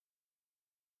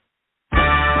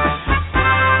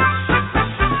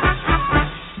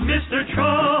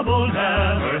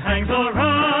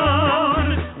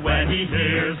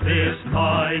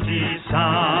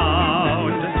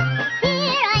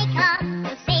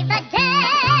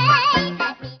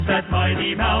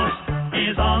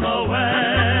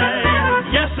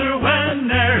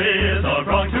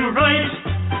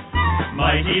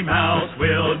Mighty Mouse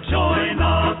will join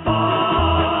the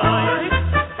fight.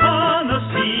 On the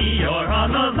sea or on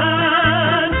the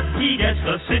land, he gets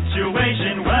the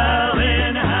situation well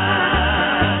in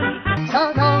hand. So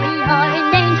though we are in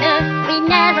danger, we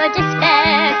never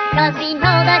despair, 'cause we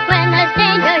know that when there's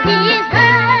danger, he is there.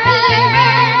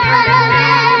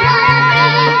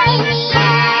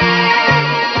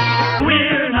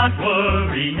 We're not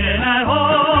worrying at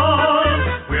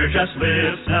all, we're just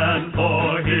listening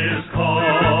for his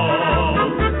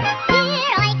call.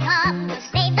 Here I come to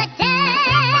save the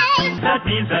day. That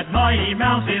means that Mighty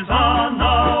Mouse is on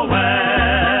the way.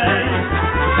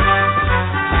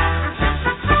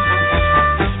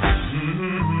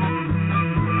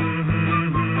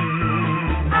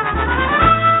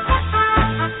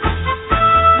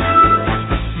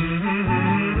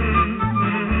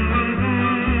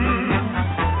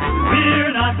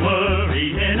 We're not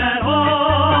worrying at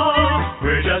all,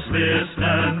 we're just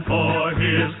listening for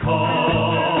his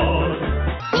call.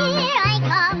 Here I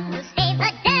come to save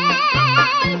the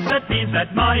day. That means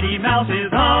that Mighty Mouse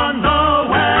is on the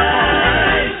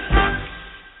way.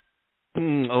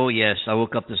 Oh, yes. I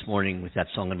woke up this morning with that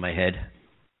song in my head.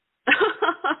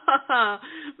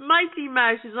 Mighty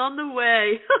Mouse is on the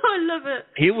way. I love it.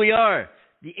 Here we are,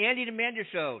 the Andy and Amanda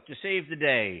Show, to save the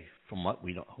day. From what?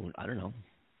 I don't know.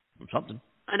 From something.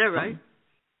 I know, right?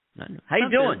 How you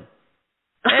doing?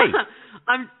 Hey.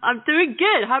 I'm doing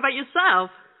good. How about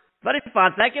yourself? Very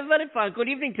fine. Thank you. Very fine. Good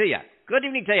evening to you. Good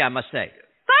evening to you, I must say.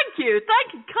 Thank you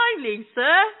kindly,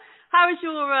 sir. How is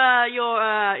your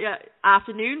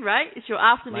afternoon? Right, it's your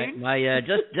afternoon.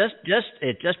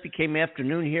 It just became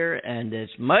afternoon here, and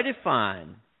it's mighty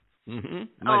fine. Mighty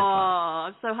fine.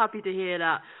 I'm so happy to hear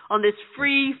that on this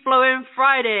free Flowin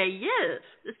Friday. Yes,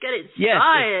 let's get it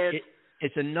started. Yes,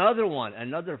 it's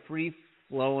another free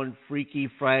flowing freaky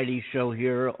Friday show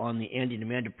here on the Andy and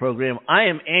Amanda program. I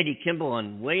am Andy Kimball,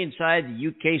 and way inside the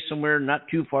UK somewhere not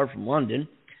too far from London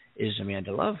is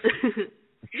Amanda Love.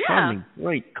 Charming,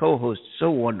 great co-host.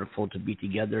 So wonderful to be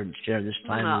together and share this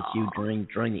time with you during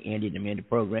the Andy and Amanda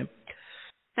program.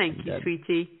 Thank you,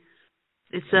 sweetie.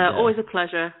 It's always a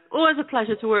pleasure. Always a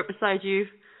pleasure to work beside you.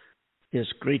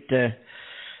 Yes, great. And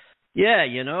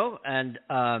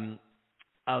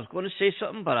I was going to say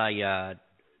something, but I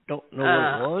don't know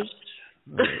what it was.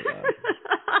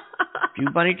 Do you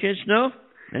by any chance know?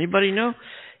 Anybody know?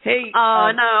 Hey. No,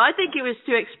 I think it was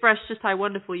to express just how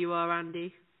wonderful you are,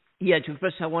 Andy. Yeah, to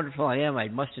express how wonderful I am, I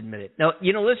must admit it. Now,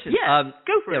 listen. Yeah,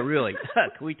 go for it. Yeah, really.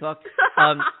 Can we talk?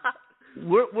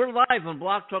 We're live on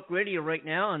Blog Talk Radio right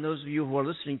now, and those of you who are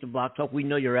listening to Blog Talk, we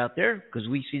know you're out there because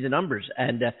we see the numbers.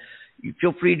 And you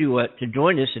feel free to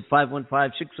join us at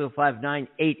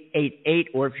 515-605-9888,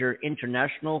 or if you're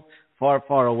international, far,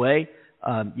 far away,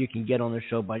 you can get on the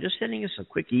show by just sending us a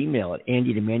quick email at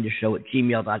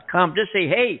andyandamandaShow@gmail.com. Just say,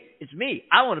 hey, it's me.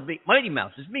 I want to be Mighty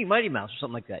Mouse. It's me, Mighty Mouse, or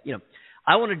something like that.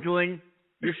 I want to join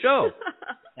your show,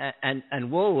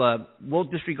 and we'll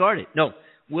disregard it. No,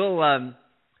 we'll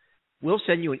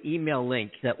send you an email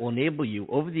link that will enable you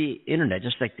over the internet,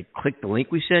 just like to click the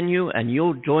link we send you, and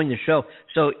you'll join the show.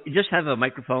 So you just have a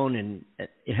microphone and a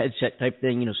headset type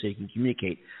thing, so you can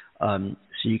communicate. So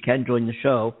you can join the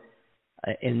show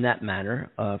in that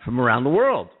manner from around the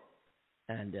world.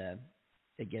 And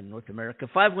again, North America,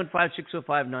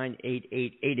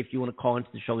 515-605-9888. If you want to call into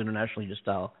the show internationally, just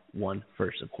dial 1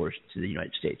 first, of course, to the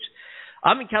United States.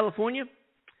 I'm in California.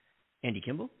 Andy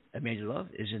Kimball, Amanda Love,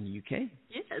 is in the UK.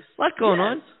 Yes. A lot going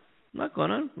on.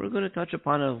 We're going to touch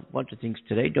upon a bunch of things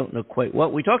today. Don't know quite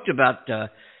what. We talked about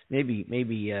maybe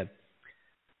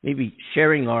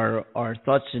sharing our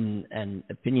thoughts and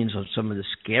opinions on some of the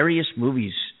scariest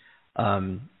movies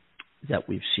that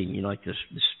we've seen. Like this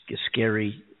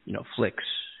scary, flicks,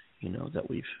 that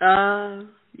we've.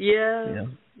 Yeah,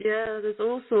 there's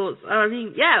all sorts. I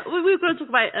mean, we were going to talk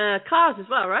about cars as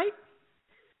well, right?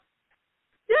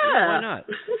 Yeah. Why not?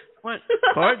 What?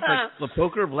 Cards, like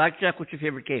poker, blackjack. What's your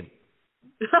favorite game?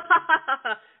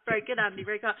 Very good, Andy.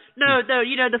 Very good. No,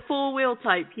 the 4-wheel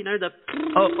type. The.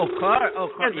 Car.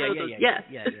 Yeah.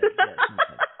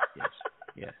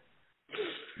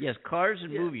 Yes, cars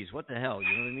and movies. What the hell?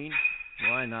 You know what I mean?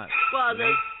 Why not? Well,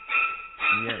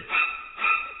 Yes.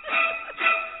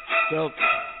 So,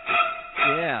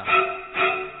 yeah.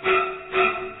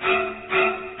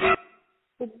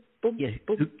 Yeah.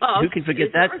 Who can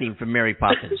forget that theme from Mary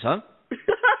Poppins, huh?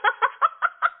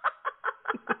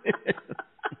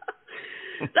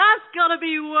 That's gotta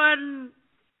be one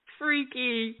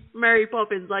freaky Mary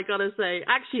Poppins, I gotta say.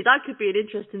 Actually, that could be an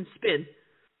interesting spin.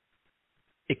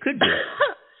 It could be.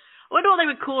 I wonder what they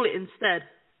would call it instead.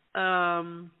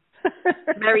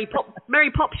 Mary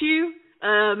Pops You?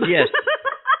 Yes.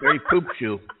 Mary Poop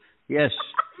Shoe. Yes.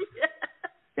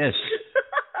 Yes.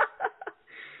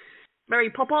 Mary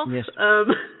Pop-Off? Yes.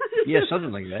 Yeah,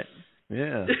 something like that.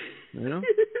 Yeah. You know?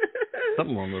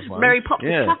 Something along those lines. Mary Pop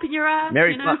the Tap in your ass,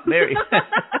 Mary you know? Pop, Mary.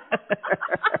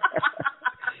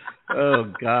 Oh,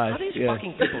 gosh. Are these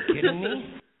fucking people kidding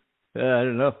me? I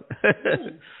don't know.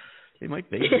 They might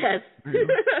be. Yes.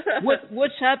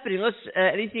 What's happening?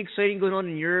 Anything exciting going on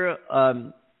in your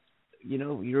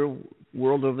your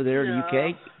world over there in the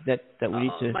UK that we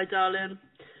need to? My darling,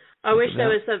 I wish there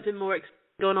was something more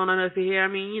going on over here. I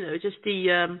mean, just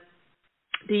the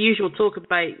usual talk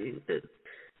about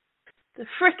the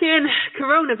frickin'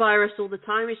 coronavirus all the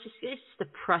time. It's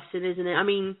depressing, isn't it? I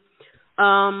mean,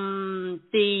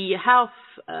 the health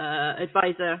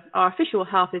advisor, our official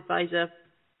health advisor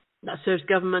that serves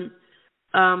government,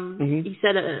 he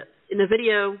said in a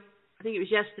video, I think it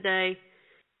was yesterday,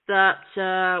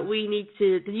 that we need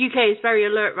to. The UK is very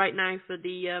alert right now for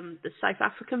the South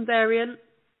African variant,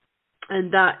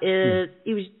 and that the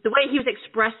way he was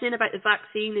expressing about the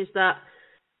vaccine is that,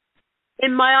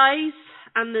 in my eyes,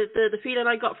 and the feeling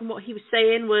I got from what he was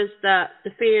saying was that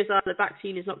the fears are the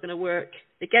vaccine is not going to work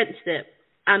against it,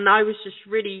 and I was just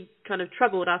really kind of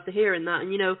troubled after hearing that.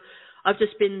 And I've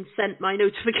just been sent my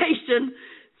notification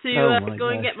to go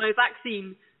and get my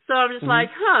vaccine, so I'm just like,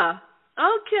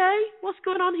 okay, what's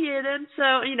going on here then?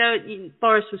 So,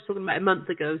 Boris was talking about a month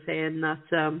ago saying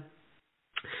that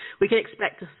we can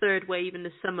expect a third wave in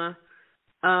the summer.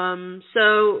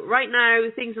 So right now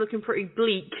things are looking pretty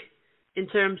bleak in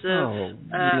terms of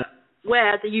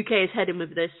where the UK is heading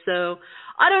with this. So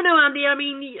I don't know, Andy. I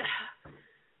mean,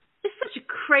 it's such a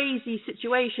crazy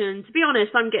situation. To be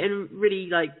honest, I'm getting really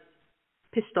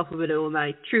pissed off with it all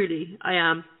now. Truly, I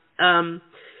am.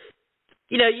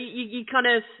 You kind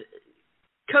of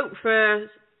cope for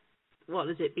what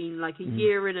has it been, like a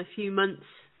year and a few months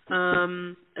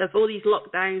of all these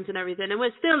lockdowns and everything, and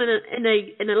we're still in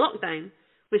a lockdown.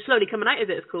 We're slowly coming out of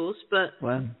it, of course, but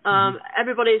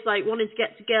everybody's wanting to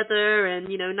get together, and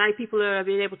now people are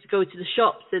being able to go to the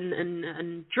shops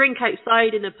and drink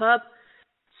outside in a pub.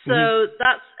 So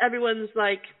that's everyone's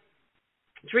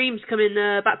dreams coming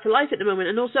back to life at the moment.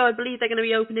 And also, I believe they're going to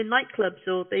be opening nightclubs,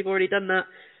 or they've already done that.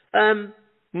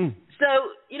 So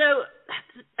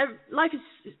life is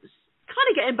kind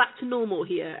of getting back to normal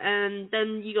here, and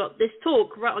then you got this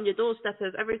talk right on your doorstep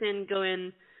of everything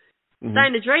going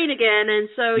down the drain again, and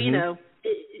so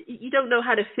you don't know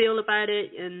how to feel about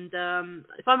it. And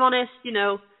if I'm honest,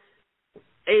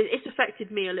 it's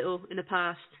affected me a little in the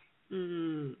past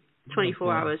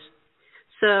 24 hours.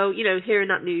 So hearing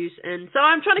that news, and so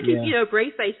I'm trying to keep a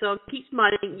brave face on, keep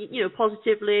smiling,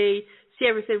 positively, see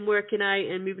everything working out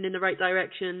and moving in the right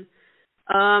direction.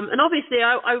 And obviously,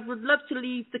 I would love to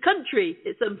leave the country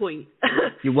at some point.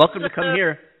 You're welcome to come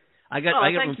here. I got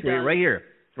room for you right here.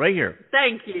 Right here.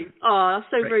 Thank you. Oh, that's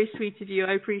so very sweet of you.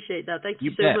 I appreciate that. Thank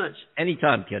you so much.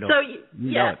 Anytime, kiddo. So,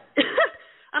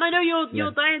 and I know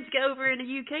you're dying to get over in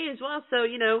the UK as well, so,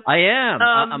 I am.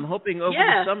 I'm hoping over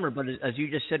the summer, but as you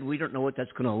just said, we don't know what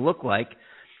that's going to look like.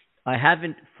 I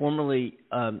haven't formally,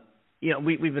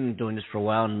 we've been doing this for a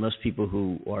while, and most people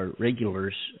who are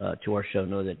regulars to our show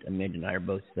know that Amanda and I are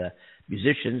both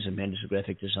musicians. Amanda's a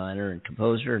graphic designer and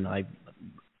composer, and I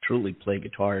truly play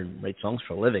guitar and write songs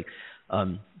for a living.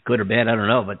 Good or bad, I don't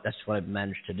know, but that's what I've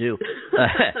managed to do.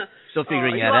 Still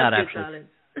figuring that out, actually.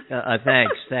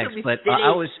 Thanks. But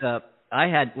I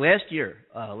had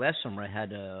last summer, I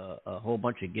had a whole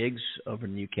bunch of gigs over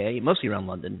in the UK, mostly around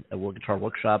London, guitar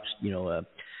workshops,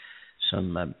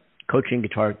 some coaching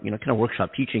guitar, kind of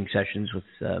workshop teaching sessions with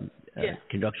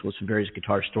conduction with some various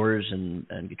guitar stores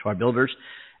and guitar builders,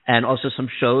 and also some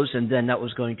shows. And then that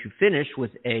was going to finish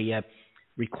with a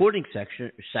recording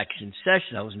session.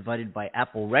 I was invited by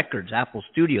Apple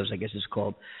Studios, I guess it's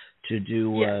called, to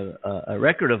do a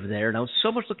record over there, and I was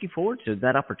so much looking forward to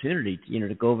that opportunity,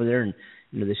 to go over there. And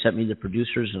they sent me the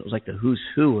producers, and it was like the who's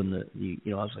who, and I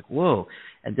was like, whoa.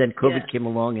 And then COVID came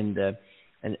along,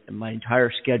 and my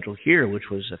entire schedule here, which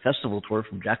was a festival tour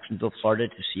from Jacksonville, Florida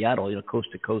to Seattle,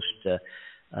 coast to coast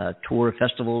tour of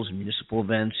festivals and municipal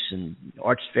events and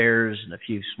arts fairs and a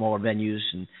few smaller venues,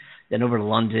 and then over to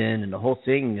London, and the whole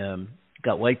thing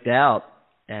got wiped out.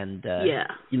 And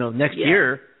next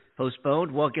year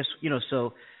postponed. Well, guess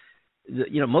so.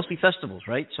 Mostly festivals,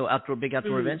 right? So big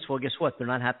outdoor events. Well, guess what? They're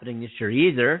not happening this year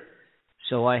either.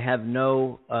 So I have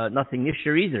nothing this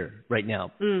year either right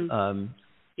now.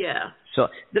 So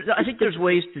I think there's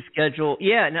ways to schedule.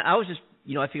 Yeah, and I was just,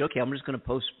 I figured, okay, I'm just going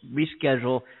to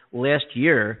reschedule last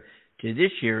year to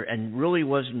this year, and really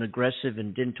wasn't aggressive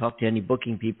and didn't talk to any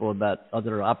booking people about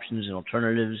other options and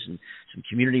alternatives and some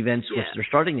community events, which they're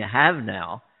starting to have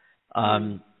now.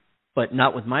 but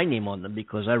not with my name on them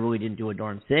because I really didn't do a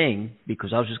darn thing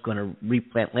because I was just going to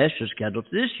replant last year's schedule to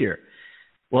this year.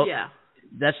 Well,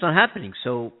 that's not happening.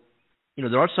 So,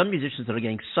 there are some musicians that are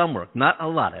getting some work. Not a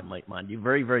lot, I might mind you,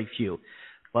 very, very few.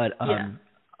 But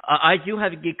I do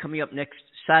have a gig coming up next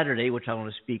Saturday, which I want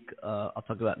to speak. I'll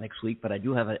talk about next week. But I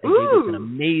do have a gig with an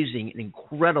amazing, an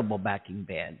incredible backing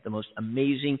band, the most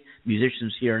amazing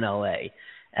musicians here in L.A.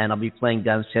 And I'll be playing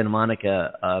down in Santa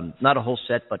Monica, not a whole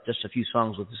set, but just a few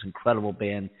songs with this incredible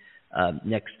band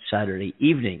next Saturday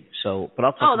evening. So, but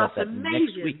I'll talk about that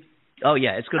next week. Oh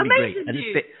yeah, it's going to be great. And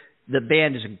the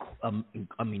band is,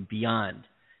 beyond.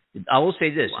 I will say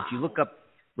this: if you look up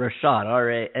Rashad,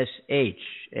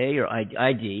 R-A-S-H-A or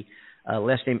I-D,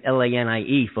 last name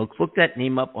L-A-N-I-E, folks, look that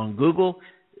name up on Google.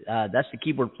 That's the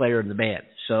keyboard player in the band.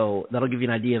 So that'll give you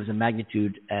an idea of the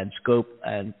magnitude and scope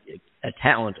and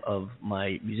talent of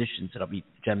my musicians that I'll be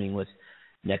jamming with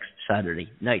next Saturday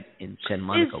night in Santa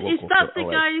Monica. Is that the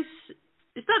guys?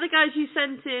 Is that the guys you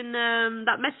sent in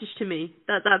that message to me?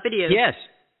 That video? Yes.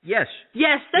 They're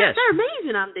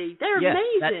amazing, Andy. They're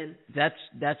amazing.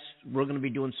 That's we're going to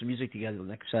be doing some music together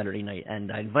next Saturday night,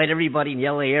 and I invite everybody in the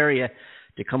LA area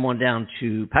to come on down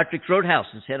to Patrick's Roadhouse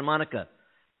in Santa Monica.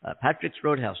 Patrick's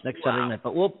Roadhouse next Saturday night.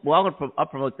 But I'll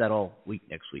promote that all week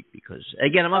next week because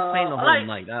again I'm not playing the whole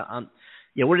night.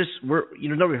 We're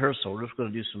no rehearsal. We're just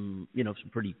going to do some some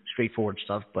pretty straightforward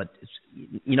stuff. But it's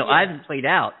I haven't played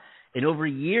out in over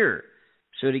a year,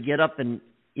 so to get up and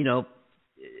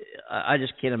I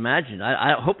just can't imagine.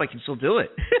 I hope I can still do it.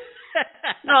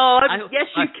 No, yes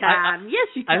you can. Yes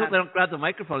you can. I hope I don't grab the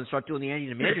microphone and start doing the Andy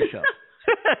and Amanda show.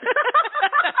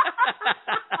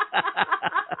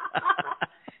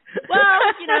 Well,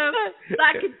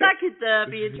 that could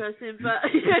be interesting,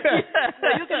 but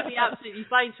you're going to be absolutely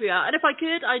fine, sweetheart. And if I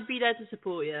could, I'd be there to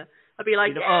support you. I'd be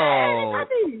like, that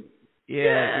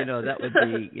would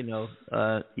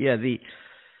be,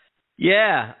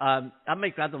 I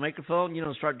might grab the microphone,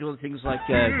 start doing things like,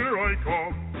 here I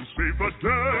come to save the day.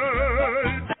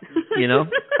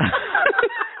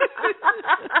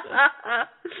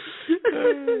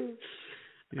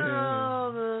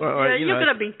 You're going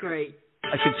to be great.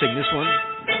 I could sing this one.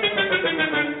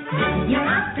 You're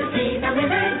off to see the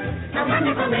wizard, the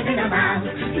wonderful Wizard of Oz.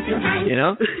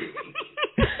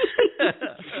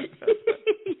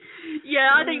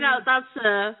 I think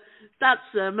that's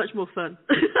much more fun.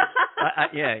 I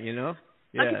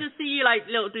can just see you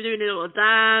doing a little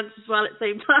dance as well at the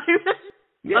same time.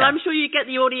 Well, I'm sure you get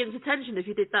the audience attention if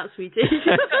you did that, sweetie.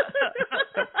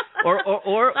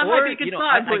 or that might be a good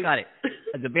time. I got it.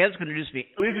 The band's going to introduce me.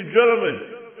 Ladies and gentlemen,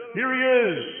 here he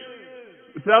is.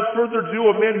 Without further ado,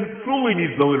 a man who truly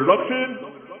needs no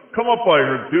introduction. Come up by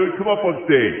her, dude. Come up on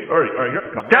stage. All right, here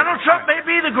come. Donald Trump may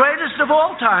be the greatest of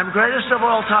all time.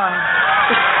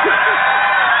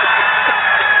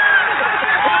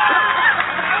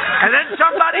 And then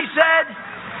somebody said,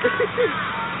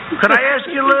 could I ask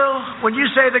you, Lou, when you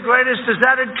say the greatest, does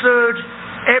that include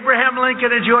Abraham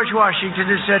Lincoln and George Washington?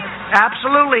 He said,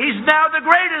 absolutely. He's now the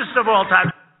greatest of all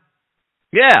time.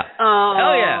 Yeah. Oh,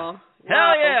 hell yeah.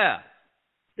 Hell yeah.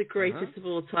 The greatest of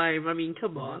all time. I mean,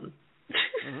 come on.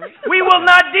 We will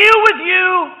not deal with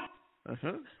you.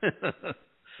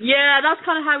 Yeah, that's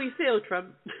kind of how we feel,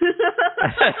 Trump.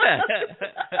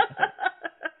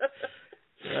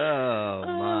 Oh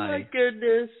my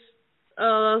goodness.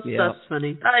 Oh, that's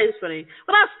funny. That is funny.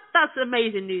 Well, that's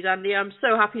amazing news, Andy. I'm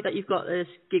so happy that you've got this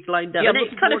gig lined up. Yeah, and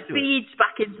it kind of feeds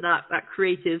back into that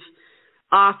creative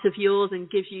art of yours and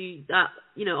gives you that,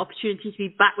 opportunity to be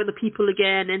back with the people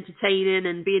again, entertaining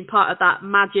and being part of that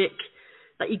magic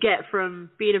that you get from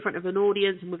being in front of an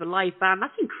audience and with a live band.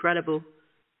 That's incredible.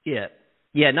 Yeah.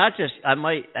 Not just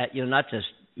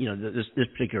this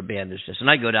particular band is just, and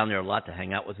I go down there a lot to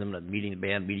hang out with them, meeting the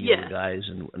band, meeting other guys,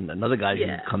 and another guy who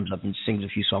comes up and sings a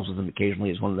few songs with them occasionally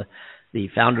is one of the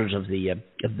founders of the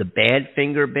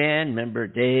Badfinger band. Remember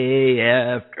Day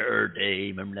After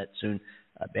Day? Remember that tune?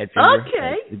 Badfinger.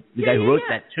 Okay. The guy who wrote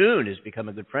that tune has become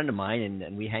a good friend of mine,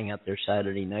 and we hang out there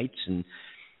Saturday nights, and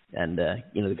the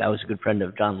guy was a good friend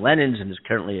of John Lennon's and is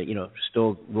currently,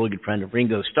 still a really good friend of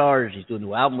Ringo Starr's. He's doing a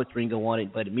new album with Ringo,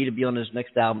 invited me to be on his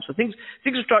next album. So things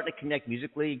are starting to connect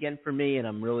musically again for me, and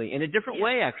I'm really in a different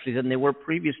way actually than they were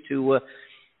previous to,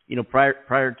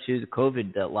 prior to the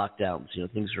COVID lockdowns.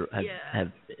 Things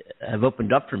have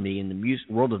opened up for me in the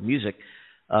world of music,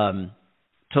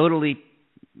 totally.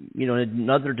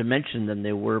 Another dimension than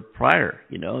they were prior,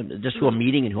 just who I'm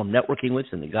meeting and who I'm networking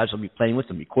with and the guys I'll be playing with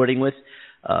and recording with.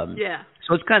 So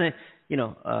it's kind of,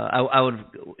 I would,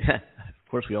 of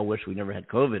course we all wish we never had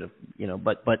COVID,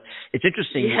 but it's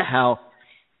interesting how,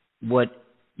 what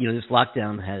this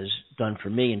lockdown has done for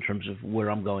me in terms of where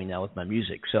I'm going now with my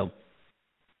music. So,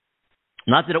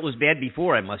 not that it was bad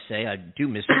before, I must say. I do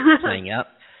miss playing out,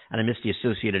 and I miss the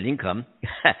associated income.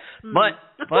 but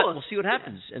we'll see what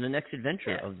happens in the next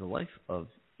adventure of the life of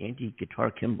Andy Guitar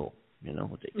Kimball.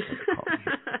 What they call it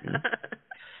here.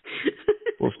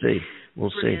 We'll see.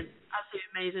 Brilliant. Absolutely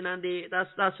amazing, Andy.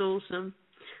 That's awesome.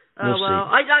 We'll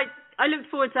see. I looked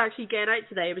forward to actually getting out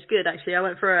today. It was good, actually. I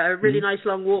went for a really nice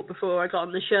long walk before I got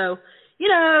on the show.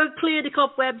 Clear the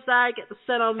cobwebs out, get the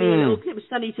sun on me. It was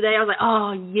sunny today. I was like,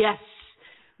 oh, yes.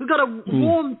 We've got a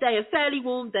warm day, a fairly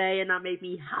warm day, and that made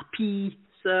me happy.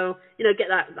 So, get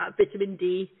that vitamin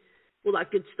D, all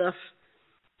that good stuff.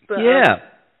 But,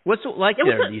 what's it like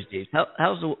there these days?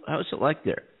 How's it like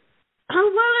there? Oh,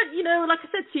 well, like I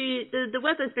said to you, the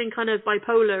weather's been kind of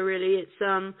bipolar, really.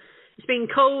 It's been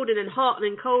cold and then hot and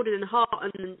then cold and then hot,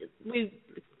 and a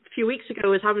few weeks ago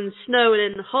was having snow and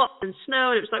then hot and snow,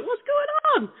 and it was like, what's going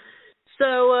on?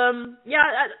 So,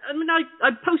 I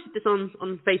posted this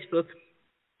on Facebook,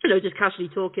 just casually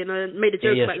talking. I made a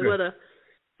joke about the weather.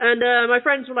 And my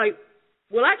friends were like,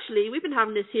 well, actually, we've been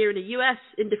having this here in the US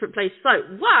in different places. Like,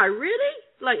 wow, really?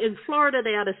 Like in Florida,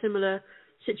 they had a similar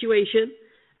situation.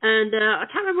 And I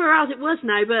can't remember where else it was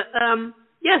now, but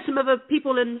some other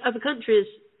people in other countries,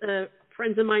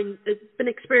 friends of mine, have been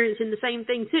experiencing the same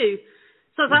thing too.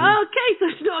 So I was like, okay, so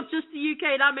it's not just the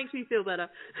UK. That makes me feel better.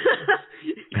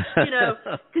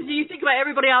 Because you think about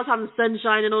everybody else having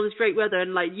sunshine and all this great weather,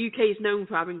 and like UK is known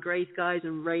for having grey skies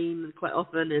and rain quite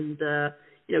often, and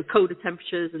colder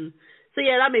temperatures, and so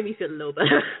that made me feel a little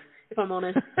better, if I'm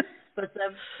honest. But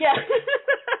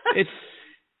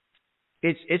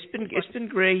It's been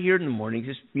gray here in the morning,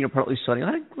 just partly sunny. A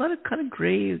lot of kind of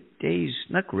gray days,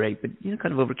 not gray, but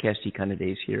kind of overcasty kind of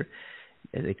days here.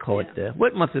 They call it.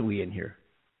 What month are we in here?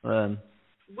 We're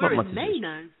in May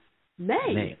now.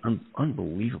 May.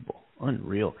 Unbelievable,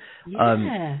 unreal.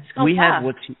 Yeah, we have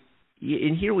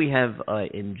in here. We have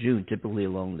in June, typically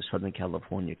along the Southern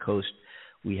California coast,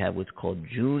 we have what's called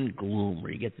June gloom,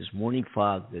 where you get this morning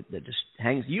fog that just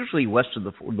hangs, usually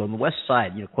on the west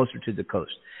side, closer to the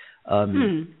coast.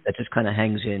 That just kind of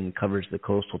hangs in, covers the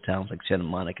coastal towns like Santa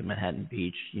Monica, Manhattan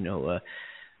Beach,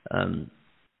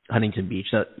 Huntington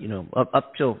Beach,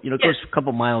 up till, goes a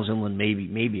couple miles inland,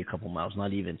 maybe a couple miles,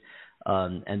 not even,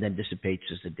 and then dissipates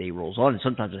as the day rolls on. And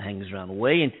sometimes it hangs around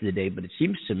way into the day, but it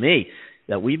seems to me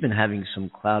that we've been having some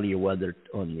cloudier weather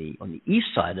on the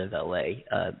east side of LA,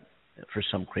 for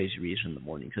some crazy reason in the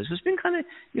morning. Because it's been kind of,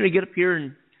 you get up here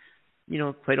and,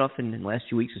 quite often in the last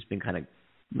few weeks it's been kind of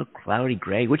cloudy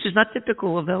gray, which is not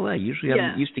typical of LA. Usually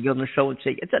I'm used to get on the show and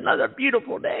say, it's another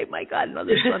beautiful day. My God,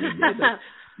 another sunny day.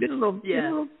 Been a little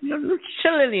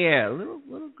chill in the air, a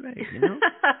little gray,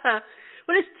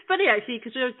 Well, it's funny actually,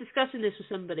 because I was discussing this with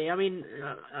somebody. I mean,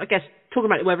 I guess talking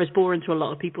about the weather is boring to a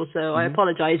lot of people, so I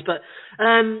apologise. But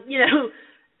I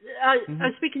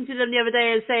was speaking to them the other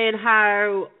day and saying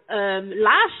how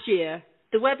last year,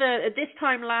 the weather at this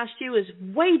time last year was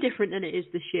way different than it is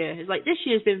this year. It's like this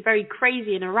year's been very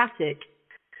crazy and erratic.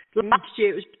 Last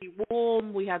year it was pretty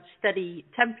warm, we had steady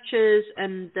temperatures,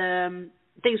 and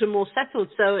things were more settled.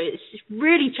 So it's just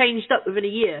really changed up within a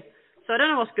year. So I don't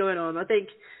know what's going on. I think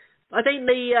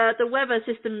the weather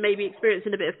system may be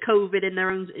experiencing a bit of COVID in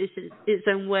its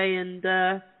own way, and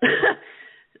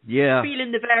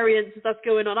feeling the variants and stuff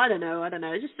going on. I don't know.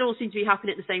 It just all seems to be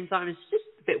happening at the same time. It's just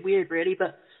a bit weird, really.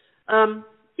 But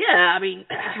I mean,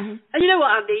 and you know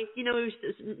what, Andy? We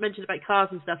mentioned about cars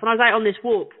and stuff. When I was out on this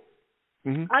walk,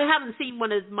 I haven't seen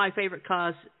one of my favourite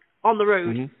cars on the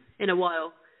road in a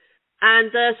while.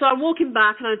 And so I'm walking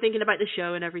back and I'm thinking about the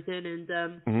show and everything,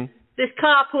 and this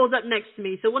car pulls up next to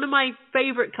me. So one of my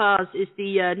favourite cars is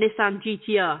the Nissan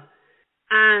GTR.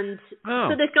 And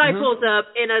so this guy pulls up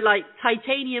in a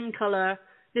titanium colour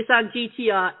Nissan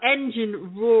GTR,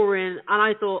 engine roaring, and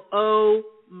I thought, oh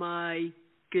my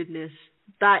goodness,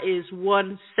 that is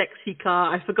one sexy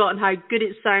car. I've forgotten how good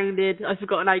it sounded. I've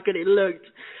forgotten how good it looked.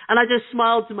 And I just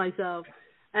smiled to myself.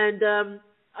 And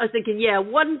I was thinking,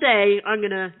 one day I'm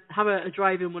going to have a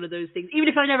drive in one of those things, even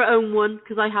if I never own one,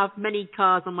 because I have many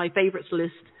cars on my favourites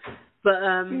list. But,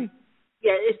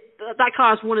 that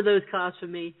car is one of those cars for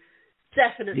me.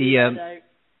 Definitely.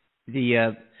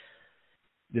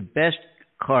 The best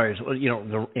cars,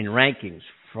 in rankings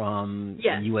from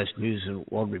the U.S. News and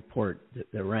World Report,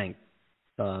 they're ranked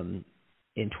in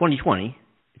 2020,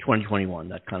 2021,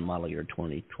 that kind of model year,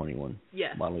 2021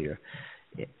 model year.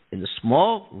 In the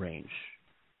small range,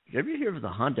 did you ever hear of the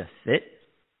Honda Fit?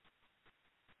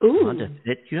 Ooh. Honda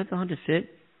Fit. Do you have the Honda Fit?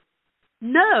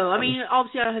 No. I mean,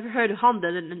 obviously I've heard of Honda,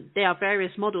 and they have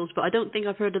various models, but I don't think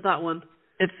I've heard of that one.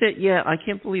 It fit. Yeah, I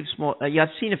can't believe small. Yeah, I've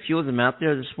seen a few of them out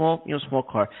there. The small, small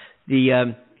car.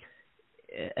 And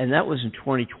that was in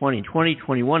 2020. In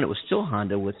 2021, it was still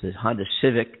Honda with the Honda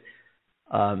Civic,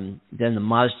 then the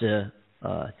Mazda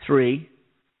 3.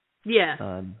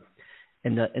 Yeah.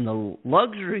 And the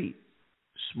luxury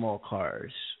small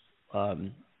cars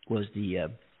was the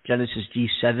Genesis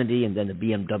G70, and then the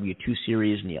BMW 2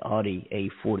 Series and the Audi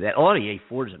A4. That Audi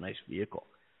A4 is a nice vehicle.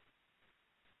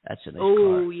 That's a nice car.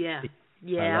 Oh, yeah.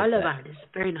 Yeah, I love Audis.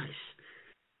 Very nice.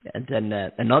 And then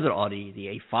another Audi,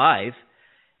 the A5,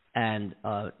 and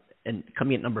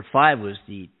coming at number 5 was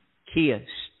the Kia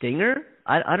Stinger.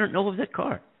 I don't know of that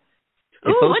car.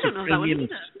 Oh, I don't know that one either.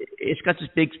 It's got this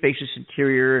big, spacious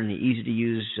interior and the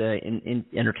easy-to-use in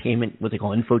entertainment, what they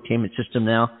call infotainment system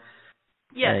now.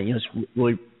 Yeah. It's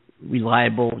really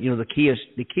reliable. The Kia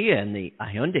and the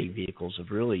Hyundai vehicles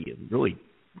have really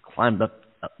climbed up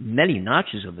many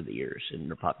notches over the years in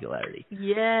their popularity.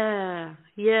 Yeah.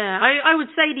 I would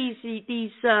say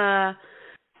these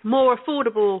more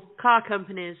affordable car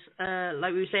companies,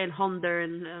 like we were saying, Honda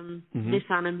and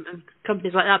Nissan and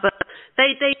companies like that, but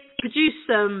they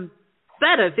produce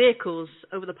better vehicles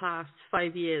over the past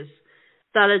 5 years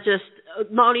that are just,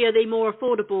 not only are they more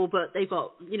affordable, but they've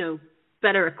got,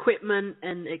 better equipment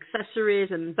and accessories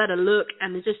and better look,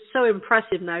 and they're just so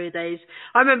impressive nowadays.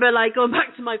 I remember, going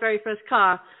back to my very first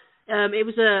car, it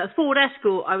was a Ford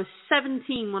Escort. I was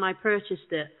 17 when I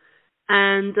purchased it,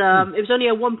 and it was only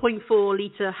a 1.4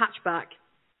 litre hatchback.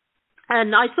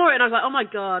 And I saw it and I was like, oh my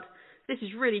God, this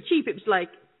is really cheap. It was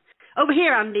like, over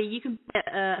here, Andy, you can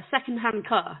get a second-hand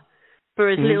car for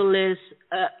as little as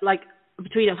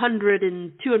between £100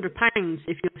 and £200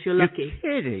 if you're lucky.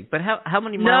 You're kidding? But how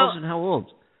many miles and how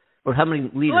old? Or how many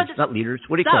liters? Well, not liters.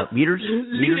 What do you call it? Liters?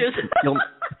 Liters.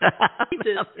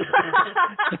 Liters.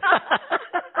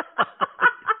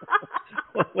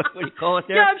 What do you call it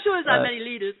there? Yeah, I'm sure it's that many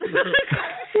liters.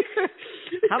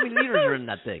 How many liters are in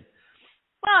that thing?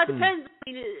 Well, it depends. I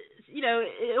mean,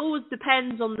 it always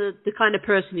depends on the kind of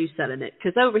person who's selling it.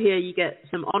 Because over here you get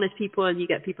some honest people and you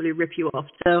get people who rip you off.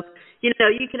 So, you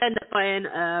can end up buying,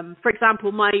 for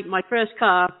example, my first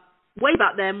car way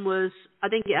back then was, I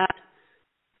think it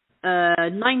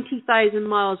had 90,000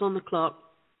 miles on the clock.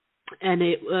 And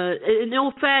it in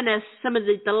all fairness, some of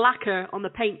the lacquer on the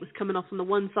paint was coming off on the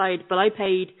one side, but I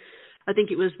paid, I think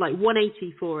it was like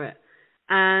 $180 for it.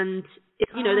 And, they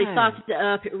started it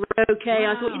up, it was okay.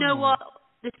 Wow. I thought, you know what?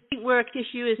 This paintwork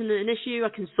issue isn't an issue.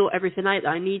 I can sort everything out that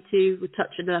I need to with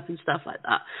touching it up and stuff like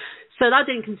that. So that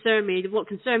didn't concern me. What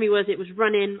concerned me was it was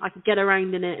running. I could get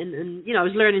around in it, and I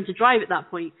was learning to drive at that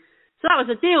point. So that was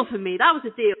a deal for me. That was a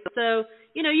deal. So,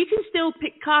 you can still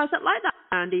pick cars that like that,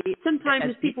 Andy.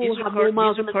 Sometimes people have more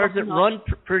miles on the clock. These are cars that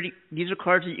run pretty. These are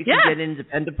cars that you can get in,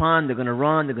 depend upon. They're going to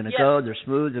run. They're going to go. They're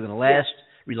smooth. They're going to last.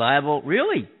 Reliable.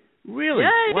 Really?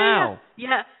 Wow.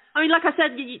 Yeah. I mean, like I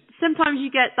said, sometimes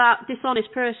you get that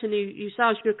dishonest person who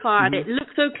sells you a car, and it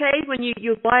looks okay when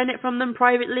you're buying it from them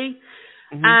privately,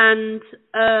 and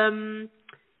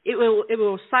it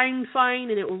will sound fine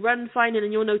and it will run fine, and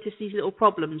then you'll notice these little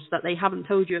problems that they haven't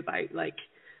told you about, like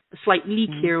a slight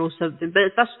leak here or something.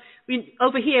 But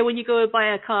over here, when you go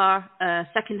buy a car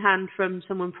second-hand from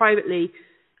someone privately,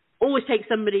 always take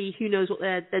somebody who knows what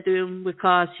they're doing with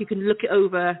cars, who can look it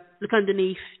over, look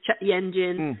underneath, check the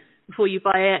engine before you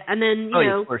buy it, and then,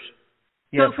 of course.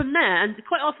 Go from there. And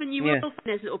quite often you will find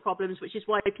there's little problems, which is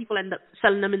why people end up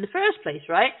selling them in the first place,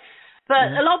 right?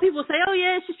 But a lot of people say, oh,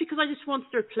 yeah, it's just because I just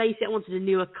wanted to replace it. I wanted a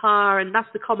newer car, and that's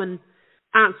the common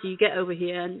answer you get over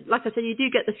here. And like I said, you do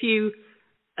get the few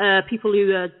people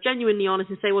who are genuinely honest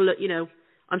and say, well, look,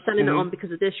 I'm selling it on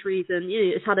because of this reason.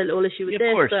 It's had a little issue with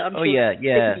this, but I'm sure it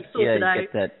can be sorted out.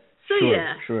 Get that. So,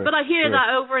 sure. But I hear that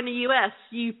over in the US,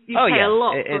 you pay a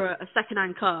lot for a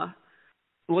second-hand car.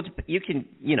 Well, you can,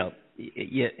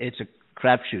 it's a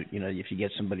crapshoot. If you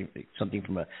get something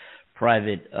from a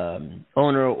private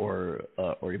owner, or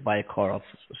you buy a car off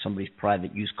somebody's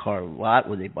private used car lot,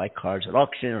 where they buy cars at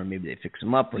auction, or maybe they fix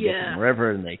them up or get them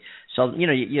wherever, and they sell. You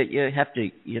have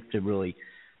to really,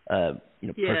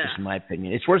 purchase. In my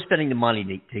opinion, it's worth spending the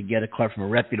money to get a car from a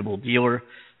reputable dealer.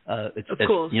 Of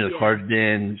course, the car's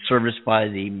been serviced by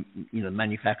the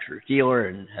manufacturer's dealer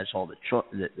and has all the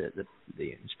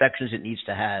inspections it needs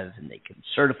to have, and they can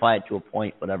certify it to a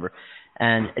point, whatever.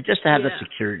 And just to have that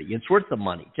security, it's worth the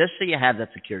money. Just so you have that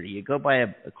security. You go buy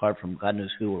a car from God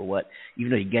knows who or what.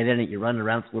 Even though you get in it, you run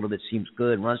around for a little bit, seems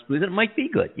good, runs smooth, it might be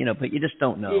good, but you just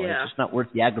don't know. It's just not worth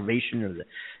the aggravation or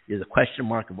the question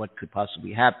mark of what could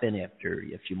possibly happen after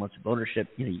a few months of ownership.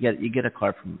 You get a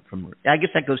car from. I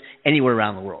guess that goes anywhere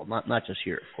around the world, not just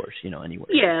here, of course. Anywhere.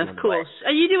 Yeah, of course.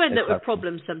 And you do end up with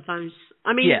problems sometimes.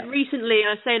 I mean, recently,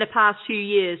 I say in the past few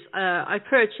years, I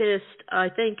purchased, I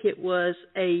think it was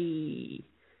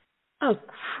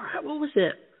what was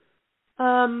it?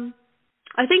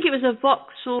 I think it was a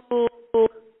Vauxhall,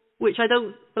 which I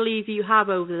don't believe you have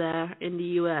over there in the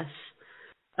US.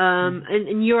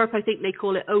 In Europe, I think they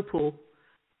call it Opal.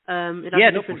 It has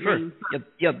a different name.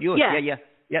 Yep.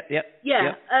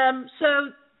 Yeah. So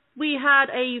we had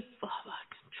I'm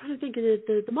trying to think of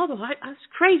the model. That's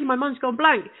crazy. My mind's gone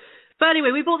blank. But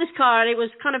anyway, we bought this car, and it was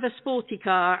kind of a sporty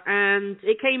car, and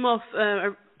it came off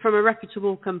from a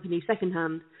reputable company,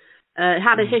 secondhand. It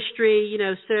had a history,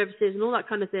 services and all that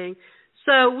kind of thing.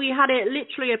 So we had it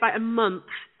literally about a month,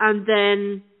 and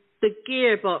then the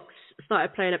gearbox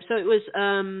started playing up. So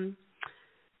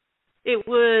it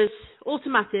was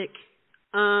automatic,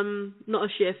 not a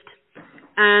shift,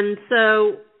 and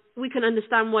so we can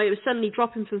understand why it was suddenly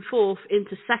dropping from fourth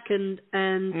into second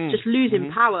and just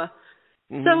losing power.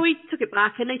 So we took it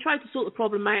back, and they tried to sort the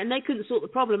problem out, and they couldn't sort the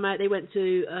problem out. They went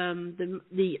to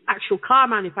the actual car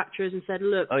manufacturers and said,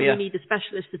 look, we need a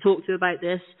specialist to talk to about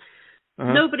this.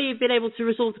 Nobody had been able to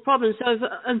resolve the problem, so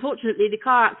unfortunately the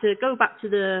car had to go back to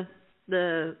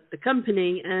the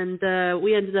company, and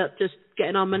we ended up just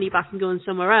getting our money back and going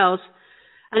somewhere else.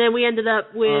 And then we ended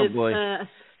up with a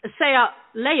Seat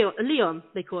Leon,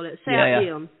 they call it, Seat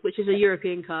Leon, which is a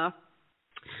European car.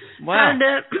 Wow. And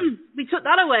we took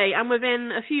that away, and within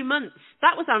a few months,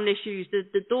 that was having issues.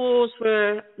 The doors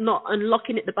were not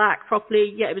unlocking at the back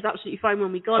properly, yet it was absolutely fine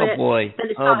when we got it. Oh, boy.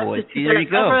 See, there you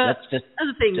go. That's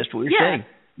just what you're saying.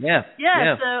 Yeah.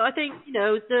 So I think,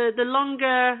 the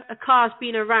longer a car's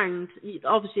been around,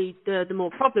 obviously the more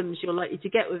problems you're likely to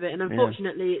get with it. And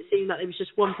unfortunately, it seemed like there was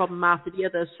just one problem after the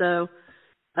other. So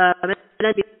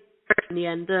in the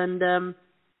end, and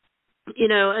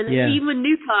even with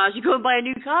new cars, you go and buy a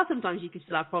new car, sometimes you can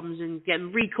still have problems and get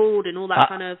them recalled and all that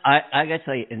kind of... I got to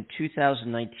tell you, in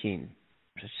 2019,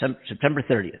 September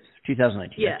 30th,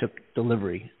 2019, I took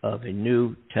delivery of a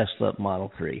new Tesla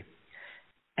Model 3.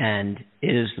 And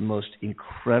it is the most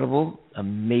incredible,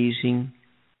 amazing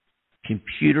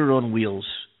computer on wheels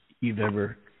you've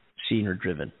ever seen or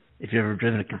driven. If you've ever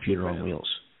driven a computer on wheels.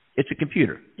 It's a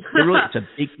computer. It's a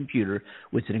big computer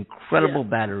with an incredible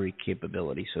battery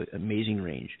capability, so amazing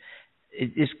range.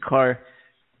 This car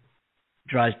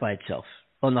drives by itself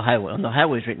on the highway. On the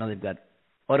highways right now, they've got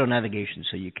auto navigation,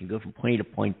 so you can go from point A to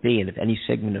point B, and if any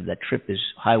segment of that trip is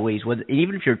highways,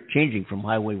 even if you're changing from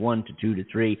highway 1 to 2 to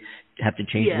 3, have to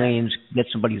change lanes, get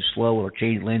somebody who's slow, or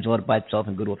change lanes all by itself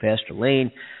and go to a faster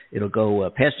lane. It'll go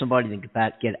past somebody, then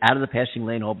get out of the passing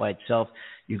lane all by itself.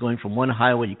 You're going from one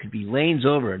highway, you could be lanes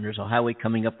over, and there's a highway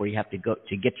coming up where you have to go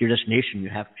to get to your destination. You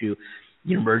have to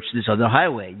merge to this other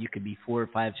highway. You could be 4 or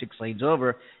 5, 6 lanes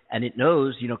over, and it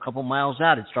knows, a couple miles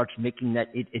out, it starts making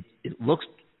that it looks.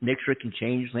 Make sure it can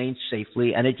change lanes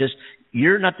safely, and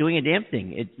you're not doing a damn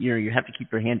thing. You have to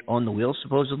keep your hand on the wheel,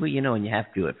 supposedly, and you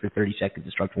have to do it for 30 seconds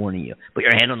to start warning you. Put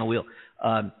your hand on the wheel.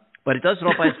 But it does it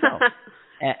all by itself.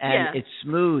 And it's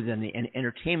smooth, and the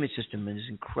entertainment system is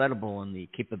incredible, and the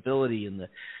capability and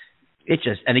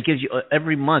it gives you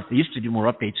every month. They used to do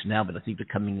more updates now, but I think they're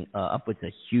coming up with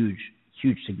a huge,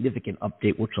 significant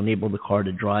update, which will enable the car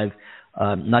to drive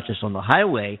not just on the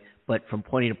highway, but from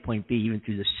point A to point B, even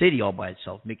through the city all by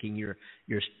itself, making your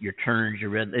turns,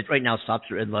 right now it stops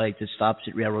at red lights, it stops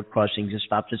at railroad crossings, it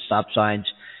stops at stop signs,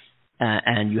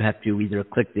 and you have to either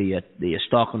click the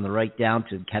stalk on the right down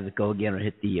to have it go again, or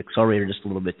hit the accelerator just a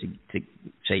little bit to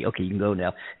say, okay, you can go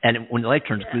now. And when the light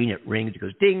turns green, it rings, it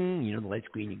goes ding, the light's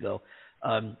green, you go.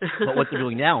 But what they're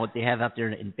doing now, what they have out there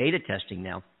in beta testing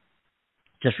now,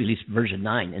 just released version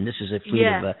 9, and this is a fleet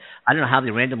of, I don't know how they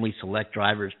randomly select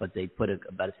drivers, but they put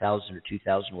about 1,000 or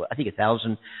 2,000, I think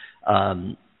 1,000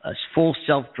 full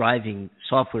self-driving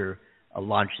software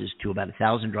launches to about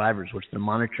 1,000 drivers, which they're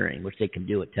monitoring, which they can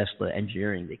do at Tesla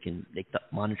Engineering. They can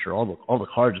monitor all the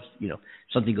cars.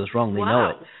 Something goes wrong, they know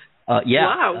it.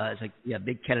 It's like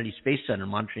big Kennedy Space Center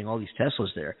monitoring all these Teslas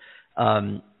there.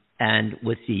 And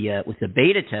with the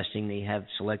beta testing, they have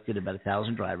selected about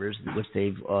 1,000 drivers, which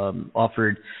they've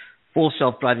offered full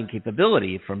self-driving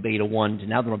capability from beta 1 to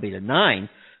now they're on beta 9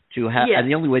 to have. And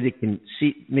the only way they can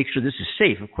make sure this is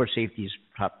safe, of course, safety is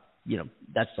top.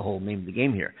 That's the whole name of the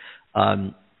game here.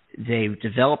 They've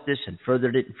developed this and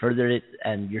furthered it,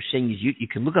 and you're seeing these. You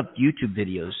can look up YouTube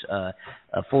videos,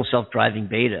 full self-driving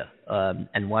beta,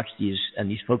 and watch these. And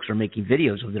these folks are making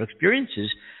videos of their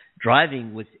experiences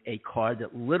driving with a car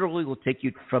that literally will take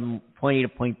you from point A to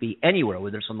point B anywhere,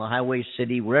 whether it's on the highway,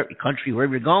 city, wherever, country,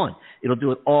 wherever you're going. It'll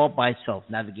do it all by itself,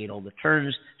 navigate all the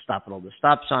turns, stop at all the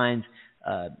stop signs,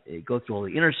 go through all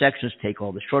the intersections, take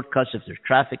all the shortcuts if there's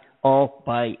traffic, all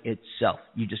by itself.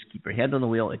 You just keep your hand on the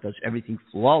wheel. It does everything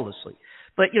flawlessly.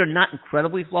 But, not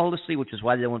incredibly flawlessly, which is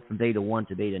why they went from beta 1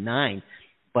 to beta 9.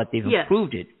 But they've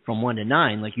improved it from 1 to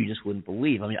 9 like you just wouldn't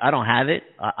believe. I mean, I don't have it.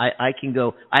 I can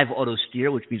go – I have auto steer,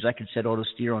 which means I can set auto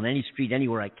steer on any street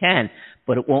anywhere I can,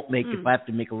 but it won't make if I have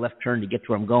to make a left turn to get to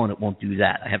where I'm going, it won't do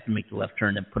that. I have to make the left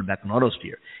turn and put it back on auto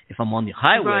steer. If I'm on the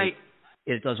highway,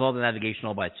 it does all the navigation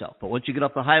all by itself. But once you get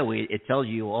off the highway, it tells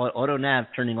you auto nav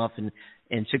turning off in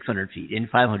 600 feet, in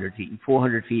 500 feet, in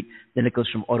 400 feet. Then it goes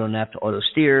from auto nav to auto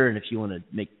steer, and if you want to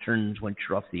make turns once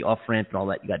you're off the off-ramp and all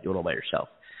that, you got to do it all by yourself.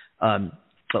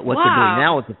 But what they're doing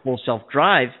now with the full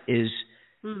self-drive is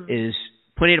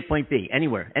point A to point B,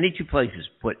 anywhere, any two places.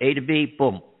 Put A to B,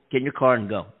 boom, get in your car and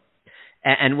go.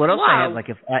 And what else I have, like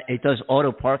it does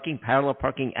auto parking, parallel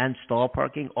parking, and stall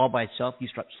parking all by itself. You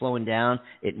start slowing down,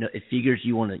 it figures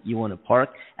you want to park,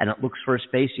 and it looks for a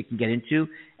space you can get into,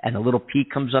 and a little P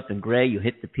comes up in gray. You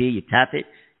hit the P, you tap it,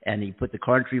 and you put the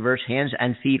car into reverse, hands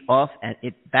and feet off, and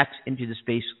it backs into the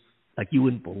space like you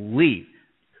wouldn't believe.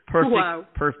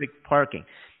 Perfect parking.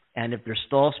 And if there's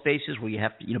stall spaces where you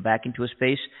have to, back into a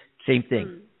space, same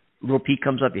thing. Little P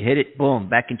comes up, you hit it, boom,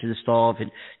 back into the stall. If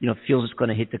it, feels it's going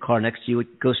to hit the car next to you,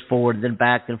 it goes forward and then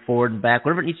back, then forward and back,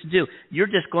 whatever it needs to do. You're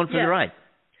just going for the ride.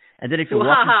 And then if you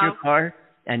walk into your car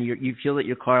and you feel that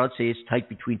your car, let's say it's tight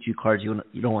between two cars,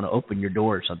 you don't want to open your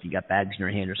door or something, you got bags in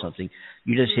your hand or something,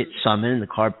 you just hit summon and the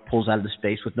car pulls out of the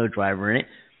space with no driver in it.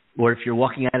 Or if you're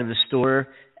walking out of the store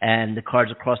and the car's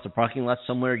across the parking lot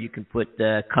somewhere, you can put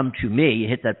come to me, you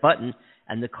hit that button,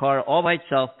 and the car all by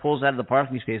itself pulls out of the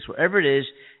parking space, wherever it is,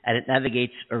 and it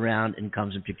navigates around and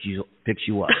comes and picks you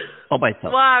up. All by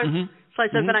itself. Wow. It's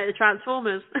like something out of the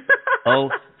Transformers. Oh,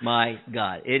 my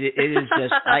God. It is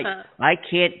just, I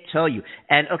can't tell you.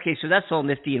 And, okay, so that's all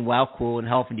nifty and wow cool and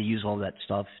helping to use all that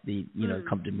stuff,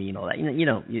 come to me and all that.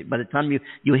 By the time you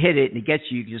hit it and it gets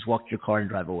you, you can just walk to your car and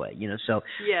drive away, So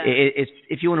it's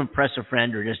if you want to impress a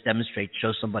friend or just demonstrate,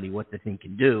 show somebody what the thing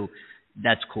can do,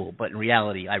 that's cool. But in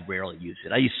reality, I rarely use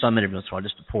it. I use summon every once in a while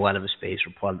just to pull out of a space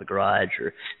or pull out of the garage. Or,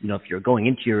 if you're going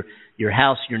into your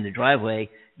house, you're in the driveway,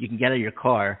 you can get out of your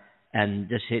car and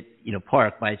just hit,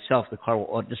 park by itself. The car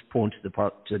will just pull into the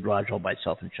garage all by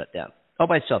itself and shut down. All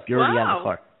by itself. You're already out of the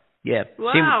car. Yeah.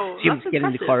 Wow. Same as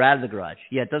getting the car out of the garage.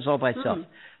 Yeah, it does all by itself.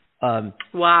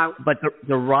 Wow. But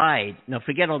the ride,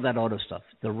 forget all that auto stuff.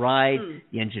 The ride,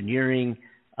 the engineering,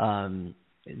 the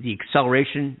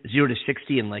acceleration, 0 to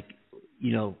 60 in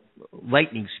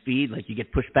lightning speed, like you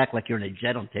get pushed back like you're in a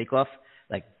jet on takeoff,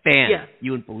 like bam,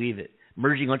 you wouldn't believe it.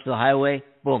 Merging onto the highway,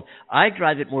 boom. I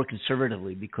drive it more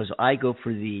conservatively because I go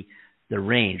for the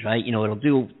range. It'll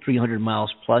do 300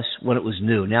 miles plus when it was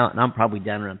new. Now I'm probably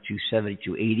down around 270,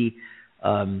 280,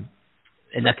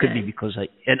 and that could be because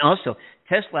and also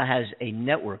Tesla has a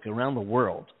network around the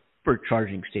world for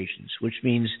charging stations, which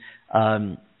means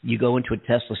you go into a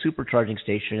Tesla supercharging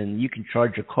station and you can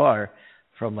charge your car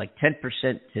from like 10%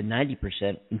 to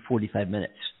 90% in 45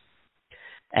 minutes.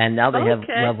 And now they have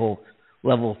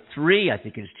level 3, I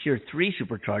think it's tier 3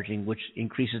 supercharging, which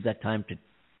decreases that time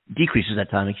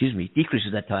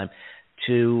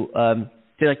to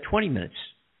like 20 minutes.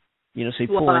 So you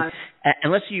pull in,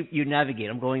 unless you navigate.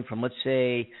 I'm going from, let's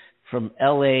say, from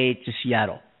LA to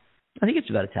Seattle. I think it's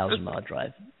about 1,000-mile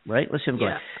drive, right? Let's say I'm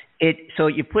going. So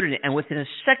you put it in, and within a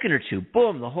second or two,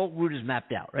 boom, the whole route is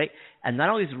mapped out, right? And not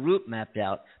only is the route mapped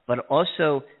out, but it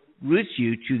also routes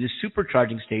you to the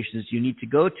supercharging stations you need to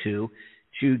go to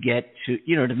get to,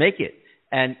 to make it.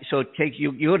 And so it takes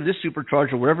you go to this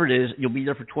supercharger, wherever it is, you'll be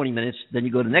there for 20 minutes. Then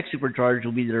you go to the next supercharger,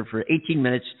 you'll be there for 18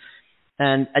 minutes.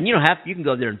 And you don't have to, you can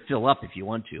go there and fill up if you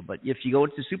want to. But if you go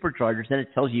into superchargers, then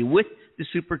it tells you with the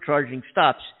supercharging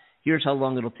stops, here's how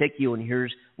long it'll take you, and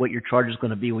here's what your charge is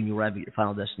going to be when you arrive at your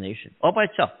final destination. All by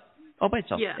itself.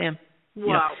 Yeah. Damn.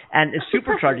 Wow. And the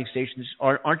supercharging stations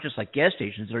aren't just like gas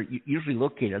stations. They're usually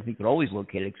located, I think they're always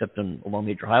located, except along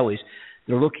major highways.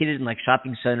 They're located in like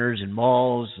shopping centers and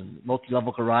malls and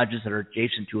multi-level garages that are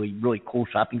adjacent to a really cool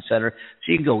shopping center.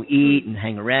 So you can go eat and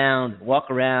hang around, walk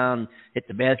around, hit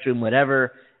the bathroom,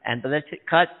 whatever. And by the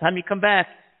time you come back,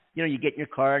 you get in your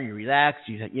car and you relax,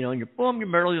 and you're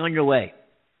merrily on your way.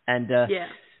 And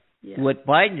what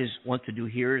Biden wants to do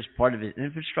here as part of his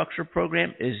infrastructure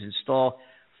program is install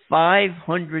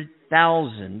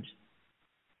 500,000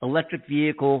 electric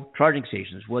vehicle charging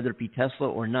stations, whether it be Tesla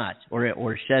or not,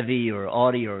 or Chevy or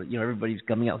Audi, or everybody's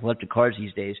coming out with electric cars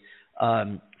these days.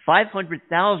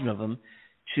 500,000 of them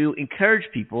to encourage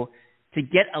people to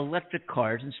get electric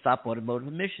cars and stop automotive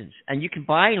emissions. And you can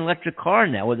buy an electric car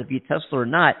now, whether it be a Tesla or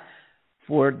not,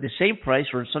 for the same price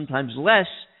or sometimes less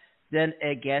than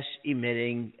a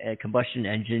gas-emitting combustion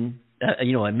engine,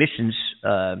 emissions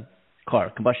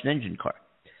combustion engine car.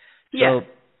 Yeah. So,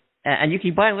 and you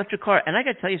can buy an electric car. And I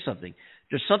got to tell you something.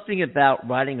 There's something about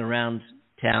riding around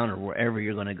town or wherever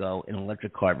you're going to go in an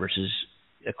electric car versus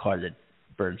a car that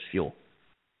burns fuel.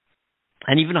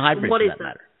 And even a hybrid, for that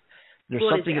matter. There's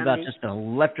something about just an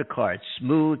electric car. It's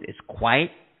smooth. It's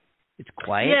quiet.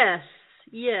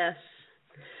 Yes.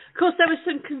 Of course, there was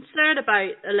some concern about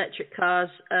electric cars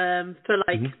for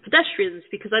pedestrians,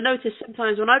 because I noticed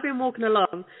sometimes when I've been walking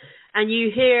along and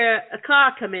you hear a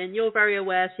car come in, you're very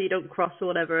aware so you don't cross or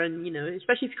whatever, and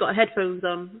especially if you've got headphones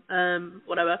on,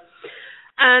 whatever.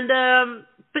 And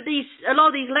but a lot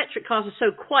of these electric cars are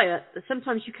so quiet that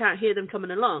sometimes you can't hear them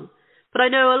coming along. But I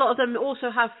know a lot of them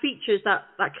also have features that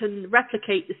can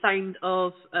replicate the sound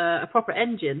of a proper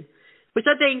engine, which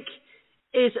I think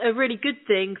is a really good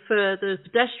thing for the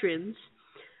pedestrians.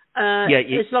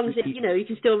 As long as you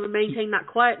can still maintain that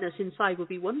quietness inside, would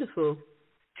be wonderful.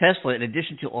 Tesla, in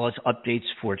addition to all its updates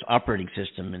for its operating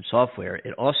system and software,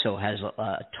 it also has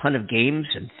a ton of games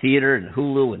and theater and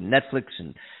Hulu and Netflix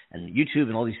and YouTube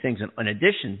and all these things. And in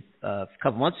addition, a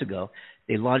couple months ago,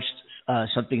 they launched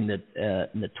something that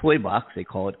in the toy box, they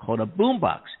call it, called a boom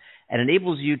box, and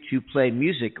enables you to play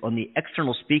music on the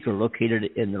external speaker located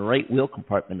in the right wheel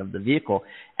compartment of the vehicle.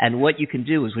 And what you can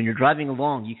do is when you're driving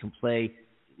along, you can play,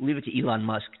 leave it to Elon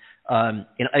Musk, an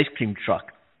ice cream truck.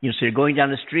 So you're going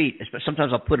down the street.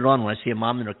 Sometimes I'll put it on when I see a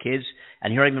mom and her kids,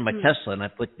 and here I'm in my Tesla, and I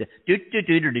put the do do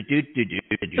do do do do do do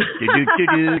do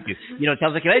do do. It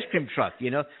sounds like an ice cream truck.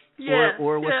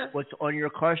 Or what's on your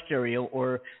car stereo,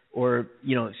 or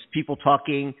people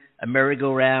talking, a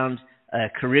merry-go-round, a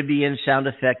Caribbean sound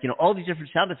effect. All these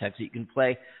different sound effects that you can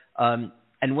play.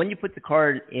 And when you put the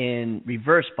car in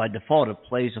reverse, by default, it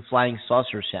plays a flying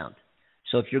saucer sound.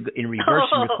 So if you're in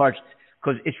reverse in your car,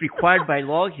 because it's required by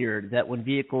law here that when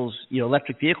vehicles,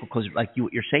 electric vehicles, because like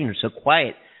what you're saying, they're so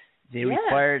quiet, they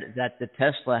required that the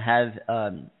Tesla have,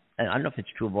 and I don't know if it's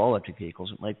true of all electric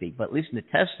vehicles, it might be, but at least in the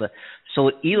Tesla. So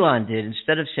what Elon did,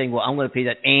 instead of saying, well, I'm going to pay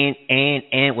that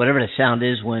and whatever the sound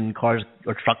is when cars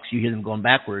or trucks, you hear them going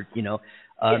backward,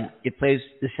 it plays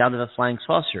the sound of a flying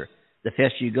saucer. The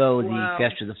faster you go, the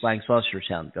faster the flying saucer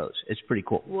sound goes. It's pretty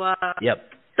cool. Wow. Yep.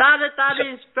 That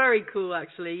is very cool,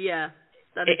 actually. Yeah.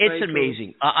 It's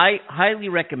amazing. Cool. I highly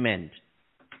recommend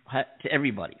to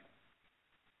everybody.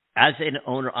 As an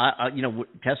owner,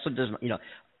 Tesla doesn't.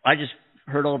 I just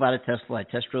heard all about a Tesla. I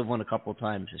test drove one a couple of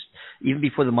times. Even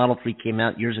before the Model 3 came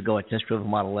out years ago, I test drove a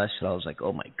Model S, and I was like,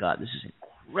 oh my God, this is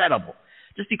incredible.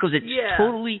 Just because it's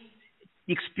totally,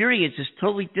 the experience is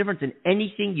totally different than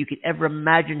anything you could ever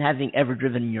imagine having ever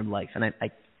driven in your life. And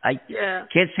I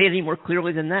can't say it any more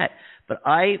clearly than that. But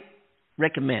I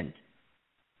recommend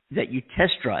that you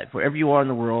test drive wherever you are in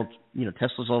the world.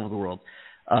 Teslas all over the world.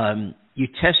 You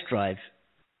test drive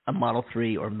a Model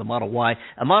 3 or the Model Y.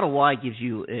 A Model Y gives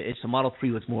you, it's a Model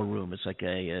 3 with more room. It's like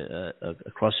a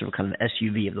crossover, kind of an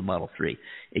SUV of the Model 3.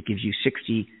 It gives you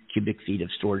 60 cubic feet of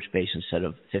storage space instead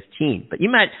of 15. But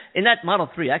in that Model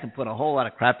 3, I can put a whole lot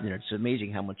of crap in there. It's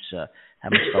amazing how much stuff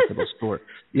it'll store.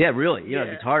 Yeah, really.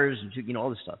 Guitars and all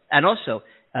this stuff. And also,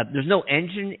 there's no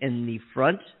engine in the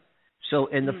front. So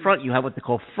in the front, you have what they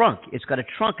call frunk. It's got a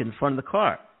trunk in front of the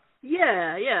car.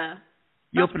 Yeah.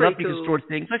 You open it up, you can store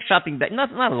things like shopping bag.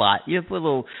 Not a lot. You put a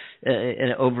little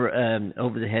over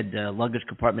the head luggage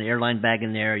compartment airline bag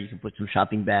in there. You can put some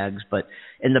shopping bags. But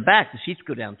in the back, the seats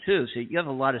go down too, so you have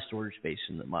a lot of storage space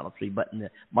in the Model 3. But in the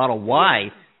Model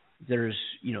Y, there's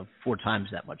 4 times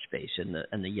that much space,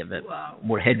 and you have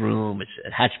more headroom. It's a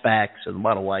hatchback, so the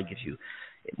Model Y gives you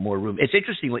more room. It's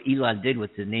interesting what Elon did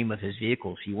with the name of his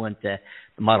vehicles. He went the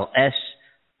Model S,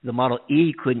 the Model E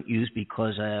he couldn't use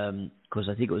because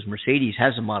I think it was Mercedes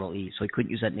has a Model E, so he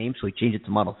couldn't use that name, so he changed it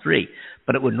to Model 3.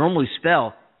 But it would normally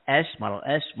spell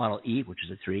Model E, which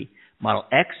is a 3, Model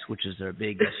X, which is their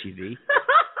big SUV,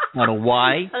 Model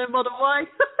Y, and Model Y,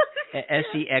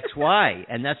 SEXY,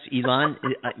 and that's Elon.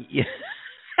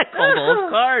 Called all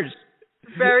cars.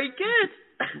 Very good.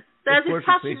 There's his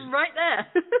passion right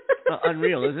there.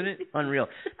 Unreal, isn't it? Unreal.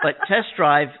 But test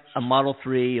drive a Model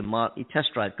 3, test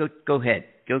drive. Go ahead.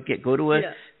 Go to a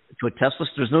Tesla.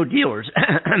 There's no dealers.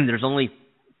 there's only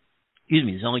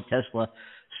Tesla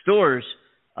stores.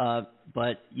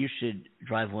 But you should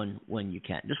drive one when you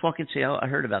can. Just walk in and say, "Oh, I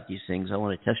heard about these things. I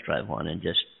want to test drive one," and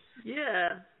just.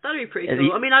 Yeah, that'd be pretty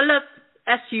cool. I love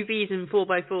SUVs and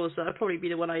 4x4s, so that'd probably be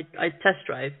the one I'd test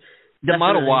drive. The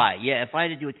Model Y, if I had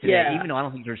to do it today, even though I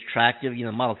don't think they're attractive,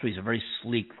 Model 3 is a very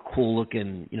sleek,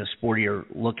 cool-looking,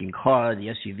 sportier-looking car. The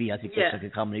SUV, I think that's like a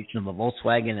combination of a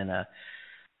Volkswagen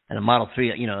and And a Model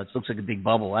 3, you know, it looks like a big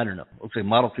bubble. I don't know. It looks like a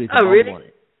Model 3 with a Oh, bubble really? on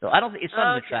it. So I don't think it's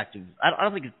not attractive. I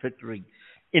don't think it's particularly.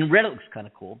 In red, it looks kind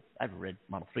of cool. I have a red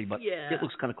Model 3, but it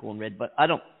looks kind of cool in red. But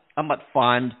I'm not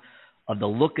fond of the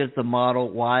look of the Model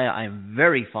Y. I'm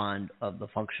very fond of the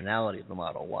functionality of the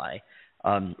Model Y.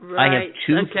 I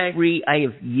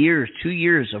have 2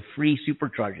 years of free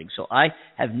supercharging. So I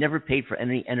have never paid for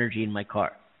any energy in my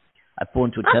car. I pull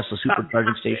into a Tesla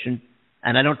supercharging station,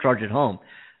 and I don't charge at home.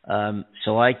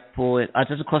 So I pull it. It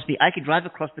doesn't cost me. I could drive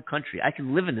across the country. I could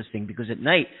live in this thing because at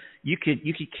night you could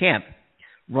camp,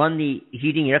 run the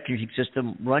heating and air conditioning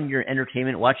system, run your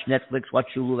entertainment, watch Netflix, watch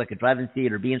Hulu like a drive-in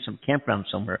theater, be in some campground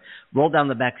somewhere. Roll down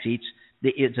the back seats.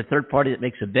 It's a third party that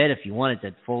makes a bed if you want it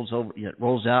that folds over, you know,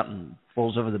 rolls out and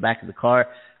folds over the back of the car.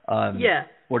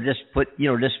 Or just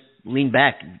just lean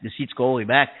back. The seats go all the way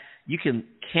back. You can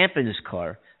camp in this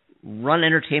car, run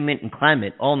entertainment and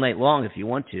climate all night long if you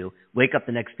want to. Wake up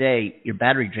the next day, your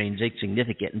battery drain's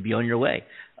insignificant, and be on your way.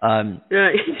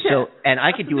 So, and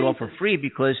I could do it all for free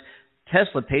because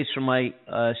Tesla pays for my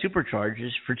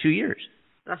supercharges for 2 years.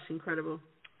 That's incredible.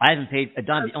 I haven't paid a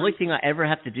dime. The only thing I ever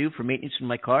have to do for maintenance in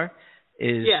my car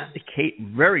is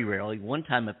very rarely. One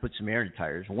time I put some air in the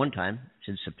tires. One time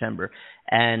since September,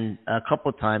 and a couple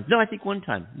of times. No, I think one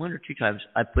or two times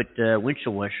I put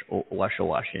windshield washer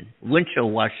in.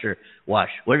 Windshield washer wash.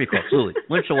 Whatever you call it, fluid.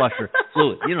 Windshield washer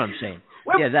fluid. You know what I'm saying?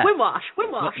 That. Wind wash.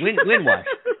 Wind wash.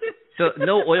 So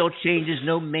no oil changes,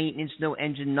 no maintenance, no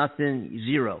engine, nothing,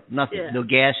 zero, nothing, no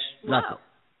gas, nothing.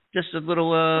 Just a little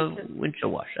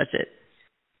windshield wash. That's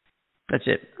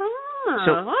it. Oh,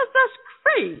 so that's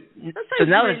great. So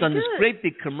now I've done this great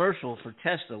big commercial for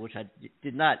Tesla, which I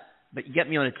did not. But you get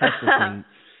me on a Tesla thing,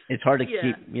 it's hard to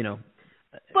keep,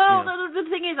 Well, the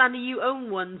thing is, Andy, you own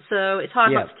one, so it's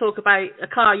hard not to talk about a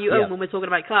car you own when we're talking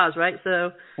about cars, right?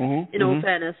 So, in all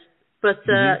fairness. But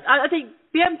I think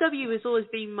BMW has always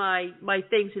been my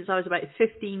thing since I was about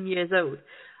 15 years old.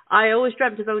 I always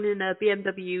dreamt of owning a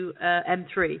BMW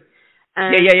M3.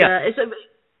 And,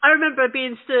 I remember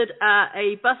being stood at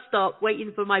a bus stop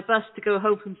waiting for my bus to go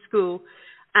home from school,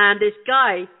 and this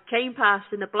guy came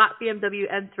past in a black BMW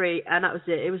M3, and that was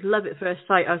it. It was love at first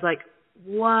sight. I was like,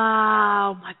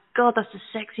 wow, my God, that's a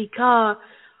sexy car.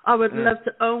 I would love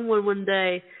to own one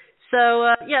day. So,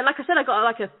 like I said, I got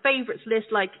like a favorites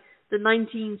list, like the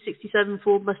 1967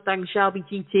 Ford Mustang Shelby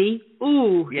GT.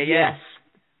 Ooh, yes.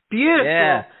 Beautiful.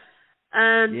 Yeah.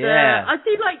 And I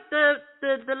do like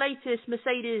the latest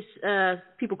Mercedes,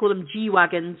 people call them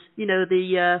G-Wagons,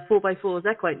 the 4x4s.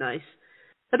 They're quite nice.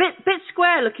 A bit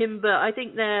square looking, but I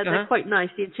think they're quite nice.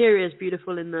 The interior is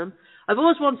beautiful in them. I've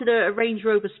always wanted a Range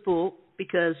Rover Sport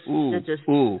because they're just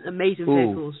amazing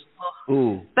vehicles.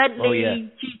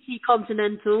 Bentley GT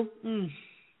Continental.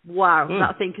 Wow,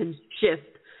 that thing can shift.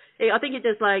 I think it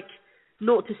does like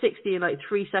 0 to 60 in like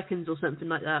 3 seconds or something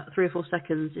like that, 3 or 4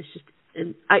 seconds. It's just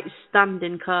an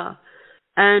outstanding car.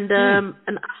 And an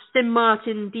Aston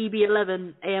Martin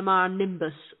DB11 AMR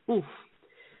Nimbus. Oof.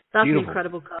 That's an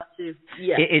incredible car too.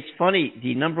 Yeah. It's funny.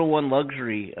 The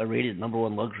rated number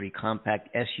one luxury compact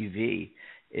SUV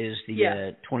is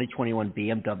the 2021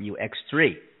 BMW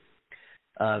X3.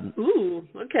 Ooh,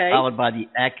 okay. Followed by the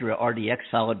Acura RDX,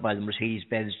 followed by the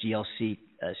Mercedes-Benz GLC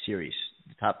series,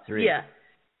 the top three. Yeah.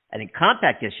 And in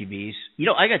compact SUVs,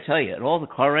 I got to tell you, in all the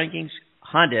car rankings,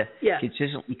 Honda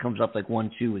consistently comes up like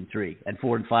 1, 2, and 3, and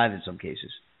 4 and 5 in some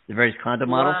cases. The various Honda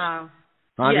models. Wow.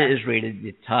 Honda is rated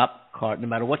the top car, no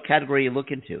matter what category you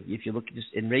look into. If you look at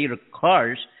just in regular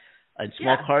cars, in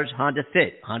small cars, Honda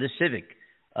Fit, Honda Civic.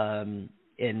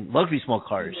 In luxury small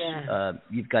cars,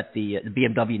 you've got the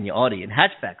BMW and the Audi. In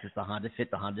hatchbacks, it's the Honda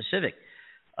Fit, the Honda Civic.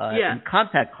 In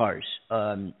compact cars,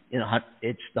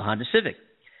 it's the Honda Civic.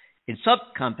 In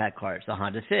subcompact cars, the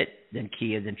Honda Fit, then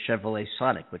Kia, then Chevrolet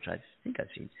Sonic, which I think I've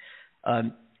seen.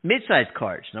 Mid-sized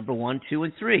cars, number 1, 2,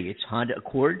 and 3. It's Honda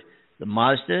Accord, the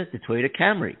Mazda, the Toyota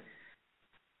Camry.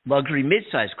 Luxury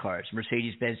mid-sized cars,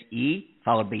 Mercedes-Benz E,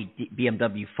 followed by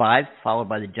BMW 5, followed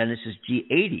by the Genesis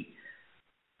G80.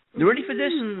 You ready for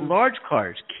this? Large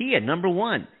cars, Kia, number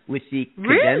 1, with the Cadenza.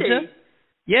 Really?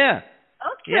 Yeah.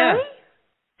 Okay. Yeah.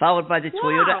 Followed by the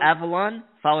Toyota Avalon,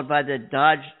 followed by the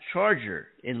Dodge Charger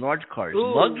in large cars.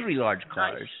 Ooh, luxury large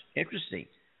cars. Nice. Interesting.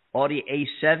 Audi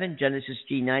A7, Genesis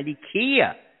G90,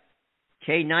 Kia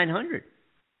K900.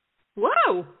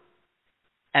 Wow.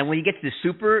 And when you get to the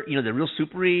super, the real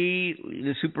supery,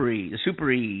 them,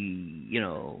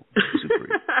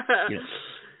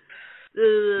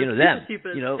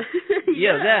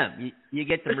 them. You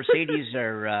get the Mercedes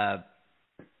or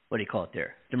what do you call it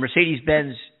there? The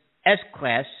Mercedes-Benz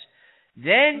S-Class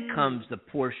Then comes the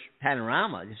Porsche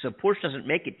Panorama. So Porsche doesn't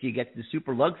make it till you get to the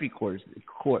super luxury cores.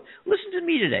 Listen to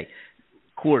me today.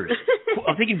 Cores.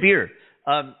 I'm thinking beer.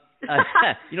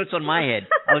 It's on my head.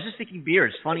 I was just thinking beer.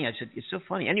 It's funny. I said it's so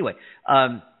funny. Anyway,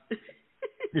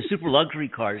 the super luxury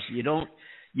cars. You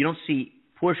don't see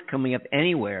Porsche coming up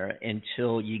anywhere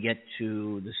until you get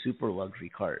to the super luxury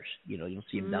cars. You'll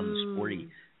see them down the sporty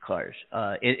cars.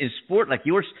 In sport like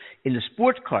yours, in the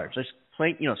sports cars, there's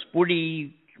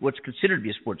sporty. What's considered to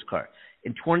be a sports car.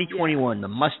 In 2021, the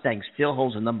Mustang still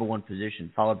holds the number one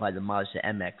position, followed by the Mazda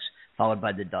MX, followed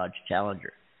by the Dodge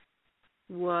Challenger.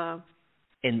 Wow.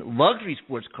 In luxury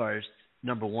sports cars,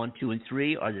 number 1, 2, and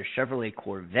 3 are the Chevrolet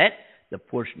Corvette, the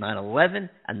Porsche 911,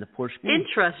 and the Porsche Cayman.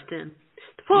 Interesting.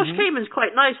 The Porsche Cayman's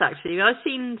quite nice, actually. I've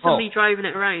seen somebody driving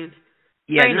it around.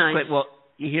 Yeah, very nice. Well,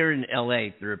 here in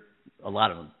L.A., there are a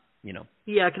lot of them,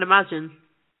 Yeah, I can imagine.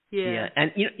 Yeah,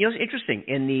 and it's interesting.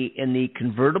 In the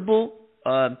convertible,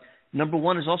 number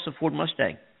 1 is also Ford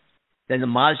Mustang, then the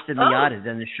Mazda Miata,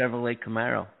 then the Chevrolet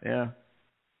Camaro. Yeah.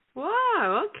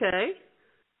 Wow. Okay.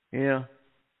 Yeah.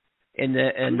 And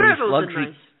the luxury.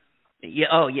 Nice.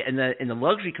 Yeah. In the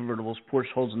luxury convertibles,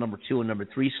 Porsche holds the number 2 and number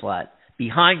 3 slot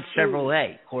behind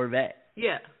Chevrolet Corvette.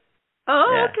 Yeah. Oh,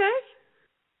 yeah. Okay.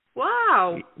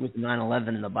 Wow. With the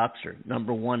 911 and the Boxer,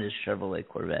 number 1 is Chevrolet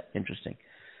Corvette. Interesting.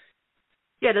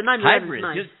 Yeah, the 911 hybrid. is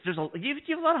nice. Do you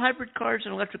have a lot of hybrid cars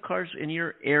and electric cars in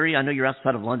your area? I know you're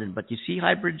outside of London, but do you see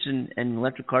hybrids and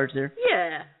electric cars there?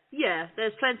 Yeah.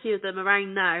 There's plenty of them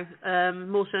around now,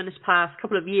 more so in this past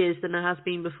couple of years than there has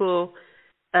been before.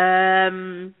 But,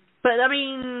 I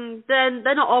mean,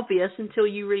 they're not obvious until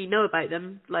you really know about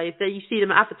them. Like, if you see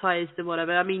them advertised and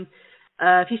whatever. I mean,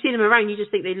 if you see them around, you just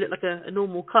think they look like a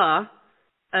normal car.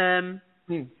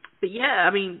 But, yeah,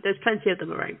 I mean, there's plenty of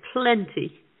them around.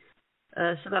 Plenty.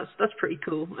 So that's pretty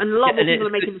cool, and a lot more people are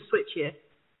making the switch here.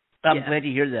 I'm glad to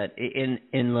hear that.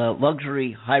 In the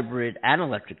luxury hybrid and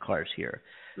electric cars here,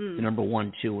 the number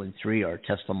 1, 2, and 3 are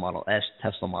Tesla Model S,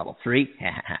 Tesla Model 3,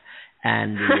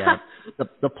 and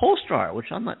the Polestar,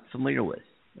 which I'm not familiar with.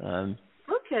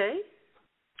 Okay.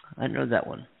 I know that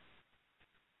one.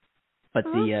 But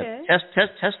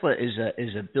Tesla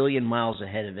is a billion miles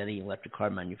ahead of any electric car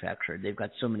manufacturer. They've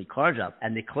got so many cars out,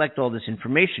 and they collect all this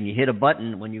information. You hit a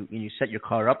button when you set your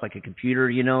car up like a computer,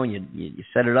 and you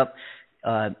set it up.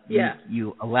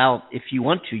 You allow, if you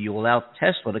want to, you allow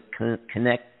Tesla to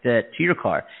connect to your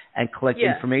car and collect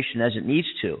information as it needs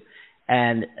to.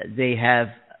 And they have,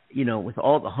 with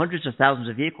all the hundreds of thousands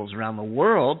of vehicles around the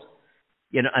world,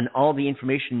 and all the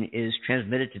information is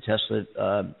transmitted to Tesla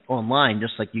online,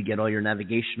 just like you get all your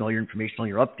navigation, all your information, all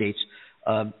your updates.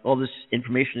 All this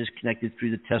information is connected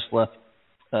through the Tesla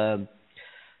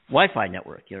Wi-Fi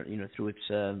network, through its,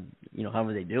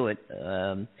 however they do it.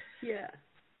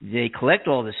 They collect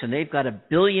all this, and they've got 1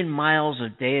 billion miles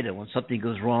of data. When something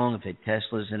goes wrong, if a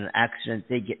Tesla's in an accident,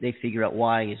 they figure out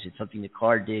why. Is it something the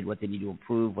car did, what they need to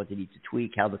improve, what they need to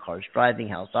tweak, how the car's driving,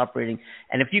 how it's operating.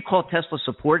 And if you call Tesla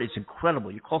support, it's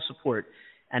incredible. You call support,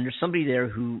 and there's somebody there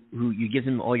who you give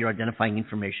them all your identifying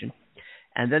information,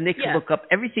 and then they can look up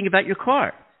everything about your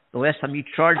car. The last time you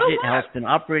charged it, how it's been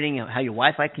operating, how your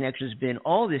Wi-Fi connection has been,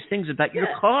 all these things about your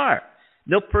car.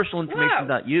 No personal information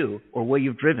about you or where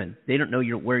you've driven. They don't know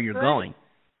where you're going.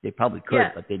 They probably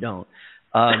could, but they don't.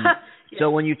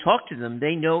 So when you talk to them,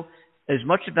 they know as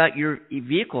much about your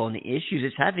vehicle and the issues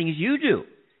it's having as you do.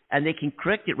 And they can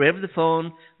correct it right over the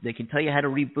phone. They can tell you how to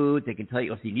reboot. They can tell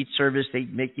you if you need service, they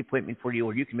make the appointment for you,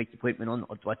 or you can make the appointment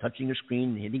by touching your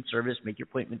screen, hitting service, make your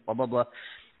appointment, blah, blah, blah.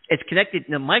 It's connected.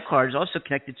 Now, my car is also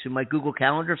connected to my Google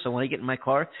Calendar. So when I get in my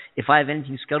car, if I have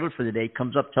anything scheduled for the day, it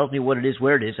comes up, tells me what it is,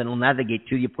 where it is, and it'll navigate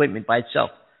to the appointment by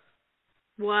itself.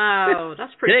 Wow,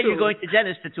 that's pretty Today cool. You're going to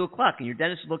dentist at 2 o'clock, and your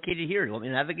dentist is located here. You want me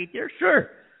to navigate there? Sure.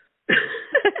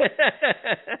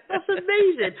 That's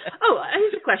amazing. Oh,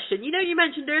 here's a question. You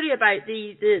mentioned earlier about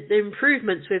the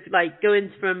improvements with like going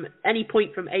from any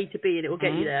point from A to B, and it will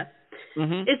get you there.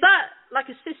 Mm-hmm. Is that like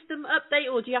a system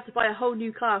update, or do you have to buy a whole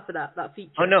new car for that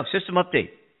feature? Oh no, system update.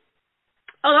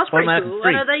 Oh, that's pretty cool.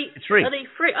 Free. And it's free. Are they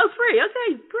free? Oh, free.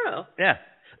 Okay, bro. Yeah.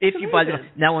 If you buy them.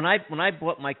 Now, when I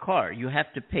bought my car, you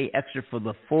have to pay extra for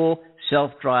the full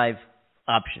self-drive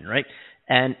option, right?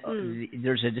 And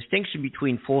there's a distinction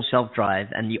between full self-drive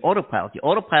and the autopilot. The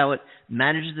autopilot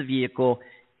manages the vehicle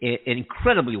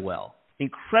incredibly well.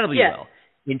 Well.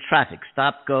 In traffic,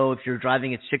 stop, go. If you're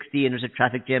driving at 60 and there's a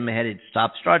traffic jam ahead, it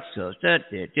stops, starts, goes,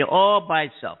 all by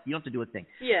itself. You don't have to do a thing.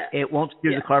 Yeah. It won't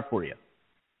steer the car for you,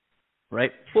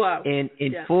 right? Wow.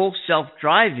 In full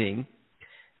self-driving,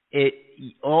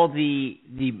 all the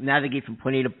navigate from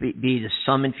point A to B, the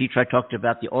summon feature I talked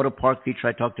about, the auto park feature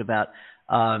I talked about,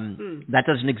 That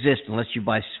doesn't exist unless you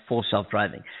buy full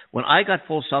self-driving. When I got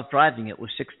full self-driving, it was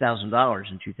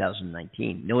 $6,000 in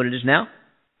 2019. You know what it is now?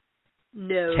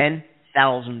 No.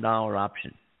 $10,000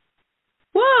 option.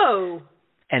 Whoa!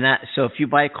 And so if you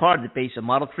buy a car, a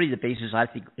Model 3, I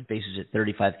think it bases at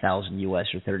 $35,000 US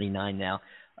or $39 now,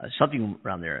 something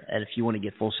around there. And if you want to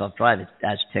get full self-drive, it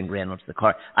adds $10,000 onto the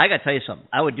car. I got to tell you something.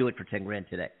 I would do it for $10,000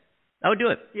 today. I would do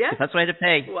it. Yeah. That's what I had to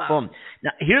pay. Wow. Boom.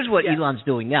 Now, here's what Elon's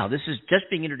doing now. This is just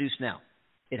being introduced now.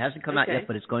 It hasn't come out yet,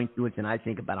 but it's going through it in, I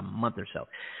think, about a month or so.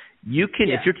 You can,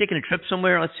 if you're taking a trip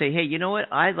somewhere, let's say, hey, you know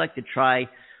what? I'd like to try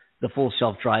the full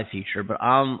self-drive feature, but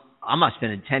I'm not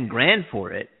spending $10,000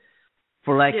 for it.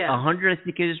 For like $100, I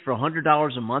think it is, for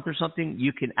 $100 a month or something,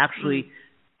 you can actually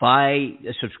buy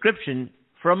a subscription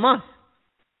for a month.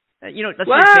 You know, let's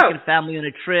say I'm taking a family on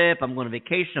a trip. I'm going on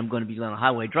vacation. I'm going to be on a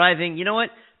highway driving. You know what?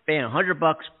 Paying $100,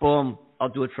 boom, I'll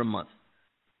do it for a month.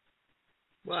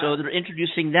 Wow. So they're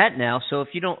introducing that now. So if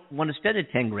you don't want to spend the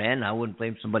 $10,000, I wouldn't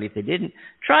blame somebody if they didn't.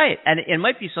 Try it, and it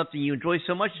might be something you enjoy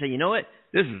so much. You say, you know what?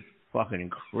 This is fucking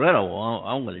incredible.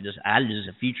 I'm going to just add it as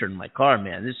a feature in my car,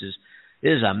 man. This is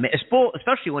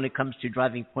especially when it comes to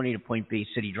driving point A to point B,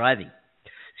 city driving.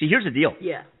 See, here's the deal.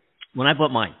 Yeah. When I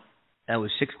bought mine, that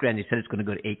was $6,000. They said it's going to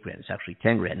go to $8,000. It's actually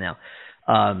 $10,000 now.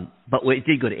 But it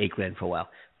did go to $8,000 for a while.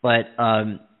 But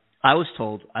I was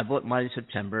told, I bought mine in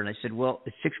September, and I said, well,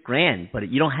 it's $6,000, but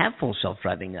you don't have full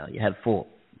self-driving now. You have full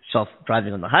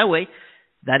self-driving on the highway.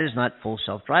 That is not full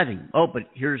self-driving. Oh, but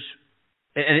here's,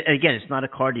 and again, it's not a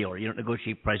car dealer. You don't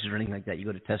negotiate prices or anything like that. You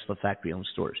go to Tesla factory-owned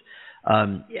stores.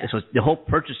 So the whole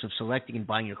purchase of selecting and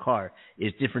buying your car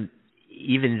is different.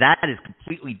 Even that is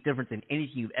completely different than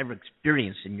anything you've ever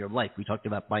experienced in your life. We talked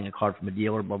about buying a car from a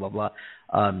dealer, blah, blah, blah.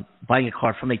 Buying a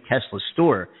car from a Tesla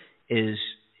store is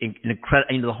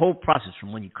incredible. The whole process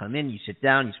from when you come in, you sit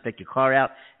down, you spec your car out,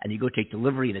 and you go take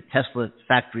delivery at a Tesla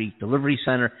factory delivery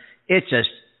center. It's just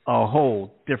a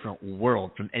whole different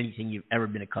world from anything you've ever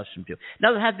been accustomed to.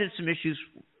 Now, there have been some issues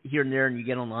here and there, and you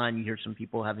get online, you hear some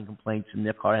people having complaints, and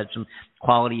their car had some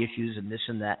quality issues and this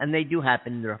and that, and they do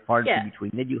happen. They're far in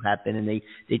between. They do happen, and they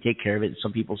take care of it. And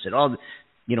some people said, oh,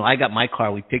 you know, I got my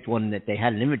car. We picked one that they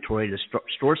had an inventory to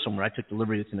store somewhere. I took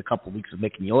delivery within a couple of weeks of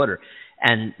making the order,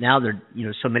 and now they're, you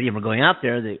know, so many of them are going out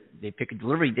there. They pick a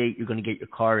delivery date. You're going to get your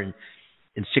car in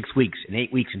 6 weeks, in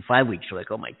 8 weeks, in 5 weeks. You're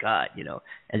like, oh my God, you know.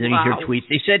 And then you hear tweets.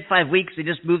 They said 5 weeks. They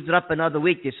just moved it up another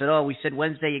week. They said, oh, we said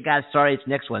Wednesday. You guys, sorry, it's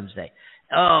next Wednesday.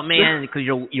 Oh man, because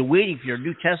you're waiting for your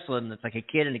new Tesla, and it's like a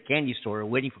kid in a candy store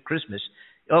waiting for Christmas.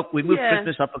 Oh, we moved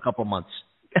Christmas up a couple months.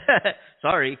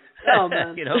 Sorry. Oh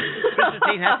man. You know, Christmas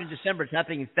ain't happening in December. It's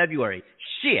happening in February.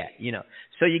 Shit. You know.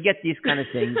 So you get these kind of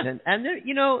things, and they're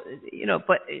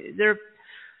but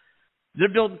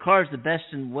they're building cars the best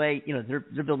in way. You know,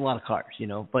 they're building a lot of cars. You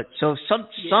know, but so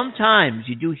sometimes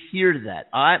you do hear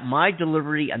that. My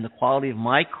delivery and the quality of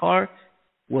my car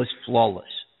was flawless.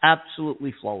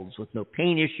 Absolutely flawless, with no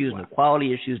paint issues, no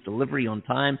quality issues, delivery on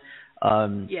time.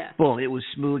 Boom, it was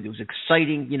smooth. It was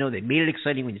exciting. You know, they made it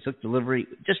exciting when you took delivery.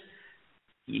 Just,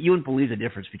 you wouldn't believe the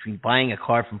difference between buying a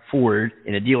car from Ford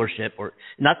in a dealership, or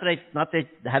not that I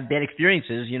have bad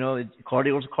experiences. You know, a car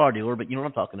dealer's a car dealer, but you know what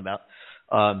I'm talking about.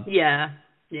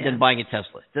 Than buying a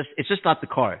Tesla. It's just not the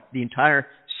car. The entire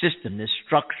system, this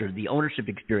structure, the ownership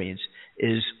experience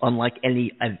is unlike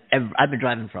any I've been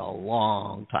driving for a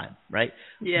long time, right?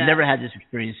 Yeah. Never had this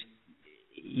experience.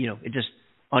 You know, it's just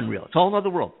unreal. It's a whole other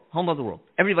world.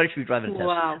 Everybody should be driving a Tesla.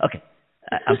 Wow. Okay.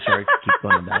 I'm sorry to keep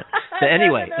going about it. So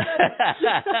anyway.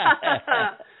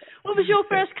 What was your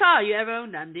first car you ever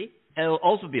owned, Andy?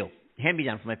 Oldsmobile.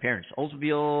 Hand-me-down from my parents.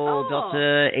 Oldsmobile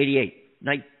Delta 88.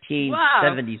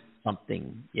 1970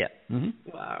 something. Yeah. Mm-hmm.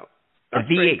 Wow. That's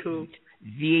pretty cool.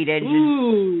 V8 engine.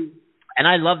 Ooh. And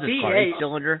I love this car.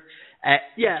 8-cylinder.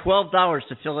 $12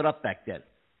 to fill it up back then.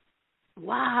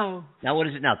 Wow. Now what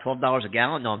is it now? $12 a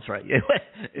gallon? No, I'm sorry.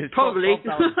 It's probably. $12 to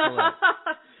fill it up.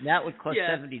 That would cost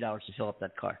 $70 to fill up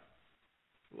that car.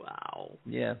 Wow.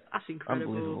 Yeah. That's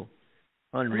incredible. Unbelievable.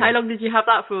 Unreal. How long did you have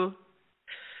that for?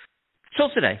 Till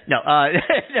today. No.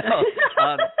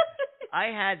 No. I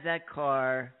had that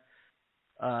car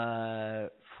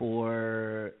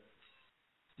for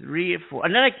 3 or 4,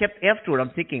 and then I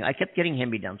kept getting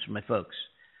hand-me-downs from my folks.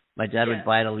 My dad would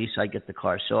buy it, at least I'd get the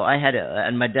car. So I had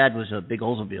and my dad was a big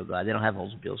Oldsmobile guy. They don't have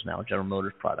Oldsmobiles now, General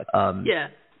Motors product.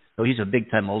 So he's a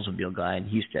big-time Oldsmobile guy, and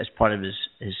he used to, as part of his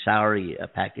salary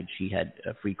package, he had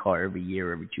a free car every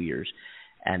year, every 2 years.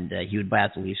 And he would buy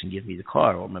out the lease and give me the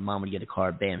car, or my mom would get a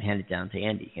car, bam, hand it down to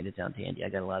Andy. I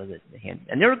got a lot of the hand,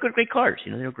 and they were great cars.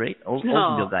 You know, they were great.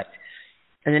 Oldsmobile guy.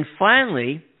 And then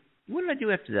finally, what did I do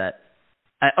after that?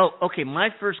 My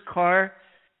first car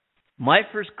My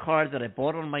first car that I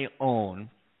bought on my own,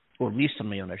 or leased on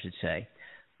my own, I should say,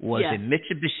 was a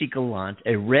Mitsubishi Galant,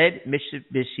 a red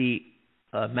Mitsubishi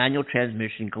manual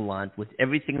transmission Galant with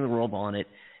everything in the world on it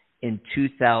in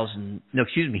 2000. No,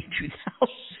 excuse me, 2000.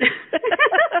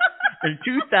 In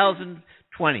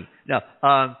 2020. No,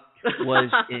 was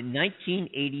in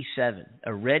 1987,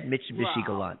 a red Mitsubishi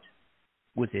Galant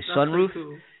with a sunroof, so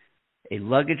cool. a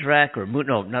luggage rack, or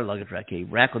not a luggage rack, a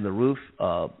rack on the roof,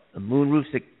 a moonroof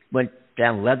that went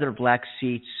down, leather black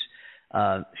seats,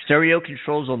 stereo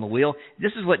controls on the wheel.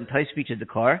 This is what enticed me to the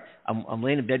car. I'm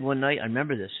laying in bed one night. I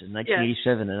remember this in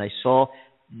 1987, and I saw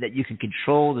that you can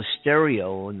control the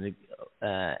stereo and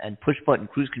push button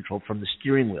cruise control from the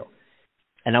steering wheel.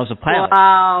 And I was a pilot.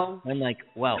 Wow. I'm like,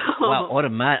 wow,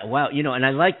 automatic, wow. And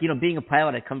I like, being a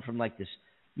pilot. I come from like this,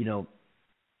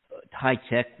 high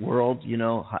tech world.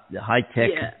 The high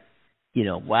tech.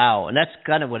 Yeah. Wow. And that's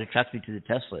kind of what attracts me to the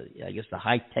Tesla. I guess the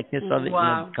high techness of it,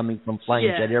 coming from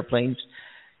flying jet airplanes.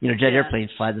 Jet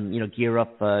airplanes fly them, gear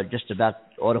up just about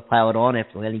autopilot on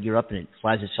after landing gear up, and it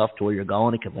flies itself to where you're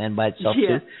going. It can land by itself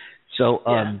too. So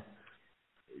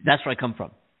that's where I come from.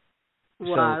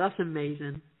 Wow, that's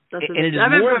amazing. And it is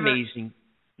more amazing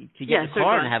to get in a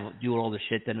car and do all the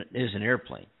shit than it is an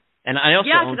airplane. And I also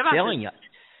own sailing yachts.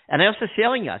 And I also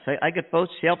sailing yachts. I got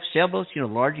boats, sailboats,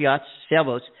 large yachts,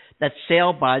 sailboats that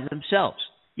sail by themselves.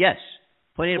 Yes.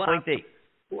 Point A to point B.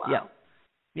 Wow.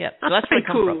 Yeah. So that's where I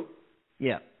come from.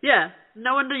 Yeah. Yeah.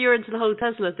 No wonder you're into the whole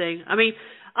Tesla thing. I mean,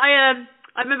 I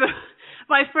remember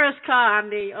my first car,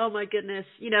 Andy. Oh my goodness.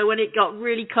 When it got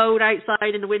really cold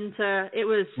outside in the winter, it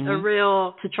was a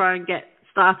real to try and get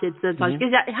started sometimes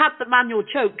because it had the manual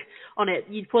choke on it.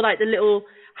 You'd pull out the little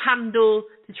handle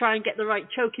to try and get the right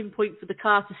choking point for the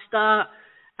car to start.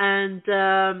 And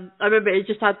I remember it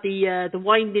just had the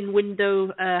winding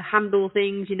window handle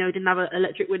things, didn't have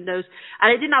electric windows.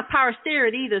 And it didn't have power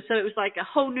steering either, so it was like a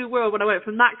whole new world when I went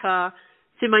from that car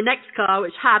to my next car,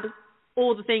 which had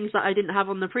all the things that I didn't have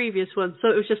on the previous one.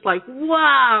 So it was just like,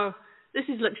 wow, this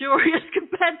is luxurious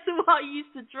compared to what I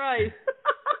used to drive.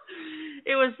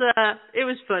 It was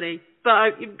funny, but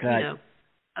I love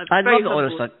the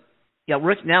auto stuff. Yeah,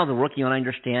 now they're working on, I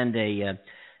understand, an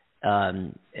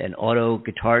auto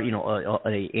guitar,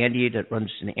 an Andy that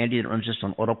runs just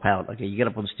on autopilot. Okay, you get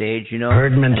up on stage,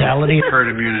 herd mentality, herd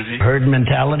immunity, herd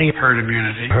mentality, herd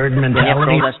immunity, herd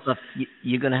mentality. All that stuff,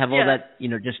 you're gonna have all that,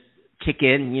 just kick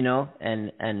in,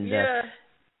 and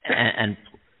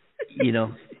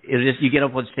it'll just, you get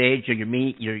up on stage or you're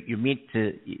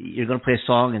gonna play a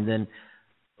song, and then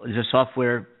there's a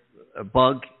software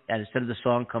bug, and instead of the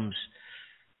song comes,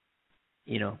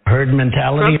 herd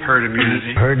mentality, herd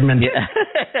immunity, herd mentality.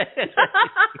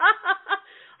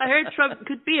 I heard Trump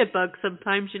could be a bug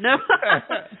sometimes, No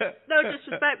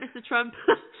disrespect, Mr. Trump.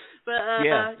 But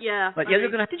But they're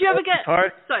gonna. Did you ever get?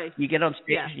 Sorry. You get on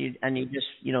stage and you just,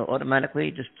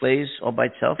 automatically just plays all by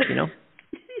itself, That'd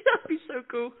be so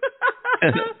cool.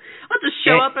 I'll just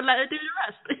show up and let it do the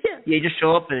rest. Yeah, you just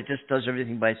show up and it just does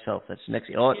everything by itself. That's the next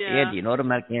thing. Andy, an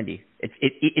automatic Andy.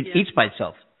 It eats by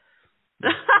itself.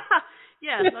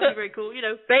 Yeah, that'd be very cool.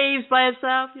 Bathes by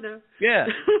itself, Yeah.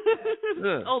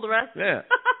 All the rest. Yeah.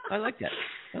 I like that.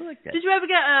 Did you ever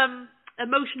get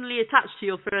emotionally attached to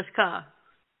your first car?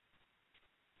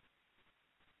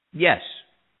 Yes.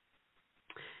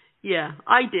 Yeah,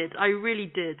 I did. I really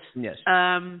did. Yes.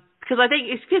 Because I think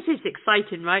it's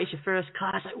exciting, right? It's your first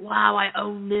car. It's like, wow, I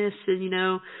own this. And,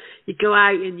 you go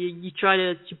out and you try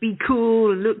to be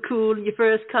cool and look cool in your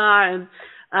first car. And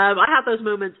I had those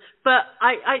moments. But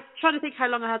I try to think how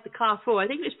long I had the car for. I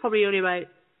think it was probably only about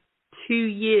 2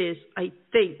 years, I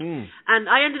think. And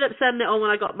I ended up selling it on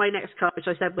when I got my next car, which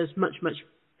I said was much, much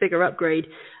bigger upgrade.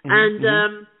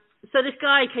 And so this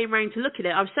guy came round to look at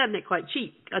it. I was selling it quite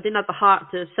cheap. I didn't have the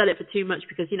heart to sell it for too much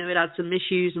because, it had some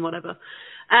issues and whatever.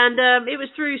 And it was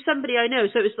through somebody I know.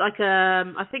 So it was like,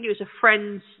 I think it was a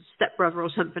friend's stepbrother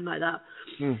or something like that.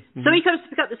 So he comes to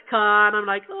pick up this car and I'm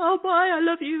like, oh, bye, I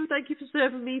love you. Thank you for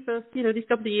serving me for, these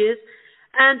couple of years.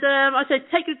 And I said,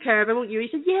 take good care of her, won't you? He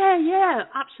said, yeah,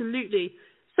 absolutely.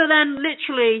 So then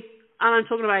literally, and I'm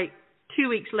talking about 2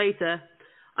 weeks later,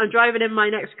 I'm driving in my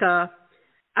next car.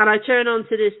 And I turn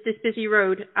onto this busy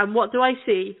road, and what do I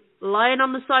see? Lying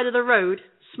on the side of the road,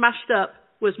 smashed up,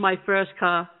 was my first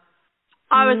car.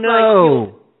 I was like,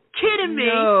 you're kidding me?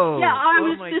 No. Yeah, I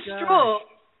was distraught.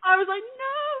 I was like,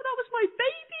 no, that was my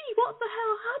baby. What the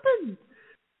hell happened?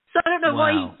 So I don't know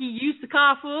what he used the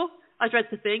car for. I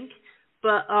dread to think.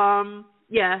 But, I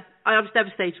was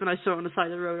devastated when I saw it on the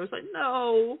side of the road. I was like,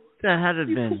 no. That had it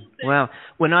been. Wow.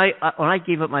 When I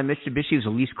gave up my Mitsubishi, it was a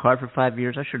lease car for 5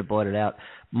 years. I should have bought it out.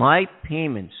 My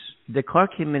payments, the car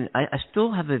came in. I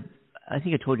still have I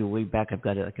think I told you way back. I've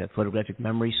got a photographic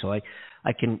memory, so I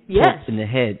can pull up in the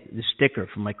head the sticker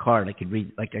from my car, and I could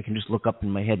read. Like I can just look up in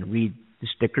my head and read the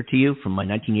sticker to you from my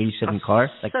 1987 car.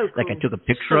 Like cool. I took a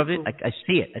picture of it. Cool. I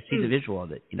see it. I see the visual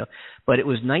of it. But it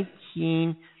was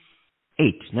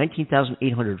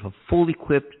 19,800 for fully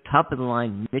equipped, top of the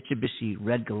line Mitsubishi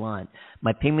Red Galant.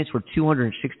 My payments were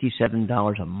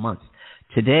 $267 a month.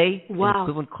 Today, an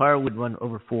equivalent car would run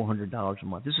over $400 a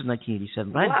month. This is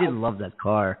 1987, but I did love that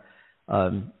car.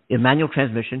 A manual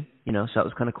transmission, so that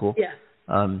was kind of cool. Yeah.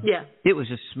 It was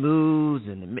just smooth,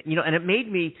 and and it made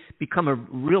me become a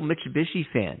real Mitsubishi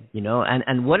fan,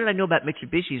 And what did I know about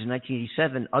Mitsubishis in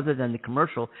 1987 other than the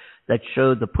commercial that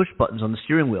showed the push buttons on the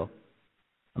steering wheel?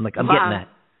 I'm like, I'm getting that.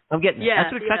 I'm getting that.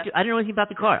 That's what attracted. I didn't know anything about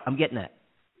the car. I'm getting that.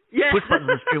 Yeah. Push buttons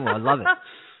on the steering wheel. I love it.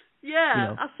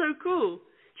 That's so cool.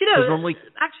 Do you know,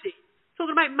 actually,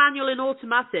 talking about manual and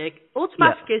automatic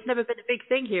has never been a big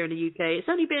thing here in the UK. It's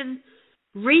only been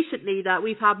recently that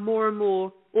we've had more and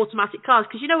more automatic cars.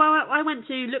 Because, I went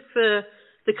to look for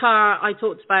the car I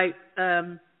talked about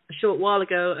a short while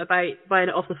ago about buying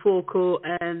it off the forecourt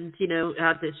and, it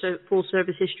had the full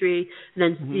service history and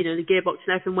then, the gearbox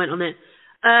and everything went on it.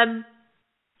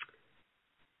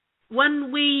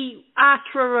 When we asked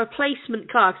for a replacement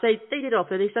car, because they did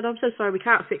offer, they said, I'm so sorry, we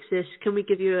can't fix this. Can we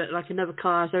give you another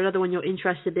car? Is there another one you're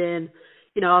interested in?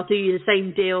 I'll do you the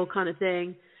same deal kind of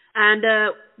thing. And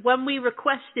when we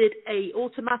requested a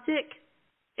automatic,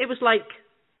 it was like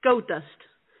gold dust.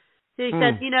 They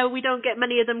said, we don't get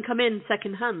many of them come in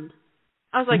second hand.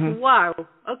 I was like, wow,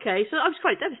 okay. So I was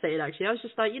quite devastated, actually. I was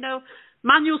just like,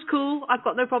 manual's cool. I've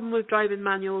got no problem with driving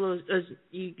manual, or, as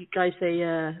you guys say,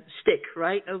 stick,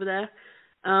 right, over there.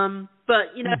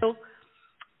 But, I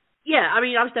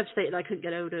was devastated I couldn't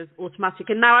get out of automatic.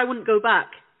 And now I wouldn't go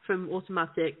back from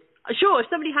automatic. Sure, if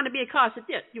somebody handed me a car and said,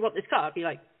 yeah, you want this car? I'd be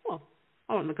like, well,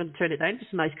 I'm not going to turn it down.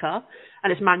 It's a nice car.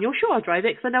 And it's manual. Sure, I'll drive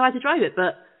it because I know how to drive it.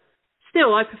 But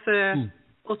still, I prefer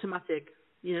automatic,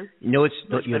 You got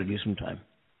to do some time.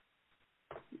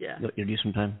 Yeah. You got to do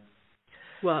some time.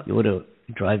 What? You ought to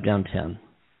drive downtown,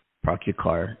 park your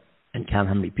car, and count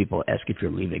how many people ask if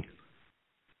you're leaving.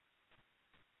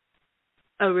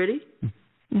 Oh, really?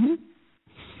 Mm-hmm.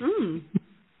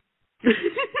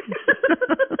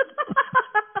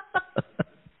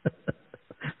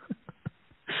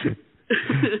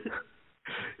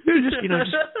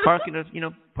 Just park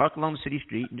park along the city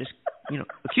street and just,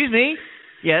 excuse me,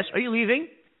 yes, are you leaving?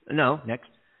 No, next.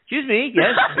 Excuse me,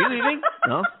 yes, are you leaving?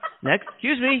 No, next.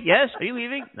 Excuse me, yes, are you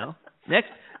leaving? No, next.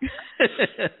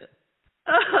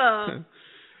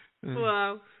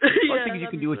 Wow. Things you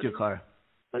can do with your car.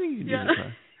 But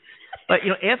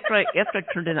after I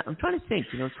turned in, I'm trying to think.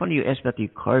 It's funny you asked about the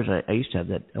cars. I used to have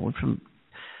that. I went from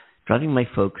driving my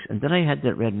folks, and then I had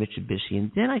that red Mitsubishi,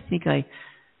 and then I think I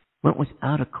went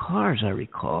without a car, as I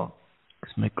recall,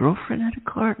 because my girlfriend had a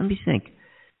car. Let me think.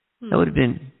 That would have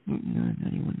been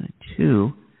 91,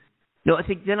 92. No, I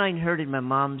think then I inherited my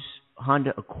mom's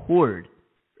Honda Accord,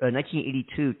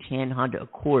 1982 tan Honda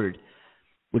Accord,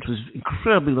 which was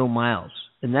incredibly low miles.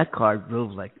 And that car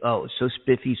drove it was so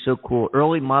spiffy, so cool.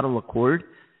 Early model Accord.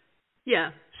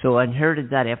 Yeah. So I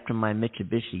inherited that after my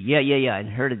Mitsubishi. Yeah. I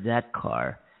inherited that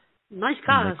car. Nice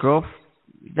car.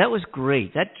 That was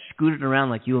great. That scooted around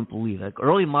like you wouldn't believe.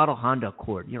 Early model Honda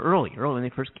Accord. Early when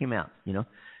they first came out.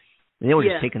 They were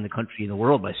just taking the country and the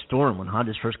world by storm when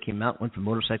Hondas first came out. Went from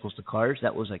motorcycles to cars.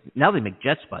 That was now they make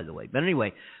jets, by the way. But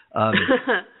anyway,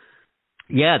 the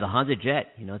Honda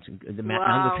Jet. It's the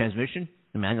manual transmission.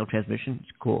 The manual transmission.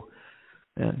 It's cool.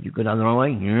 You go down the wrong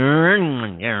way,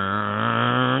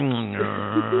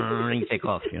 you take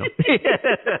off,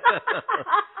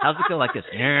 How's it feel like this?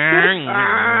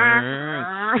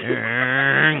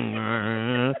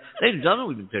 Ladies and gentlemen,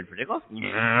 we've been cleared for takeoff.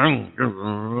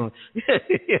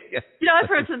 I've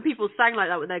heard some people sang like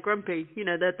that when they're grumpy.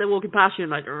 They're walking past you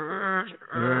and like.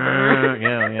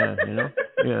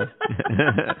 Yeah.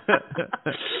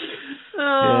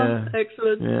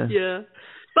 Excellent. Yeah.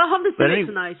 But Honda Civics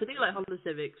are nice. I think I like Honda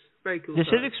Civics. Very cool. The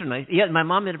Civics are nice. Yeah, my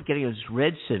mom ended up getting this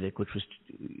red Civic, and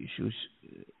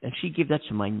she gave that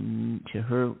to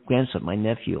her grandson, my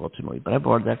nephew, ultimately. But I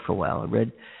borrowed that for a while.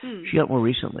 She got more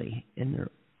recently, and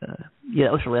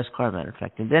that was her last car, matter of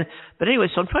fact. But anyway,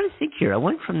 so I'm trying to think here. I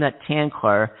went from that tan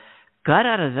car, got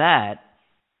out of that,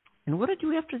 and what did I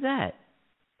do after that?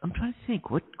 I'm trying to think.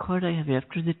 What car did I have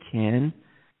after the tan?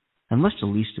 I must have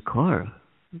leased a car.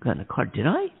 I got in a car. Did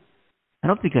I? I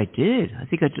don't think I did. I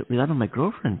think I relied on my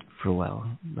girlfriend for a while,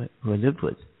 who I lived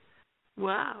with.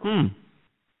 Wow.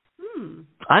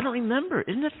 I don't remember.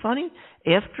 Isn't that funny?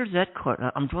 After that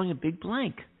car, I'm drawing a big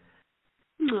blank.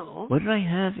 No. What did I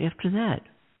have after that?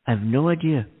 I have no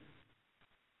idea.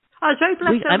 I drove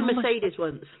left over a Mercedes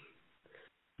once.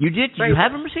 You did? Did you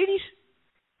have a Mercedes?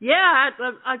 Yeah,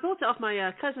 I bought it off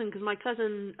my cousin because my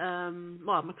cousin,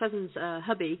 my cousin's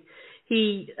hubby,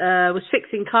 he was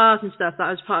fixing cars and stuff. That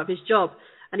was part of his job,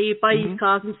 and he'd buy these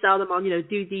cars and sell them on.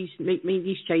 Do these, make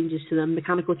these changes to them,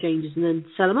 mechanical changes, and then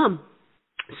sell them on.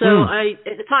 So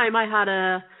at the time, I had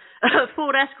a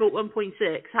Ford Escort 1.6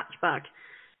 hatchback.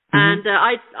 And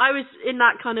I was in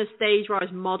that kind of stage where I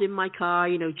was modding my car,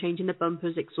 changing the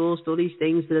bumpers, exhaust, all these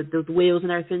things, the wheels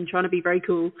and everything, trying to be very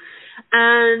cool.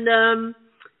 And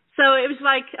so it was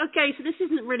like, okay, so this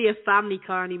isn't really a family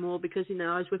car anymore because,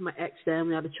 I was with my ex there and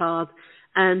we had a child.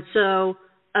 And so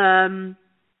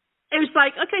it was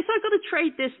like, okay, so I've got to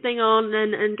trade this thing on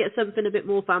and get something a bit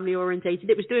more family orientated.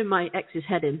 It was doing my ex's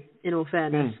head in all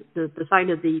fairness, the sign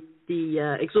of the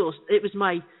exhaust. It was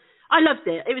I loved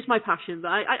it. It was my passion, but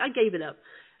I gave it up.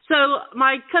 So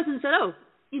my cousin said,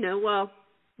 well,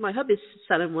 my hubby's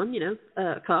selling one,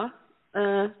 a car.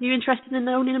 You interested in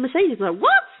owning a Mercedes? I'm like,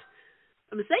 what?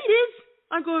 A Mercedes?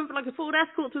 I'm going for like a Ford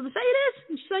Escort to a Mercedes?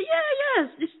 And she's like, yeah,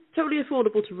 it's totally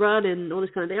affordable to run and all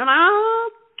this kind of thing. I'm like,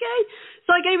 okay.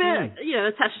 So I gave it,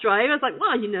 a test drive. I was like,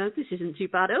 well, this isn't too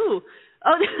bad.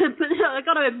 But I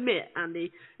got to admit,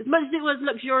 Andy, as much as it was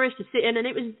luxurious to sit in, and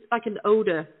it was like an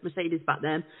older Mercedes back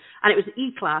then, and it was an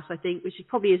E-Class, I think, which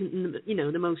probably isn't,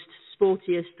 the most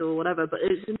sportiest or whatever, but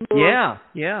it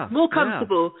was more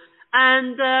comfortable.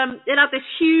 And it had this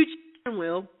huge steering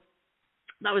wheel.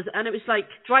 And it was like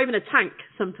driving a tank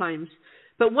sometimes.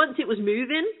 But once it was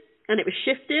moving and it was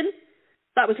shifting,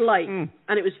 that was light.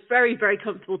 And it was very, very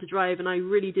comfortable to drive, and I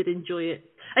really did enjoy it.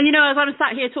 And, as I'm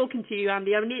sat here talking to you,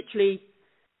 Andy, I'm literally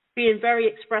being very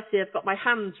expressive, got my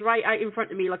hands right out in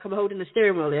front of me like I'm holding the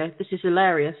steering wheel here. This is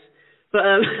hilarious. But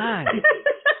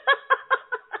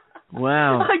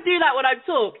wow. I do that when I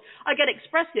talk. I get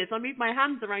expressive. I move my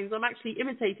hands around, so I'm actually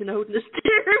imitating holding the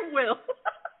steering wheel.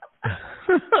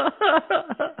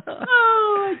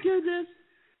 Oh my goodness!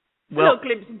 Well, a little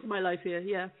glimpse into my life here.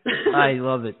 Yeah. I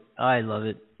love it. I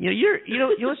was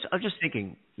just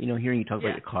thinking. Hearing you talk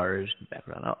about your cars and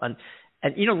background, and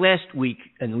last week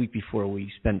and the week before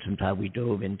we spent some time. We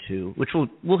dove into, which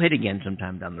we'll hit again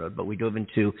sometime down the road, but we dove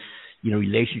into,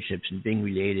 relationships and being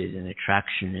related and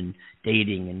attraction and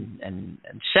dating and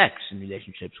sex and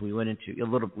relationships. We went into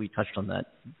we touched on that.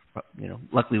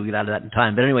 Luckily we got out of that in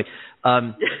time. But anyway,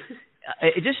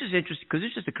 this is interesting because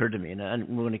this just occurred to me, and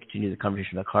we're going to continue the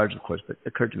conversation about cars, of course. But it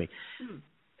occurred to me,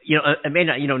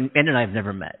 Amanda, Amanda and I have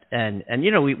never met, and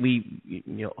we've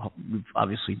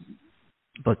obviously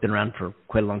both been around for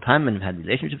quite a long time and have had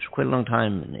relationships for quite a long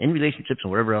time, and in relationships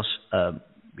and whatever else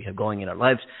we have going in our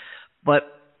lives. But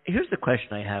here's the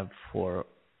question I have for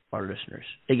our listeners.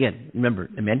 Again, remember,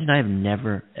 Amanda and I have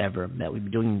never, ever met. We've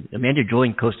been doing, Amanda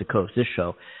joined Coast to Coast, this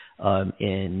show,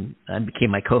 and became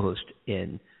my co-host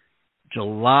in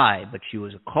July, but she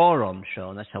was a caller on the show,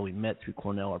 and that's how we met through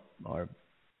Cornell, our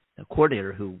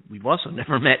coordinator, who we've also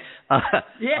never met.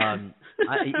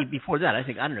 Before that, I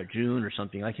think, I don't know, June or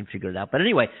something. I can figure it out. But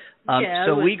anyway,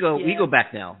 we go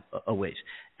back now a ways.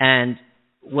 And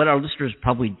what our listeners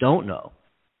probably don't know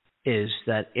is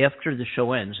that after the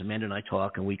show ends, Amanda and I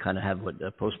talk, and we kind of have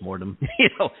a postmortem,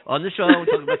 on the show. We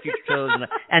talk about future shows,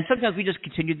 and sometimes we just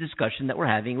continue the discussion that we're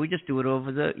having. We just do it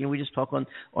over we just talk on.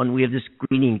 We have this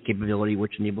screening capability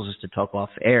which enables us to talk off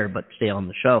air but stay on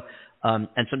the show,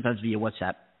 and sometimes via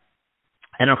WhatsApp.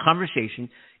 And our conversation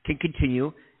can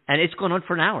continue, and it's going on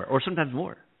for an hour or sometimes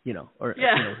more,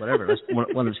 whatever.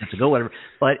 One of us has to go, whatever.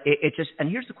 But it just, and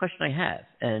here's the question I have,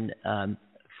 and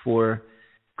because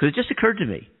it just occurred to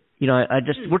me.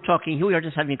 We're talking here. We are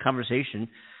just having a conversation.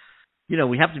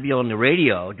 We have to be on the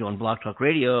radio, doing Blog Talk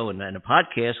Radio and a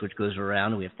podcast, which goes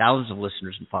around. And we have thousands of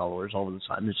listeners and followers all of the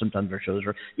time. And sometimes our shows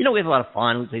are, we have a lot of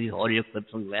fun. We play these audio clips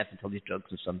and we laugh and tell these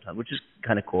jokes, and sometimes, which is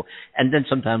kind of cool. And then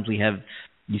sometimes we have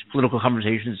these political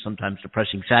conversations, sometimes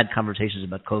depressing, sad conversations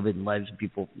about COVID and lives of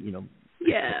people,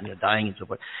 dying and so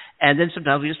forth. And then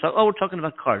sometimes we just talk. We're talking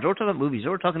about cars, or we're talking about movies,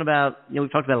 or we're talking about,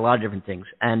 we've talked about a lot of different things.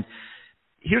 And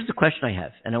here's the question I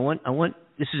have, and I want.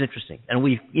 This is interesting, and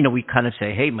we kind of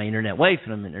say, hey, my internet wife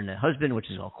and I'm an internet husband,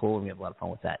 which is all cool, and we have a lot of fun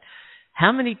with that.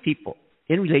 How many people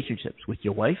in relationships with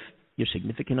your wife, your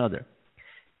significant other,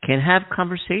 can have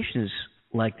conversations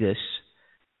like this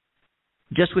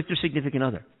just with your significant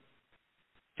other?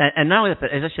 And not only that,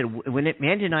 but as I said, when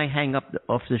Amanda and I hang up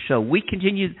off the show, we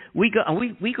continue. We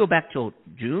go back till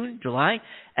June, July,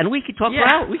 and we could talk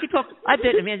for hours. We could talk. I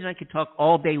bet Amanda and I could talk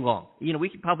all day long. You know, we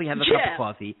could probably have a cup of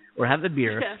coffee or have a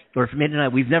beer. Or if Amanda and I,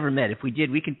 we've never met. If we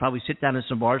did, we could probably sit down in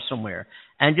some bar somewhere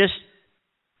and just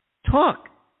talk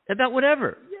about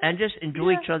whatever, and just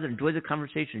enjoy each other, enjoy the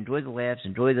conversation, enjoy the laughs,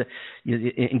 enjoy the,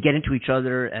 and get into each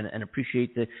other, and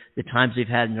appreciate the times they've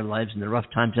had in their lives, and the rough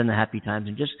times and the happy times,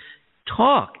 and just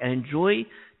talk and enjoy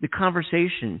the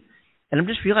conversation. And I'm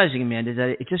just realizing, Amanda,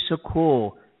 that it's just so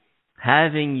cool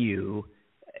having you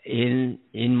in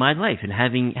my life, and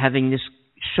having this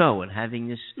show, and having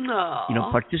this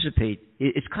participate.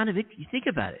 It's kind of, you think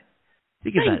about it.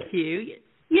 Thank you.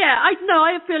 Yeah,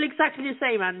 I feel exactly the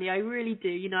same, Andy. I really do.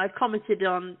 You know, I've commented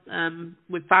on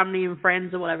with family and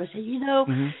friends or whatever. I say,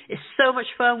 it's so much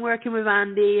fun working with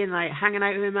Andy and like hanging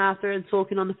out with him after and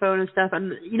talking on the phone and stuff.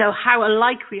 And how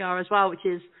alike we are as well, which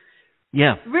is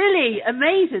really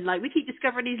amazing. Like, we keep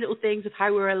discovering these little things of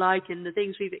how we're alike, and the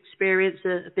things we've experienced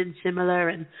have been similar.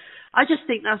 And I just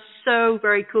think that's so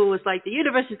very cool. It's like the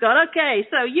universe has gone, okay,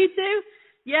 so you two,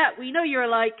 we know you're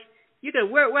alike. You're going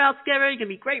to work well together. You're going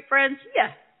to be great friends.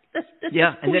 Let's pull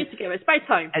you together. It's about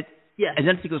time. And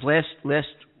then I think it was last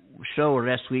show or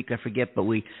last week, I forget, but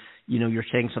we, you're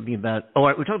saying something about,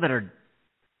 we're talking about our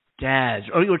dads.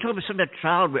 Or we're talking about something about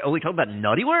child. We're talking about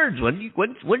naughty words. When you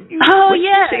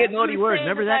say a naughty word,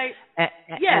 remember that?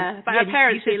 About our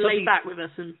parents being laid back with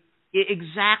us. And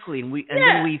exactly. And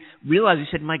then we realized, we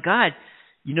said, my God,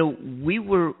 we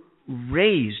were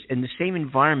raised in the same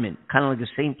environment, kind of like the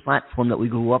same platform that we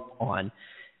grew up on.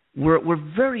 We're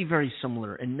very, very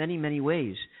similar in many, many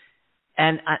ways.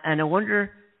 And I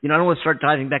wonder, I don't want to start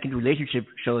diving back into relationship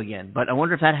show again, but I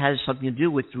wonder if that has something to do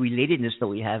with the relatedness that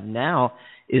we have now,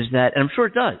 is that, and I'm sure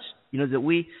it does, that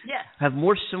we have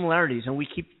more similarities, and we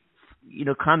keep,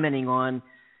 commenting on,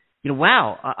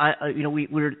 wow,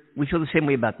 we feel the same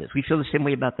way about this. We feel the same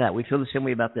way about that. We feel the same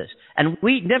way about this. And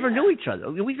we never knew each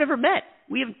other. We've never met.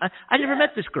 I never met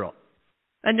this girl.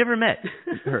 I never met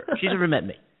her. She's never met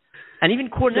me. And even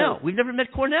Cornell. We've never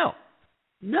met Cornell.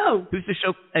 No. Who's the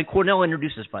show? And Cornell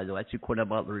introduced us, by the way. That's who Cornell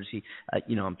Butler is. He, let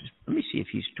me see if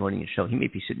he's joining the show. He may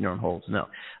be sitting there on hold. No.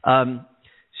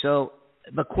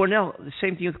 But Cornell, the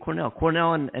same thing with Cornell.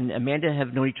 Cornell and Amanda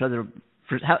have known each other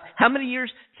for how many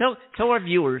years? Tell our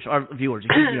viewers,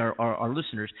 excuse me, our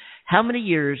listeners, how many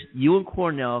years you and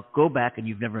Cornell go back and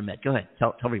you've never met? Go ahead.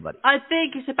 Tell everybody. I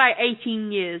think it's about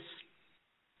 18 years.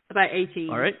 About 18.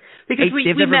 All right. Because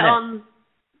we met on...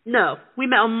 No, we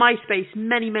met on MySpace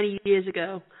many, many years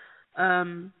ago.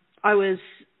 I was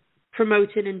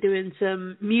promoting and doing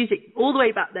some music all the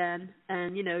way back then,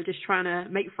 and just trying to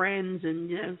make friends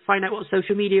and find out what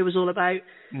social media was all about.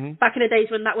 Mm-hmm. Back in the days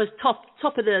when that was top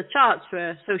of the charts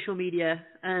for social media,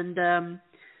 and and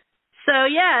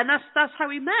that's how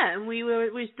we met, and we were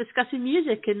discussing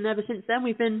music, and ever since then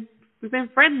we've been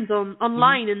friends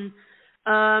online, and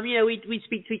we'd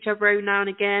speak to each other every now and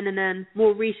again, and then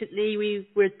more recently we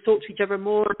would talk to each other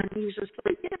more, and he was just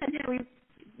like,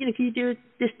 can you do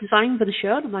this design for the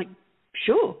show? And I'm like,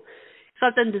 sure. So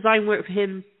I've done design work for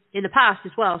him in the past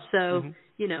as well, so,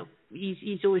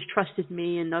 he's always trusted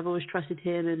me, and I've always trusted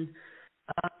him, and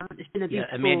it's been a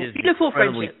beautiful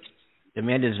friendship.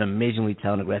 Amanda's an amazingly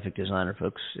talented graphic designer,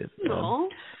 folks.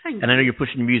 Thank and I know you're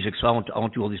pushing music, so I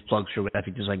won't do all these plugs for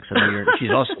graphic design, because I know she's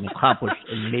also an accomplished,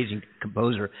 amazing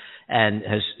composer, and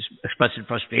has expressed it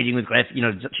frustrating with graphic.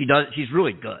 She's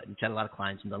really good. She's had a lot of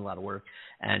clients and done a lot of work,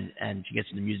 and she gets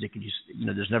into music, and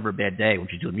there's never a bad day when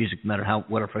she's doing music, no matter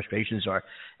what her frustrations are.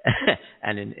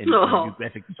 And in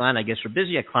graphic design, I guess we're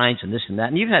busy at clients and this and that,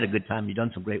 and you've had a good time. You've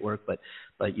done some great work, but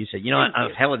you said,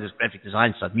 I'm hell of this graphic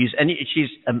design stuff. And she's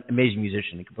an amazing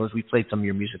musician and composer. We played some of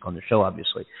your music on the show,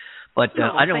 obviously. But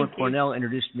I know when Cornell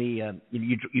introduced me,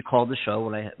 you called the show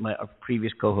when my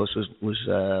previous co-host was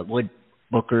Lloyd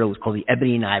Booker. It was called the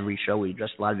Ebony and Ivory Show. We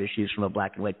addressed a lot of issues from a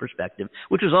black and white perspective,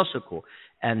 which was also cool.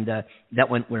 And that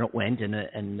went where it went.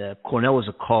 And Cornell was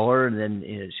a caller, and then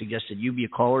suggested you be a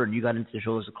caller, and you got into the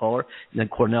show as a caller. And then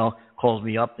Cornell calls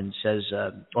me up and says,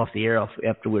 off the air,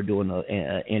 after we're doing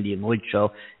the Andy and Lloyd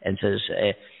show, and says,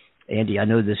 Andy, I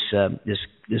know this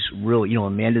real,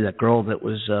 Amanda, that girl that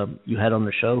was you had on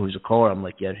the show who's a caller. I'm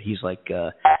like, yeah. He's like,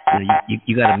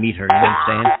 you got to meet her. You know what I'm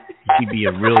saying? She'd be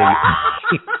a really,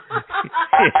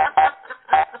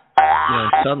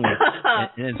 suddenly,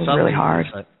 and then suddenly, really hard.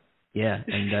 Like, yeah,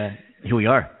 and here we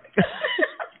are.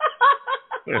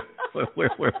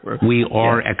 We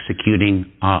are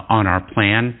executing on our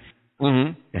plan.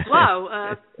 Mm-hmm.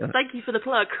 Wow! Thank you for the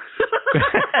plug.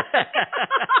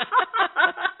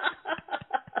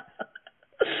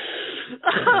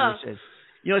 says,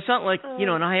 it's not like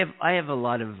and I have a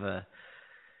lot of I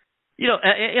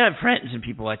have friends and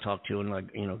people I talk to, and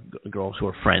girls who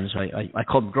are friends. I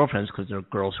call them girlfriends because they're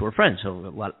girls who are friends.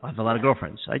 So I have a lot of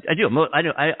girlfriends. I do.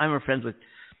 I'm friends with.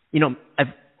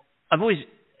 I've always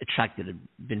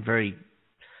been very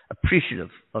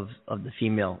appreciative of the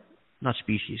female, not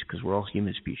species, because we're all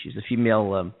human species. The female,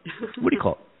 what do you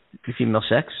call it? The female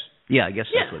sex? Yeah, I guess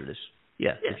that's what it is.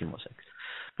 Yeah, the female sex.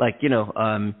 I've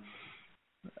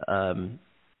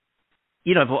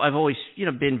always,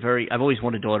 been I've always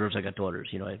wanted daughters. I got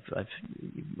daughters. I've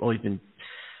always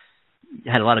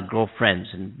had a lot of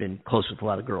girlfriends and been close with a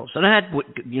lot of girls. And I had,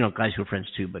 guys who were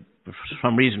friends too. But for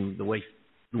some reason, the way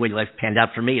life panned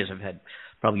out for me is I've had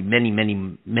probably many,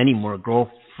 many, many more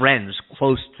girlfriends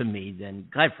close to me than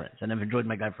guy friends. And I've enjoyed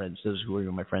my guy friends. Those who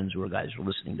are my friends who are guys who are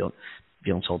listening, don't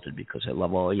feel insulted because I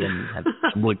love all of you and have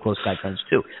some really close guy friends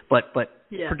too. But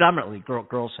predominantly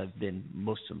girls have been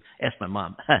most of them. Ask my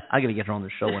mom. I got to get her on the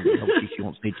show and hopefully she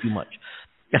won't say too much.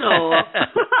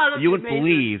 You wouldn't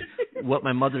believe what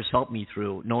my mother's helped me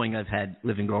through, knowing I've had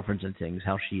living girlfriends and things,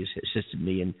 how she has assisted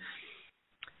me in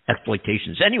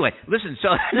exploitations. Anyway, listen,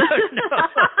 so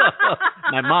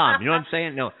my mom, you know what I'm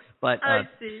saying? No, but I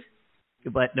see.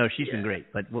 But no, she's been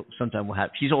great. But sometime we'll have.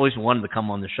 She's always wanted to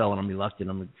come on the show, and I'm reluctant.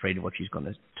 I'm afraid of what she's going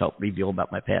to reveal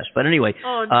about my past. But anyway.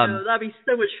 Oh no, that'd be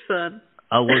so much fun.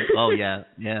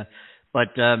 Yeah.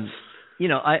 But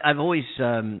I've always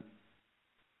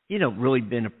really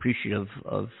been appreciative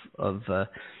of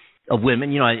women.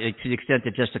 To the extent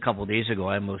that just a couple of days ago,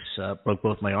 I almost broke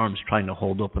both my arms trying to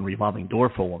hold open a revolving door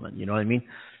for a woman. You know what I mean?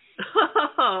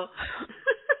 Oh.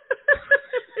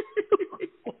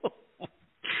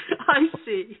 I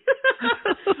see.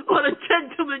 What a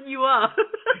gentleman you are.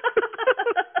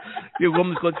 The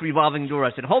woman's going through a revolving door.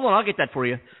 I said, hold on, I'll get that for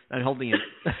you. I'm holding it.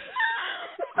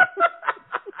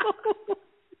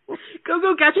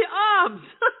 Go get your arms.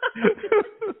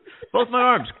 Both my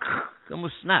arms.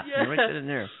 Almost snapped. Right then and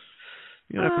there.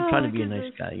 I'm trying to be a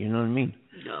nice guy. You know what I mean?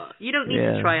 No, you don't need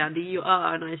to try, Andy. You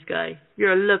are a nice guy.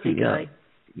 You're a lovely guy.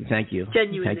 Thank you.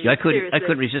 Genuinely. Thank you. I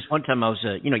couldn't resist. One time I was,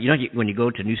 when you go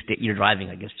to new state, you're driving,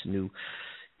 I guess, to new.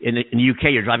 In the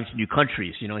UK, you're driving to new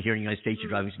countries. Here in the United States, you're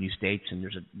driving to new states, and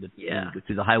there's you go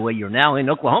through the highway. You're now in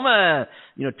Oklahoma.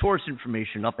 Tourist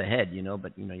information up ahead.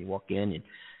 But you walk in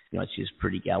and I see this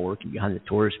pretty gal working behind the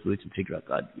tourist booth and figure out,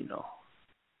 God,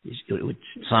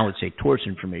 someone would say tourist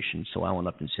information. So I went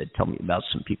up and said, tell me about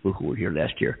some people who were here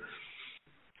last year.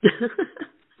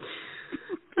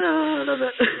 Oh, I love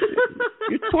it.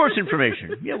 Your tourist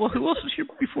information. Yeah, well, who else was here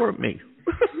before me?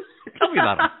 Tell me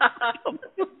about them.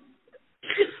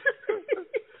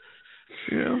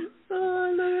 Oh, I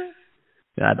love it.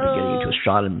 Yeah, I've been getting into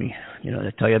astronomy. Did I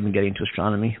tell you I've been getting into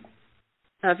astronomy?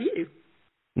 Have you?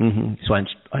 Mm-hmm. So I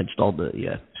installed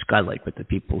the skylight, but the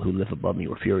people who live above me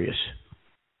were furious.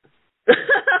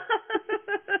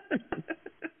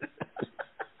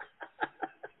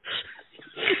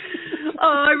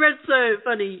 Oh, I read so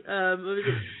funny. A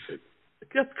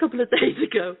couple of days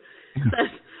ago.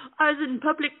 I was in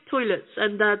public toilets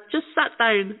and just sat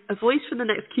down. A voice from the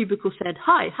next cubicle said,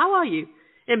 "Hi, how are you?"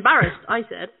 Embarrassed, I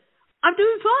said, "I'm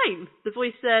doing fine." The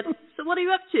voice said, "So what are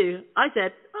you up to?" I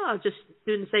said, "Oh, just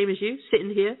doing the same as you, sitting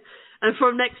here." And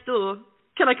from next door,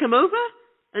 "Can I come over?"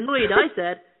 Annoyed, I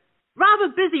said, "Rather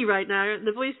busy right now." And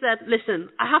the voice said, "Listen,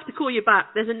 I have to call you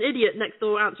back. There's an idiot next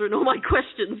door answering all my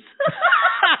questions."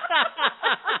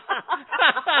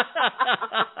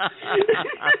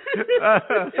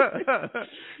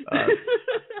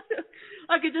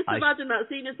 I could just imagine that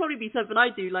scene. It'd probably be something I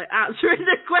do, like answering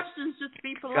their questions just to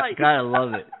be polite. Gotta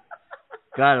love it.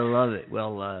 Gotta love it.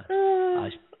 Well, I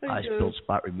spilled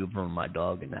spot remover on my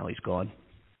dog, and now he's gone.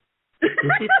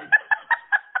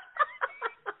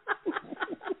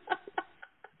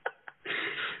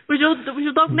 Was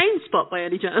your dog named Spot by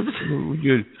any chance?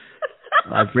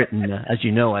 I've written, as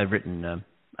you know, I've written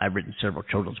several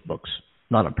children's books,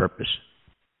 not on purpose.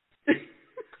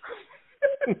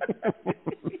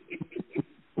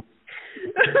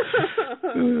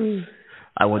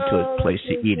 I went to a place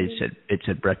to eat. It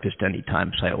said breakfast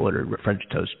anytime, so I ordered French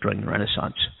toast during the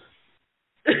Renaissance.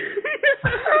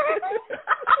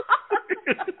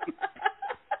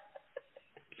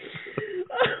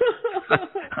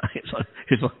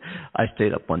 I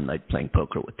stayed up one night playing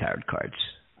poker with tarot cards.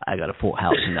 I got a full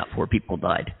house and not 4 people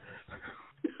died.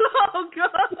 Oh, God.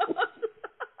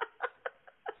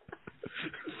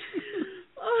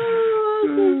 Oh,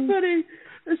 so funny.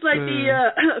 It's like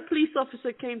a police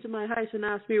officer came to my house and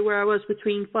asked me where I was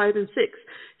between 5 and 6.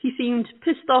 He seemed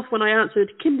pissed off when I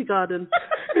answered kindergarten.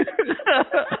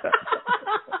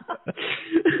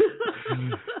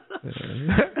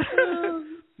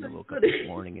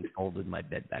 morning and folded my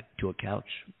bed back to a couch.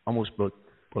 Almost broke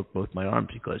both my arms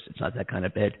because it's not that kind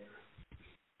of bed.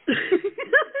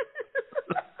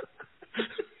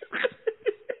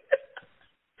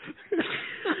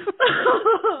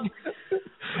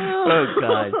 Oh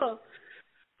God.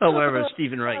 However,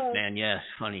 Stephen Wright, man, yes,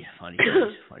 funny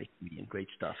comedian, great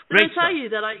stuff. Great Did I tell you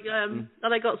that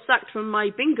I got sacked from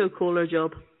my bingo caller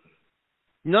job?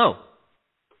 No.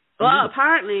 Well,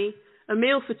 apparently a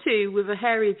meal for two with a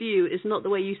hairy view is not the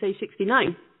way you say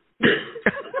 69.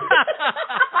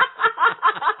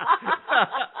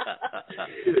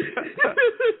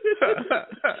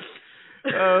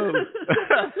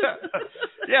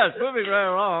 Yeah, it's moving right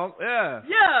along. Yeah.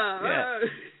 Yeah.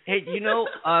 Hey,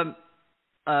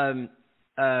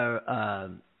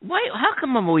 why? How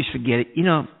come I'm always forget it? Do you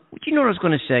know what I was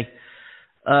going to say?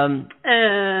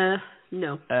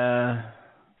 No.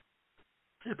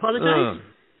 I apologize.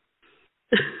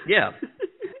 Yeah.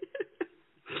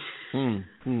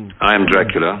 I am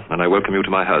Dracula, and I welcome you to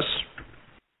my house.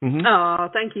 Mm-hmm. Oh,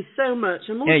 thank you so much.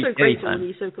 I'm also grateful when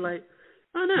you're so polite.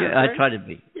 Oh, no. Yeah, right? I try to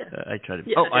be. Yeah. I try to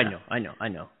be. Yeah, Oh, yeah. I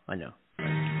know.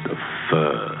 The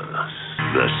first,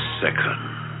 the second,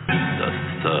 the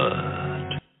third.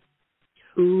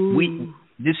 Ooh. We do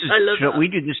this.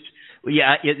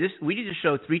 We do the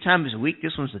show 3 times a week.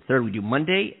 This one's the third. We do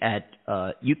Monday at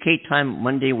UK time.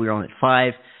 Monday we're on at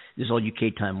 5. This is all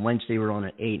UK time. Wednesday we're on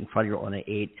at 8, and Friday we're on at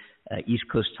 8. East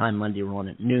Coast time. Monday we're on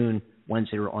at noon.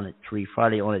 Wednesday we're on at 3.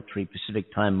 Friday on at 3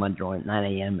 Pacific time. Monday we're on at 9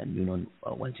 a.m. and noon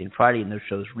on Wednesday and Friday. And those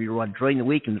shows rerun during the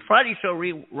week. And the Friday show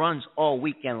reruns all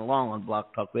weekend long on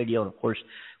Blog Talk Radio. And of course,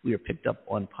 we are picked up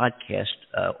on podcast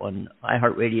on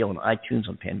iHeartRadio, on iTunes,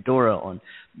 on Pandora, on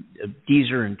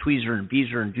Deezer and Tweezer and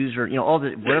Beezer and Doozer. All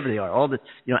the whatever they are. All the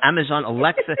Amazon,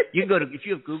 Alexa. You can go to if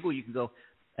you have Google, you can go.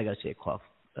 I gotta say it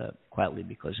quietly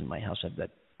because in my house I've got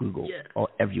Google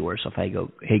everywhere. So if I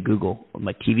go, hey Google,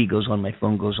 my TV goes on, my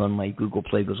phone goes on, my Google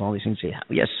Play goes on, all these things. Say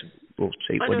yes, we'll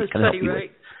say what can I help you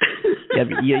with.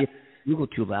 Yeah, Google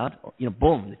too loud.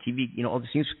 Boom, the TV. All these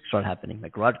things start happening. My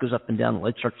garage goes up and down, the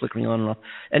lights start flickering on and off.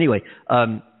 Anyway,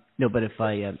 but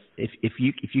if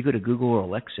you go to Google or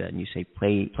Alexa and you say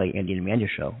play Andy and Amanda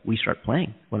show, we start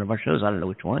playing one of our shows. I don't know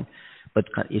which one, but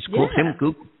it's cool. Same with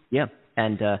Google. Yeah.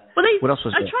 And what else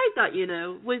was there? I tried that,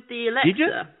 with the Alexa. Did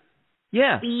you?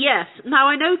 Yeah. Yes. Now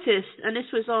I noticed, and this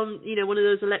was on, one of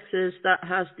those Alexas that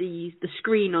has the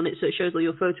screen on it, so it shows all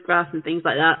your photographs and things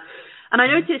like that. And I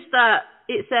noticed that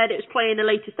it said it was playing the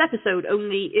latest episode,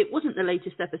 only it wasn't the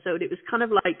latest episode. It was kind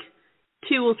of like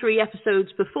 2 or 3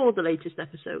 episodes before the latest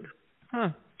episode.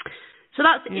 Huh. So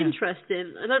that's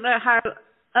interesting. I don't know how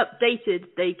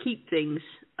updated they keep things.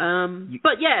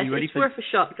 But yes, it's worth a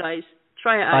shot, guys.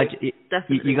 Try it out.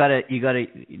 Definitely. You gotta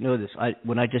know this.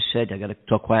 When I just said I gotta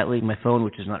talk quietly, my phone,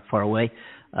 which is not far away,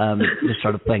 just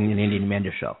started playing an Andy and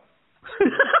Amanda show.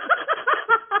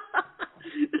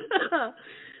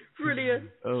 Brilliant.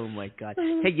 Oh my God.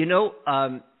 Hey,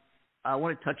 I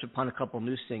want to touch upon a couple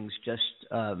news things. Just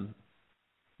sure.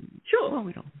 Well,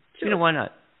 we don't. Sure. Why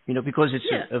not? Because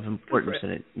it's of importance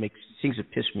and it makes things that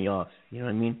piss me off. You know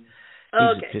what I mean?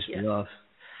 Things that piss me off.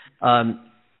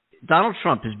 Donald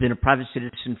Trump has been a private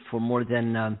citizen for more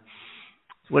than,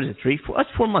 3, 4? That's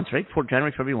 4 months, right?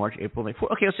 January, February, March, April, May.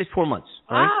 4. Okay, let's say 4 months.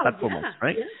 All right, about 4 months,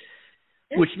 right?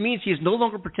 Yeah. Which means he is no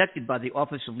longer protected by the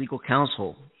Office of Legal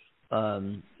Counsel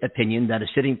opinion that a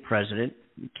sitting president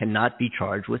cannot be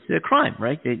charged with a crime,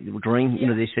 right? They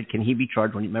said, can he be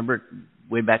charged? Remember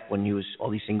way back when he was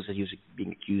all these things that he was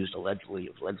being accused allegedly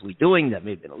doing that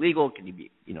may have been illegal. Can he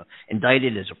be,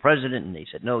 indicted as a president? And they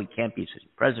said no, he can't be a sitting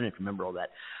president. Remember all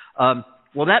that.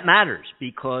 Well, that matters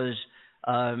because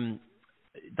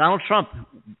Donald Trump,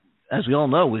 as we all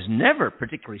know, was never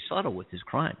particularly subtle with his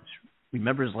crimes.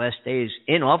 Remember his last days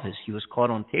in office, he was caught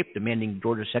on tape demanding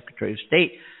Georgia's Secretary of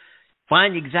State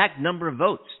find the exact number of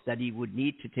votes that he would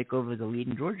need to take over the lead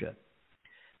in Georgia.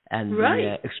 And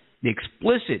the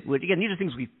explicit, again, these are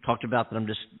things we've talked about that I'm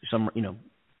just,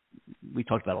 we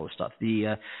talked about all this stuff.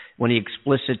 When he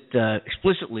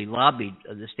explicitly lobbied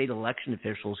the state election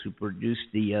officials who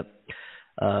produced the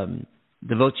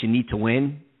votes you need to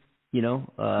win,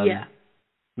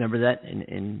 remember that?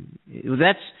 And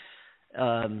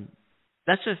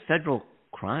that's a federal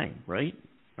crime, right?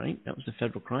 That was a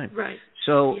federal crime. Right.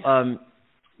 So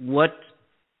what's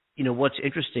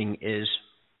interesting is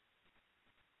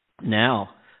now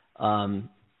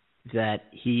that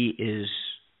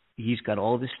he's got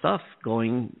all this stuff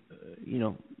going,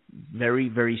 very,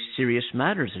 very serious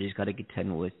matters that he's got to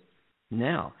contend with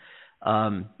now.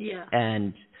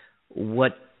 And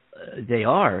what they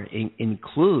are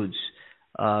includes,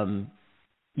 you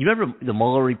remember the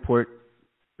Mueller report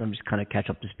let me just kind of catch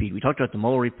up to speed. We talked about the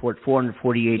Mueller report,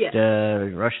 448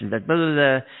 Russian, blah, blah,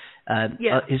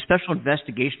 blah, his special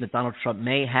investigation that Donald Trump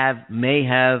may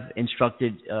have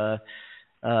instructed,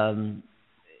 when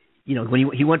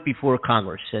he went before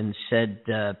Congress and said,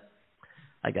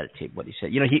 I got to tape what he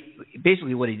said.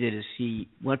 Basically what he did is he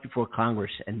went before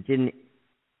Congress and didn't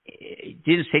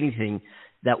say anything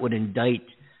that would indict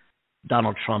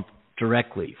Donald Trump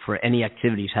directly for any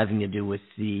activities having to do with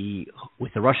the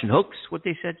Russian hoax, what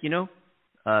they said,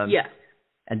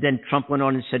 And then Trump went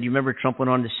on and said, Trump went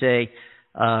on to say,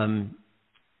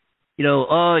 it's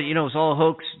all a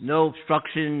hoax, no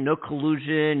obstruction, no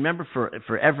collusion. Remember,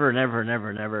 forever and ever and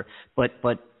ever and ever. But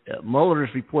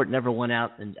Mueller's report never went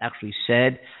out and actually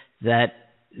said that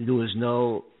there was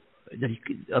no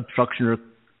obstruction or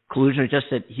collusion. It's just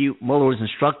that Mueller was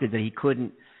instructed that he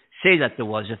couldn't say that there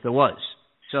was if there was.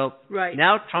 So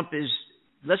now Trump is.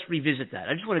 Let's revisit that.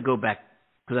 I just want to go back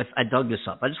because I dug this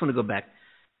up. I just want to go back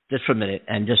just for a minute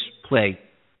and just play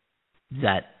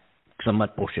that because I'm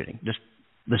not bullshitting. Just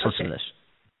let's listen to this.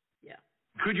 Yeah.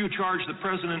 Could you charge the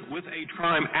president with a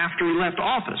crime after he left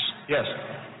office? Yes.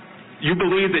 You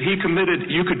believe that you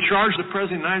could charge the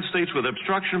president of the United States with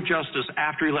obstruction of justice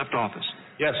after he left office?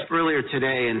 Yes. Earlier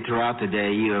today and throughout the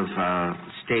day, you have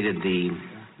stated the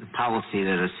policy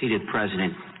that a seated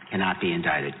president cannot be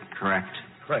indicted, correct?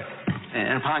 Correct.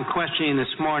 And upon questioning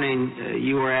this morning,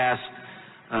 you were asked,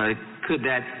 could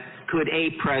a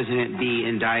president be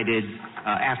indicted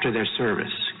after their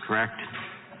service, correct?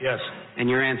 Yes. And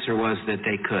your answer was that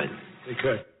they could. They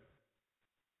could.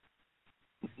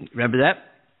 Remember that?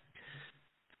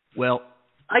 Well,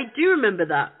 I do remember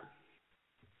that.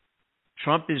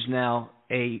 Trump is now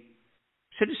a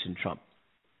citizen Trump,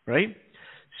 right?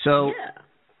 So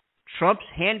Trump's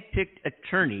hand-picked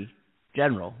attorney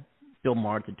general, Bill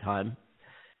Maher at the time,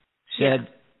 said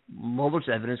Mueller's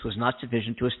evidence was not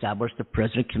sufficient to establish the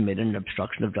president committed an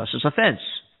obstruction of justice offense.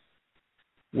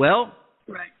 Well,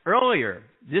 earlier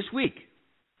this week,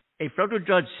 a federal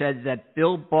judge said that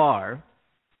Bill Barr,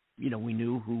 we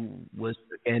knew who was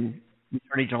an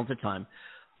attorney general at the time,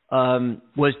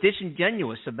 was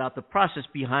disingenuous about the process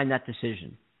behind that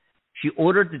decision. She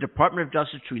ordered the Department of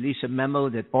Justice to release a memo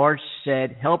that Barr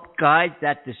said helped guide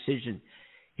that decision.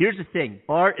 Here's the thing.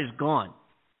 Barr is gone.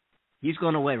 He's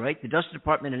gone away, right? The Justice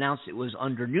Department announced it was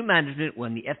under new management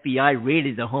when the FBI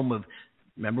raided the home of,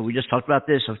 remember we just talked about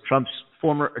this, of Trump's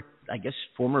former,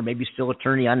 maybe still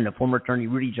attorney, former attorney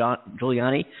Rudy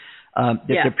Giuliani.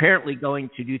 They're apparently going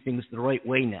to do things the right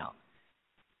way now.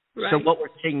 Right. So what we're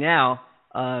seeing now,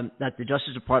 that the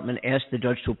Justice Department asked the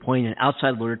judge to appoint an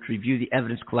outside lawyer to review the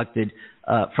evidence collected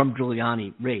from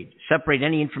Giuliani raid. Separate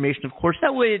any information, of course,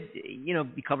 that would,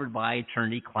 be covered by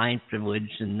attorney-client privilege,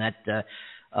 and that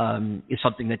is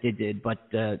something that they did. But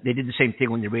they did the same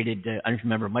thing when they raided, I don't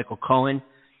remember, Michael Cohen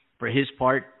for his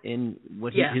part in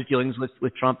what his dealings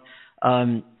with Trump.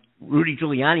 Rudy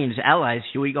Giuliani and his allies,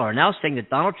 here we go, are now saying that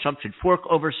Donald Trump should fork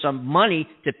over some money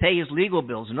to pay his legal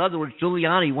bills. In other words,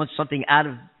 Giuliani wants something out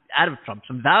of Trump,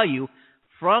 some value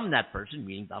from that person,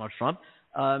 meaning Donald Trump,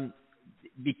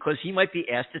 because he might be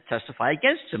asked to testify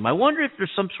against him. I wonder if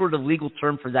there's some sort of legal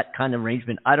term for that kind of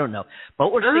arrangement. I don't know.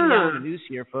 But we're seeing now in the news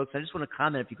here, folks. I just want to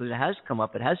comment because it has come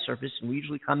up. It has surfaced, and we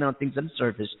usually comment on things that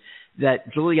surface,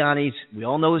 that Giuliani's, we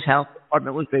all know his health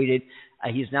department was raided.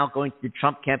 He's now going to the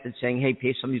Trump camp and saying, hey,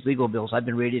 pay some of these legal bills. I've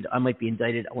been raided. I might be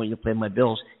indicted. I want you to pay my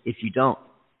bills. If you don't,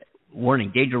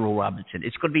 warning, danger rule, Robinson.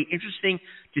 It's going to be interesting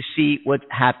to see what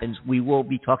happens. We will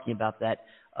be talking about that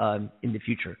in the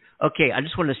future. Okay, I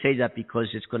just wanted to say that because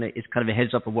it's kind of a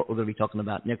heads up of what we're going to be talking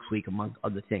about next week, among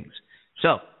other things.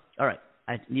 So, all right,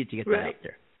 I need to get that out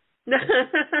there. No,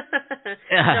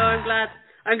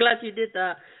 I'm glad you did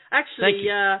that. Actually,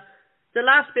 the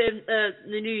last bit of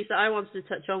the news that I wanted to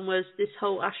touch on was this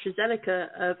whole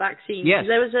AstraZeneca vaccine. Yes.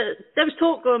 There was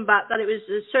talk going back that it was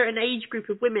a certain age group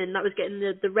of women that was getting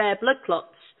the rare blood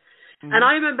clots. Mm-hmm. And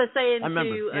I remember saying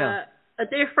to a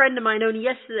dear friend of mine only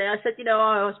yesterday, I said,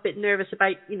 I was a bit nervous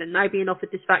about, now being offered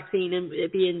this vaccine and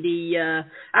it being the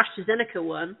AstraZeneca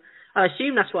one. I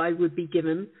assume that's what I would be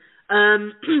given.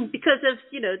 Because of,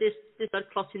 this blood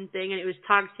clotting thing, and it was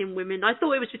targeting women. I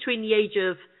thought it was between the age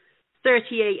of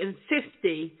 38 and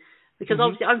 50, because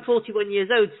obviously I'm 41 years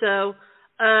old, so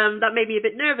that made me a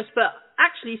bit nervous. But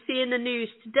actually, seeing the news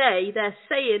today, they're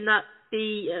saying that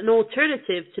an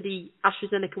alternative to the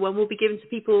AstraZeneca one will be given to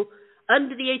people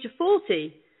under the age of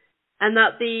 40, and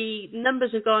that the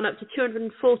numbers have gone up to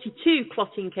 242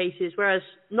 clotting cases, whereas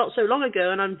not so long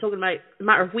ago, and I'm talking about a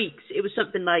matter of weeks, it was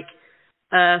something like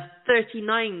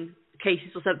 39 cases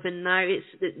or something. Now it's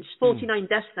 49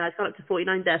 deaths now. It's gone up to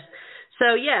 49 deaths.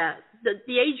 So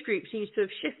the age group seems to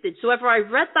have shifted. So whether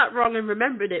I've read that wrong and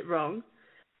remembered it wrong,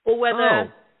 or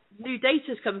whether new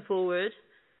data's come forward,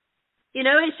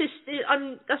 it's just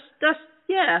that's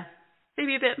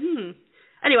maybe a bit.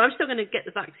 Anyway, I'm still going to get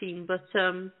the vaccine, but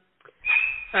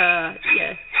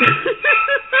yeah.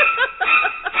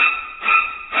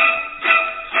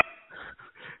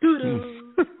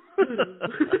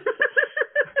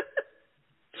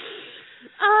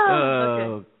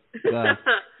 Oh, God.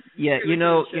 Yeah, we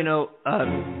were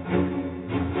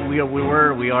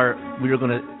going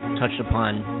to touch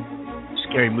upon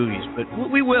scary movies, but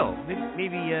we will.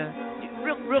 Maybe real.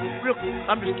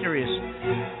 I'm just curious.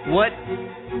 What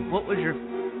was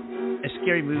a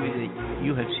scary movie that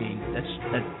you have seen that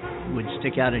would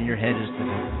stick out in your head as the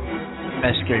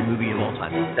best scary movie of all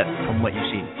time? From what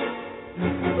you've seen.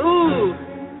 Ooh.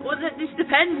 Well, this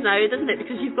depends now, doesn't it?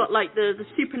 Because you've got like the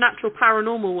supernatural,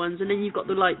 paranormal ones, and then you've got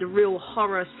the real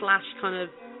horror / kind of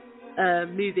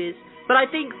movies. But I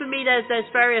think for me, there's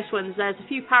various ones. There's a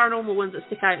few paranormal ones that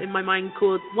stick out in my mind.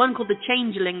 One called The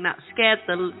Changeling that scared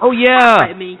the crap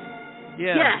out of me.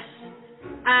 Yeah. Yes.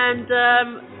 And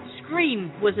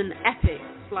Scream was an epic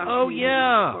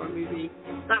horror movie.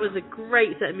 That was a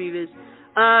great set of movies.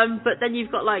 But then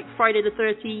you've got like Friday the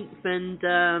 13th and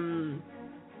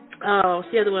what's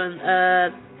the other one?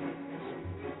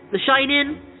 The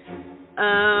Shining.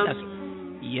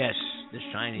 Yes, The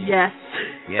Shining. Yes.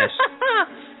 Yes.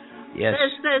 Yes.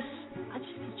 I'm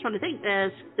just trying to think.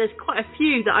 There's quite a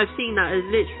few that I've seen that has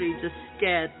literally just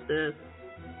scared the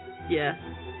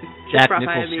Jack crap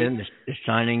out of me. Nicholson, The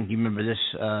Shining. You remember this?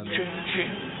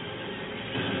 Changing.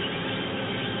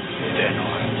 Then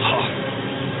I'll huff,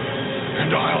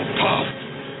 and I'll puff,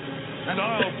 and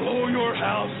I'll blow your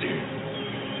house in.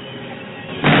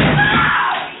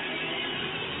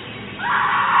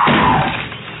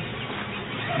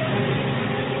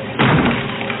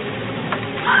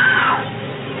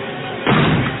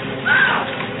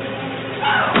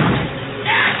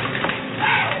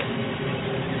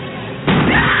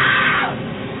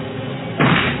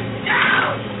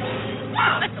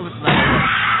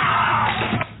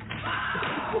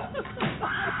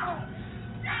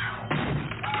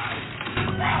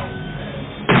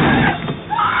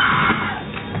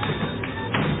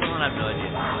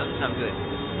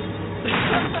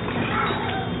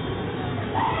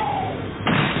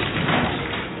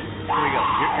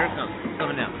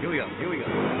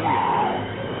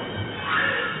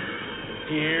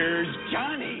 Here's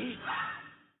Johnny.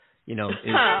 It's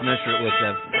commensurate with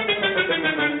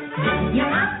You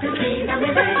have to see the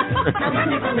wizard, the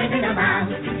wonderful wizard of Oz.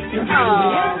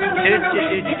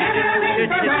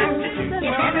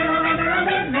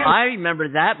 I remember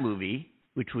that movie,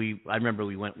 which I remember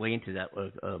we went way into that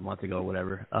a month ago or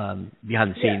whatever,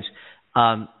 behind the scenes.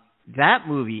 That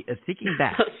movie, thinking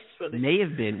back, may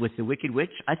have been with The Wicked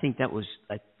Witch. I think that was,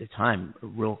 at the time, a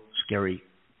real scary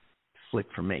flick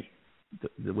for me,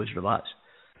 The Wizard of Oz.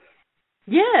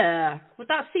 Yeah, with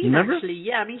that scene actually.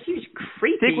 Yeah, I mean, she was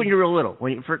creepy. I think when you were little,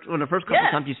 when the first couple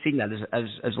of times you've seen that as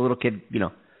a little kid,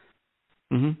 Mm-hmm.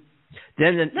 Then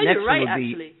the next you're right, one would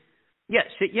be.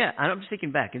 Actually. Yeah, I'm just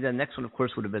thinking back, and then the next one, of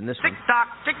course, would have been this one. Tick tock,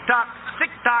 tick tock, tick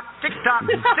tock, tick tock,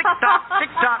 tick tock, tick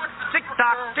tock, tick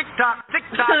tock, tick tock, tick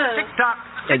tock, tick tock.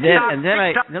 And then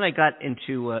I got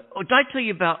into. Did I tell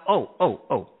you about?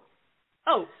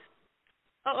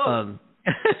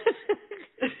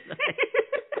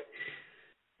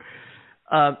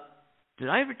 Did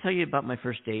I ever tell you about my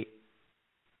first date?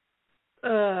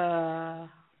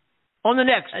 On the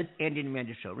next Andy and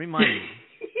Amanda show. Remind me.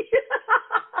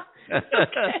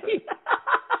 Okay.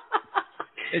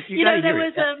 There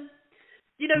was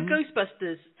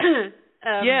Ghostbusters.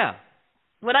 Yeah.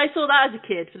 When I saw that as a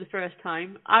kid for the first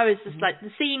time, I was just like,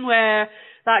 the scene where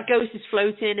that ghost is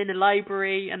floating in a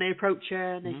library and they approach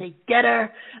her and they say, "Get her,"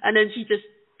 and then she just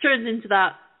turns into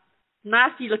that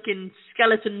nasty looking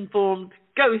skeleton formed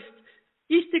ghost,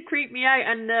 used to creep me out.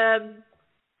 And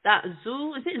that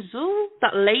Zul, is it Zul?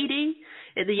 That lady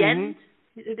at the end,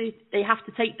 they have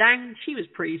to take down. She was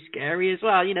pretty scary as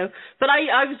well, But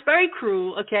I was very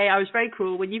cruel. Okay, I was very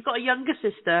cruel when you've got a younger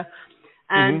sister,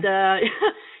 and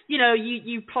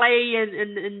you play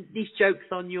and these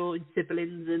jokes on your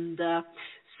siblings, and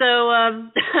so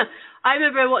I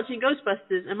remember watching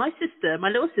Ghostbusters, and my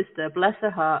little sister, bless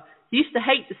her heart, used to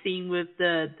hate the scene with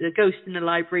the ghost in the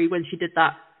library when she did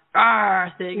that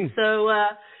thing. So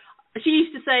she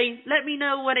used to say, "Let me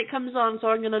know when it comes on, so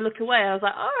I'm going to look away." I was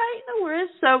like, "All right, no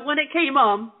worries." So when it came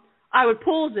on, I would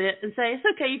pause it and say, "It's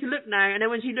okay, you can look now." And then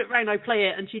when she looked round, I'd play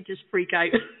it, and she'd just freak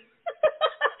out.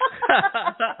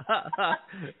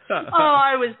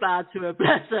 I was bad to her,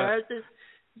 bless her.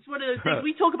 It's one of those things.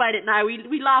 We talk about it now.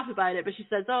 We laugh about it, but she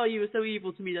says, "Oh, you were so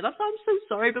evil to me then." I'm so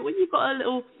sorry, but when you've got a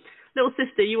little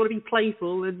sister, you want to be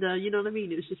playful, and you know what I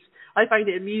mean. It was just, I find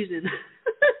it amusing.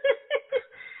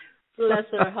 Bless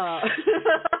her heart.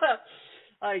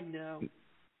 I know.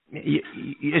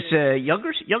 It's a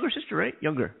younger sister, right?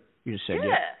 Younger. You just said,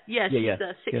 yeah.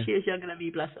 She's 6 years younger than me.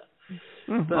 Bless her.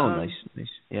 But, nice.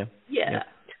 Yeah.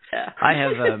 I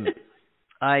have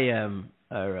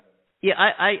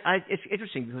it's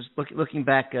interesting because looking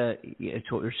back to what you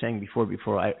were saying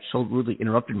before I so rudely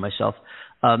interrupted myself.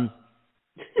 I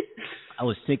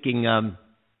was thinking,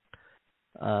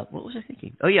 what was I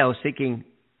thinking? Oh yeah, I was thinking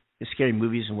the scary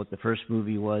movies and what the first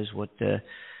movie was, what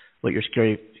your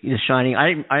scary, The Shining.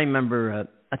 I remember.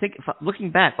 I think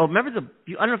looking back, I don't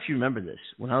know if you remember this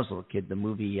when I was a little kid. The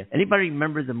movie. Anybody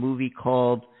remember the movie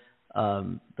called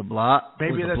The Blob?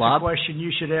 Maybe that's Blob? a question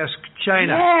you should ask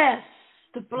China. Yes,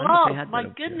 The Blob. My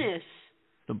goodness.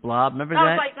 The Blob. Remember that?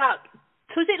 That was like that.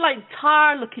 Was it like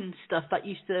tar-looking stuff that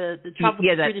used to travel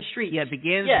through the streets? Yeah, it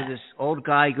begins with this old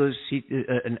guy goes see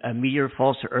a meteor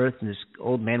falls to Earth, and this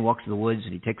old man walks through the woods,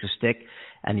 and he takes a stick,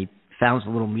 and he found a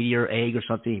little meteor egg or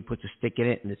something. He puts a stick in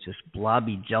it, and it's this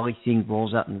blobby jelly thing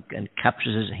rolls out and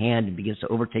captures his hand and begins to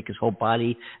overtake his whole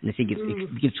body. And I think it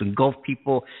begins to engulf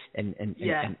people and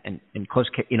cause,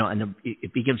 and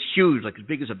it becomes huge, like as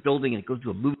big as a building, and it goes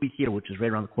to a movie theater, which is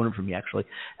right around the corner from me actually.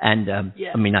 And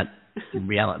I mean, not in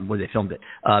reality where they filmed it.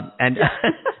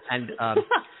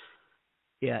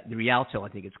 The Rialto, I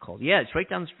think it's called. Yeah, it's right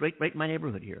in my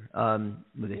neighborhood here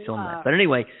where they filmed that. But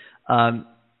anyway.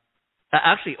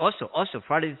 Actually, also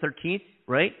Friday the 13th,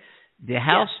 right? The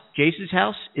house, Jason's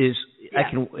house, is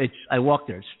I walk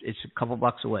there. It's a couple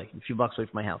blocks away, a few blocks away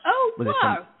from my house. Oh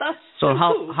wow, that's so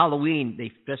cool. Halloween,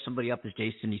 they dress somebody up as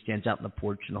Jason. He stands out on the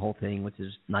porch and the whole thing with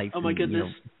his knife. Oh my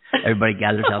goodness! Everybody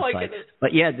gathers outside.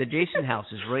 But yeah, the Jason house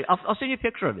is right. I'll send you a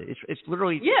picture of it. It's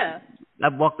literally. Yeah.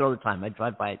 I've walked there all the time. I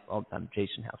drive by it all the time.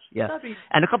 Jason house. Yeah.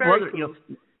 And a couple other, cool.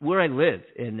 Where I live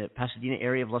in the Pasadena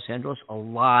area of Los Angeles, a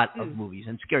lot of movies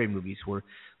and scary movies were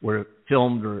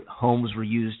filmed, or homes were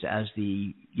used as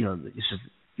the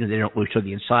they don't really show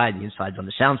the inside. The inside's on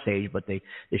the soundstage, but they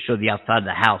show the outside of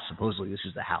the house. Supposedly this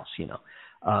is the house,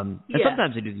 And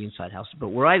sometimes they do the inside house. But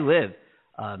where I live,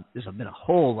 there's been a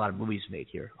whole lot of movies made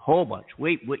here, a whole bunch,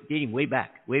 dating way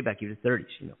back even the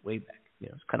 30s, way back.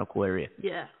 It's kind of a cool area.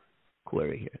 Yeah. Cool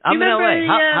area here. I'm in LA,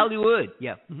 Hollywood.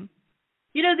 Yeah. Mm-hmm.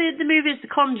 You know the movies The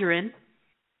Conjuring?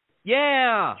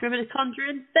 Yeah. Do you remember The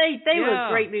Conjuring? They were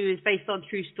great movies based on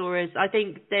true stories. I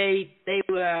think they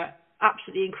were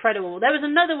absolutely incredible. There was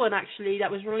another one actually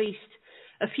that was released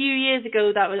a few years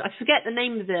ago that was, I forget the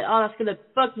name of it. Oh, that's going to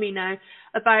bug me now.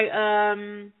 About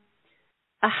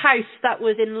a house that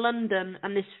was in London,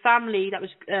 and this family that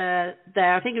was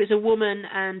there. I think it was a woman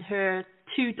and her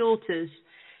two daughters,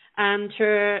 and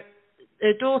her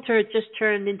daughter had just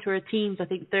turned into her teens, I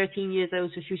think 13 years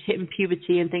old, so she was hitting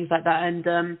puberty and things like that.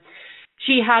 And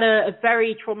she had a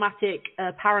very traumatic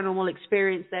paranormal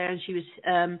experience there, and she was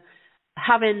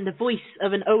having the voice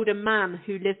of an older man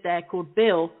who lived there called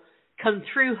Bill come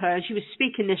through her. And she was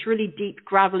speaking this really deep,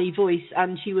 gravelly voice,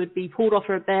 and she would be pulled off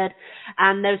her bed.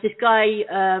 And there was this guy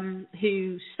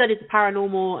who studied the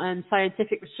paranormal and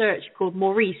scientific research called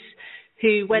Maurice,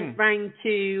 who went round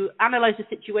to analyze the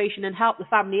situation and help the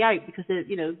family out because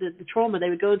the trauma they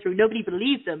were going through. Nobody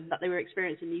believed them that they were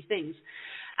experiencing these things.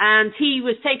 And he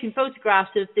was taking photographs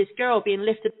of this girl being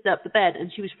lifted up the bed,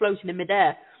 and she was floating in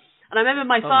midair. And I remember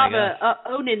my father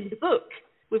owning the book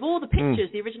with all the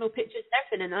pictures, the original pictures,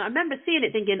 everything. And I remember seeing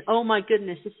it thinking, oh my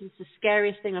goodness, this is the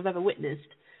scariest thing I've ever witnessed.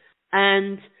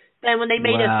 And then when they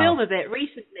made a film of it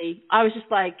recently, I was just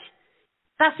like,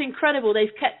 that's incredible.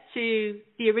 They've kept to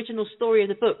the original story of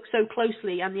the book so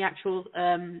closely, and the actual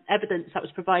evidence that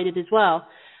was provided as well.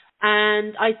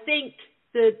 And I think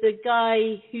the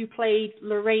guy who played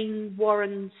Lorraine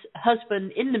Warren's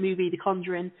husband in the movie The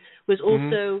Conjuring was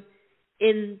also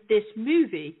in this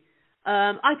movie.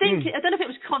 I think, I don't know if it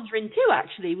was Conjuring 2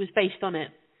 actually was based on it,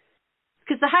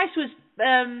 because the house was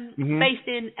based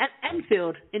in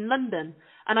Enfield in London,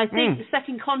 and I think the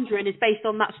second Conjuring is based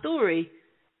on that story.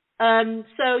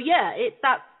 So yeah,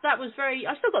 that was very.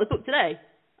 I still got the book today.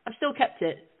 I've still kept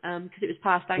it because it was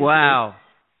passed down. Wow.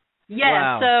 To me.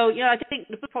 Yeah. Wow. So I think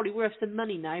the book's probably worth some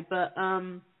money now, but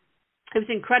it was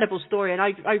an incredible story, and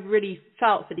I really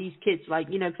felt for these kids,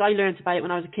 because I learned about it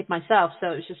when I was a kid myself. So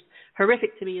it was just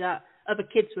horrific to me that other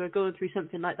kids were going through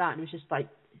something like that, and it was just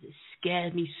it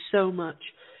scared me so much,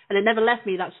 and it never left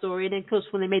me, that story. And then of course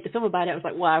when they made the film about it, I was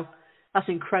like, wow, that's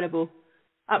incredible.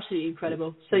 Absolutely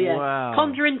incredible. So yeah, wow.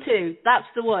 Conjuring 2, that's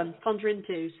the one, Conjuring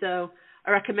 2. So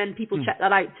I recommend people check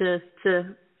that out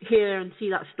to hear and see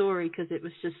that story, because it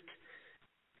was just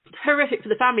horrific for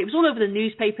the family. It was all over the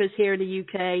newspapers here in the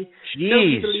UK. Jeez.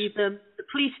 Nobody believed them. The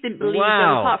police didn't believe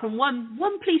them, apart from one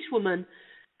policewoman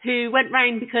who went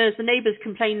round because the neighbours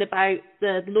complained about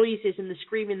the noises and the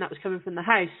screaming that was coming from the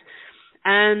house.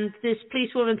 And this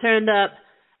policewoman turned up,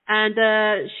 and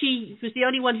she was the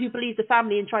only one who believed the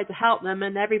family and tried to help them,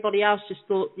 and everybody else just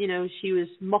thought, she was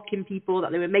mocking people,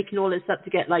 that they were making all this up to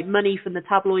get like money from the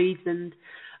tabloids and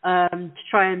to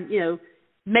try and,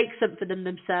 make something for them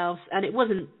themselves. And it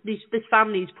wasn't, this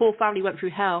poor family went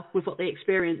through hell with what they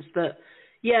experienced. But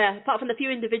yeah, apart from the few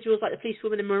individuals like the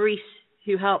policewoman and Maurice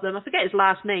who helped them, I forget his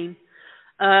last name.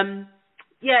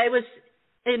 It was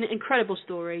an incredible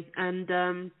story, and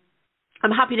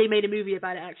I'm happy they made a movie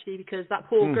about it, actually, because that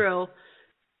poor girl,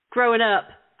 growing up,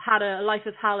 had a life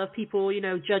of hell of people,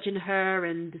 judging her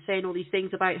and saying all these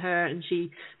things about her, and she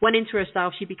went into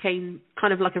herself. She became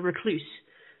kind of like a recluse.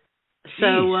 Jeez.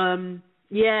 So,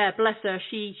 bless her.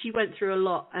 She went through a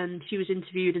lot, and she was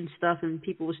interviewed and stuff, and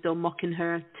people were still mocking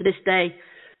her to this day.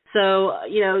 So,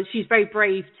 she's very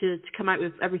brave to come out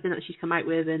with everything that she's come out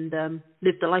with and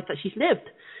live the life that she's lived.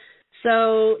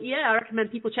 So, I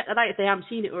recommend people check that out if they haven't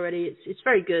seen it already. It's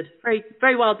very good. Very,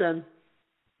 very well done.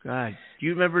 God. Do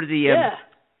you remember the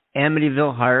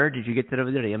Amityville Horror? Did you get that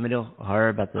over there? The Amityville Horror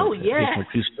about the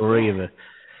true story of a...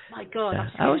 My God.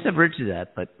 I was never into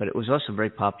that, but it was also very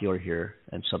popular here,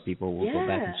 and some people will go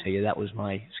back and say, that was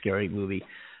my scary movie.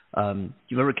 Do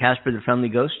you remember Casper the Friendly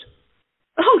Ghost?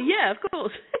 Oh, yeah, of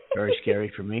course. Very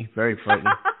scary for me. Very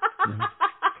frightening.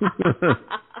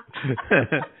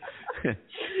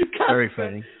 Very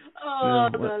frightening. Oh,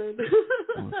 darling.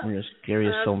 One of the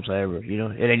scariest films I ever,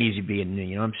 it ain't easy being new,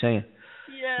 you know what I'm saying?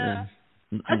 Yeah.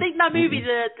 I think that movie,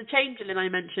 the Changeling I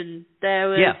mentioned, there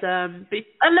was,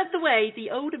 I love the way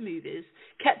the older movies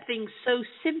kept things so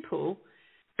simple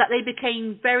that they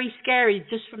became very scary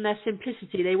just from their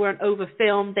simplicity. They weren't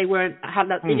over-filmed, they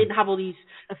didn't have all these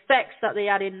effects that they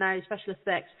add in now, special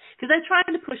effects, because they're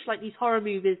trying to push like these horror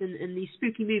movies and these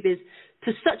spooky movies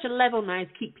to such a level now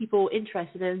to keep people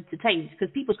interested and entertained,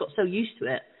 because people's got so used to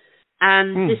it.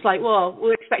 And it's like, well,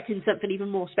 we're expecting something even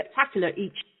more spectacular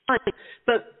each time.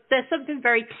 But there's something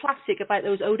very classic about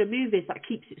those older movies that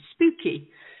keeps it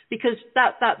spooky, because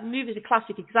that movie is a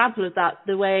classic example of that,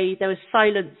 the way there was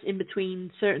silence in between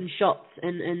certain shots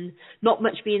and not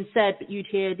much being said, but you'd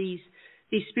hear these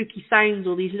spooky sounds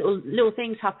or these little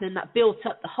things happening that built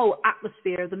up the whole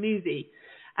atmosphere of the movie.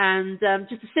 And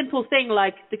just a simple thing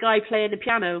like the guy playing the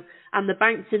piano and the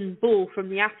bouncing ball from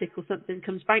the attic or something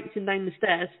comes bouncing down the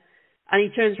stairs, and he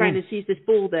turns around and sees this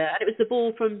ball there, and it was the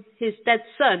ball from his dead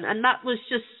son. And that was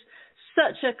just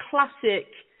such a classic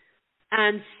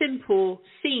and simple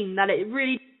scene that it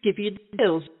really gave you the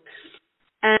chills.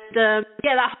 And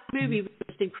that movie was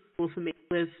just incredible for me,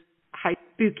 with how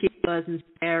spooky it was and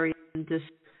scary, and just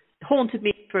haunted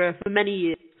me for many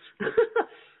years.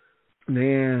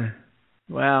 Yeah.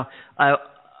 Wow.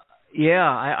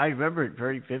 I remember it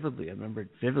very vividly. And I'm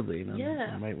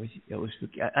right with you. It was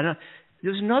spooky.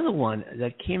 There's another one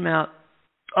that came out.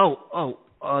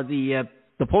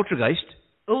 The Poltergeist.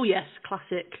 Oh yes,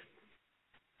 classic.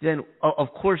 Then,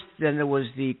 of course, there was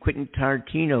the Quentin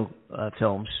Tarantino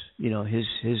films.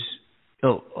 His.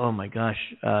 Oh my gosh.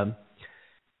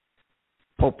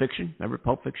 Pulp Fiction. Remember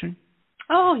Pulp Fiction?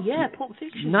 Oh yeah, Pulp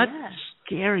Fiction. Not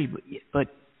scary, but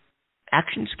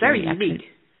action scary. Very unique.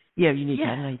 Yeah, unique. I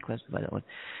don't know how you classify that one.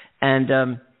 And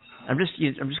I'm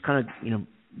just kind of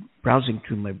browsing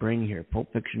through my brain here.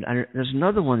 Pulp Fiction. There's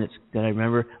another one that I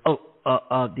remember.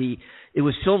 It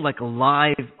was filmed like a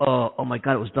live. Oh my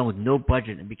God! It was done with no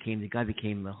budget, and the guy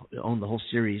owned the whole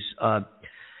series.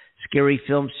 Scary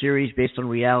film series based on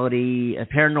reality.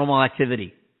 Paranormal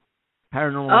Activity.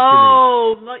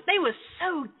 Oh, they were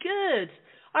so good.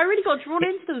 I really got drawn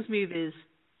into those movies.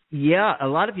 Yeah, a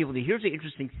lot of people. Here's the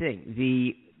interesting thing: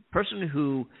 the person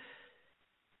who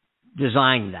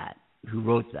designed that, who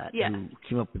wrote that, who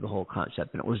came up with the whole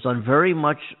concept, and it was done very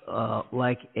much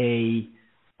like a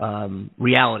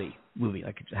reality movie,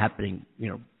 like it's happening,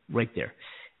 right there.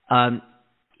 When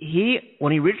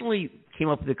he originally came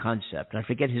up with the concept, and I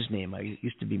forget his name, I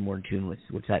used to be more in tune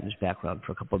with that in his background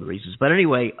for a couple other reasons. But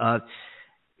anyway,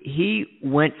 he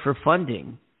went for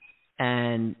funding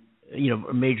and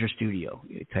a major studio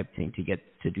type thing to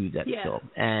do that film,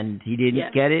 and he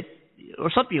didn't get it.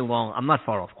 Or something along, I'm not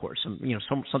far off course,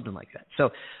 something like that. So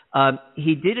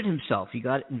he did it himself. He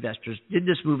got investors, did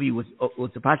this movie with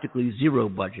practically zero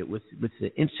budget, with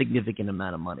an insignificant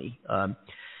amount of money.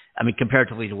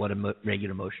 Comparatively to what a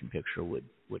regular motion picture would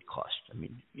cost.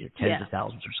 Tens of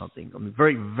thousands or something.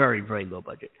 Very, very, very low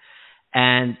budget.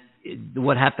 And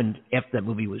what happened after that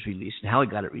movie was released and how he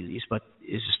got it released, but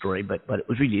is a story. But it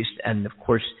was released, and of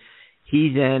course, he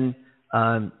then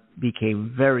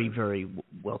became very, very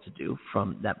well-to-do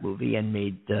from that movie and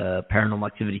made Paranormal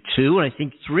Activity 2 and I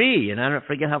think 3, and I don't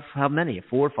forget how many,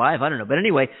 4 or 5, I don't know. But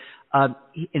anyway,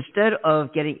 instead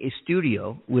of getting a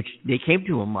studio, which they came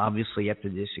to him obviously after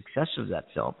the success of that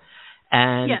film,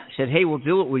 and said, "Hey, we'll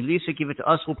do it. We'll release it. Give it to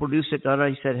us. We'll produce it."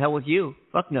 He said, "Hell with you.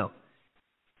 Fuck no."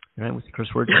 Right, with the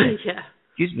curse word. Yeah.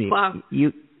 Excuse me. Wow.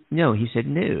 No, he said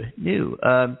no.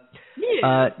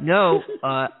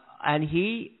 And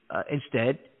he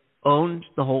instead owns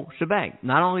the whole shebang.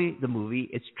 Not only the movie,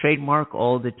 it's trademark,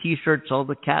 all the T-shirts, all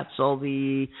the cats, all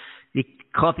the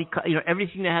coffee,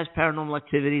 everything that has Paranormal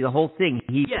Activity, the whole thing.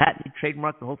 He patented,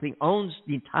 trademarked the whole thing, owns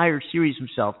the entire series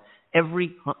himself,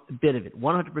 every bit of it,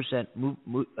 100%.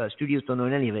 Studios don't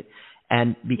own any of it,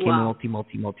 and became a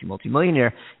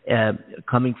multi-millionaire,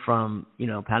 coming from,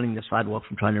 pounding the sidewalk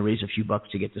from trying to raise a few bucks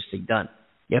to get this thing done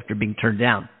after being turned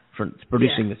down for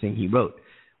producing the thing he wrote.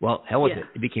 Well, hell with it.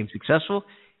 It became successful.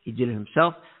 He did it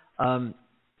himself. I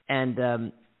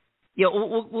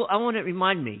want to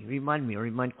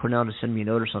remind Cornell to send me a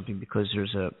note or something, because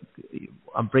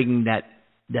I'm bringing that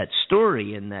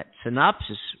story and that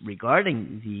synopsis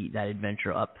regarding that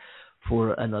adventure up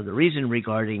for another reason,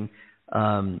 regarding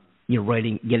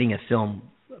getting a film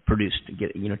produced,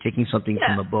 taking something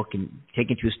from a book and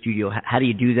taking it to a studio. How do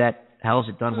you do that? How is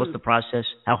it done? What's the process?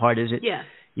 How hard is it?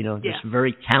 There's some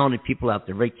very talented people out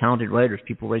there, very talented writers.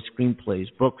 People write screenplays,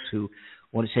 books, who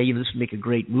want to say, this would make a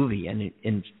great movie. And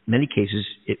in many cases,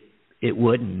 it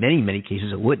would. In many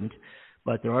cases, it wouldn't.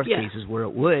 But there are cases where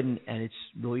it would, and it's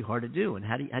really hard to do. And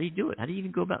how do you do it? How do you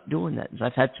even go about doing that? And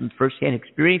I've had some firsthand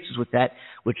experiences with that,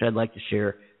 which I'd like to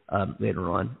share later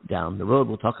on down the road.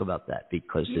 We'll talk about that,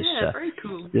 because very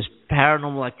cool. This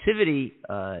Paranormal Activity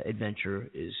adventure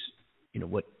is,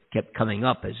 what kept coming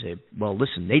up as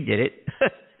listen, they did it.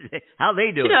 How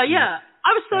they do it?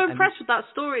 I was so impressed with that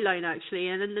storyline, actually,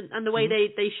 and the way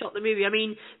they shot the movie. I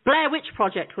mean, Blair Witch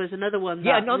Project was another one.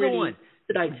 Another one.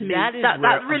 Stood out to me.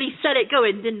 That really set it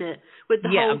going, didn't it? With the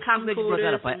whole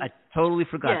camcorders. I totally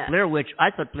forgot. Yeah. Blair Witch.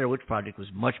 I thought Blair Witch Project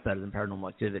was much better than Paranormal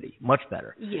Activity. Much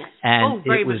better. Yes. And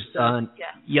very it was much so. done.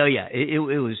 It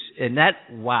was, and that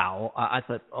I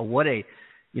thought, what a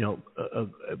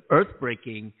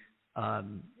earth-breaking,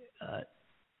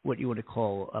 what you want to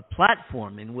call a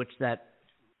platform in which that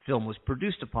film was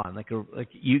produced upon. Like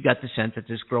you got the sense that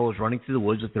this girl was running through the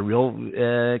woods with a real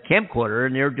camcorder,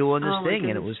 and they were doing this thing,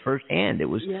 and it was firsthand. It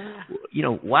was,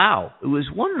 wow, it was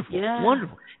wonderful,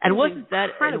 wonderful. And wasn't that?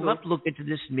 And we'll have to look into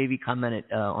this and maybe comment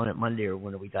on it Monday or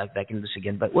when we dive back into this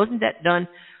again. But wasn't that done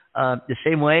the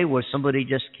same way, where somebody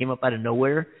just came up out of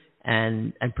nowhere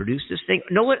and produced this thing?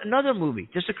 No, another movie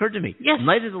just occurred to me. Yes,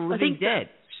 Night of the Living Dead.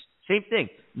 Same thing.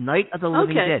 Night of the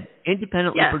Living Dead,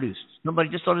 independently produced. Somebody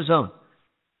just on his own.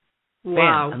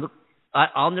 Wow. Bam. And look,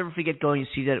 I'll never forget going to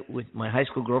see that with my high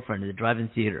school girlfriend at the drive-in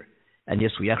theater. And yes,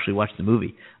 we actually watched the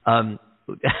movie. I'm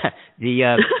speaking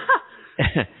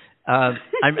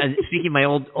of my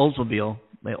old Oldsmobile,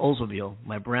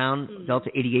 my brown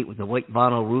Delta 88 with a white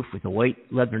vinyl roof with a white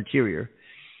leather interior.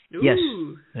 Ooh, yes,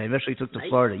 and I eventually took to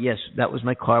Florida. Yes, that was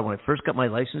my car. When I first got my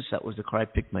license, that was the car I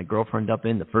picked my girlfriend up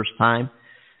in the first time.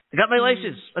 I got my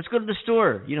license. Let's go to the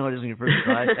store. You know, it isn't your first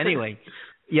drive. Anyway,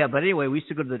 we used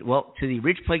to go to the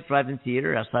Ridge Pike Drive-In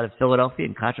Theater outside of Philadelphia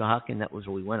in Conshohocken. That was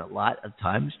where we went a lot of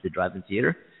times, the Drive-In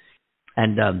Theater.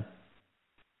 And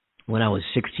when I was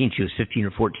 16, she was 15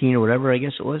 or 14 or whatever, I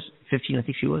guess it was. 15, I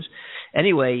think she was.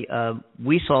 Anyway,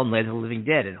 we saw Night of the Living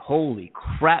Dead, and holy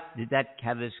crap, did that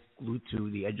have us glued to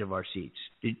the edge of our seats.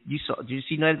 Did you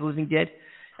see Night of the Living Dead?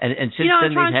 And since then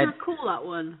I'm trying to recall that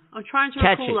one.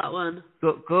 That one.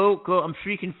 Go. I'm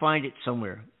sure you can find it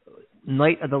somewhere.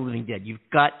 Night of the Living Dead. You've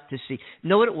got to see.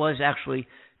 Know what it was, actually,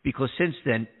 because since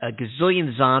then, a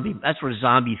gazillion that's where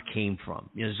zombies came from.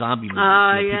 Zombie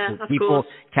movies. People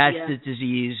catch the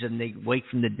disease and they wake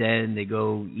from the dead and they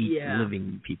go eat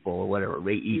living people or whatever.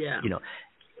 They eat,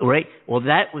 right? Well,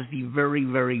 that was the very,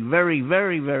 very, very,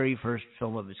 very, very first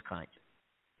film of its kind.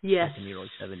 Yes. Back in the early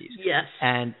 70s. Yes.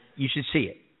 And you should see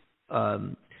it. I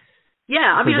mean,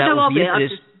 I know of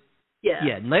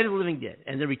it. Night of the Living Dead,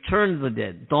 and the Return of the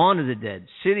Dead, Dawn of the Dead,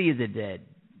 City of the Dead.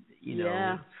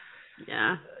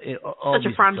 Such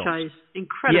a franchise,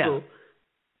 incredible.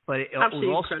 But it was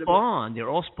all spawned. They're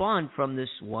all spawned from this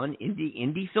one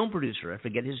indie film producer. I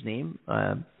forget his name.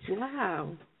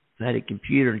 Wow. I had a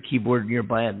computer and keyboard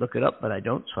nearby, I'd look it up, but I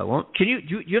don't, so I won't. Can you?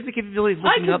 Do you have the capability of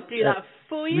looking up? I can do that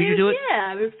for you. Will you do it? Yeah,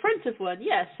 I'm in front of one.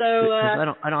 Yeah, so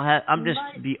I don't have. I'm just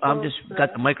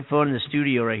got the microphone in the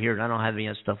studio right here, and I don't have any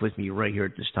of that stuff with me right here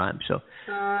at this time. So.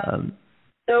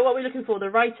 So what are we looking for? The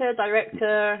writer,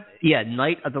 director? Yeah,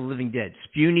 Night of the Living Dead.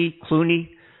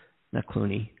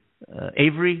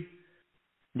 Avery,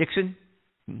 Nixon,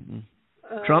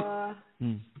 Trump.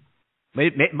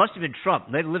 It must have been Trump.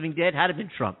 Night of the Living Dead had to have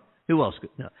been Trump. Who else?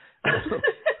 No.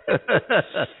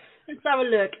 Let's have a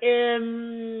look.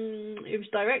 It was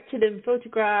directed and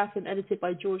photographed and edited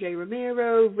by George A.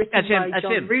 Romero, written by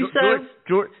John Russo.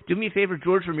 George, do me a favor,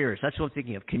 George Ramirez. That's what I'm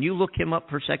thinking of. Can you look him up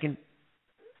for a second?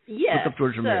 Yeah. Look up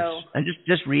George Ramirez. And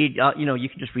just read, you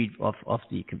can just read off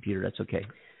the computer. That's okay.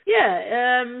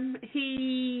 Yeah.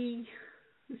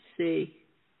 Let's see.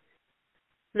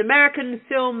 An American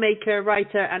filmmaker,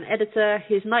 writer, and editor.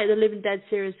 His Night of the Living Dead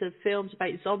series of films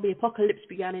about zombie apocalypse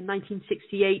began in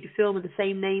 1968, a film of the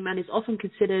same name, and is often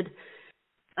considered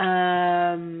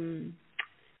a...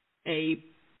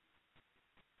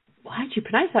 How do you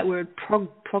pronounce that word?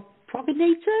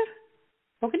 Progenitor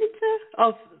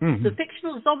of the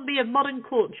fictional zombie of modern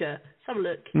culture. Let's have a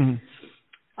look.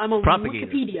 I'm on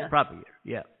Wikipedia. Propagator,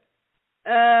 yeah.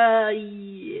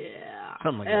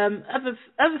 Something like that.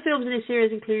 Other films in his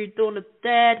series include Dawn of the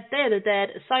Dead, Day of the Dead.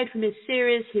 Aside from his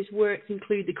series, his works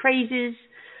include The Crazies,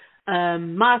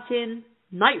 Martin,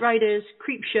 Night Riders,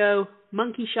 Creepshow,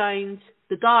 Monkey Shines,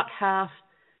 The Dark Half,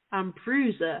 and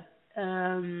Bruiser.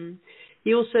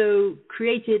 He also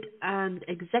created and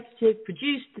executive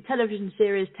produced the television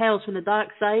series Tales from the Dark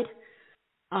Side.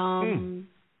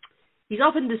 He's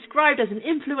often described as an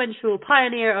influential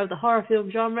pioneer of the horror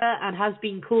film genre and has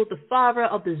been called the father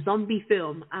of the zombie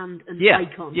film and an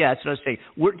icon. Yeah, that's what I was saying.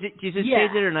 Did you just say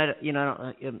there? And I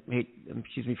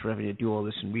excuse me for having to do all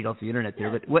this and read off the internet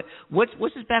there. But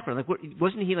what's his background? Like,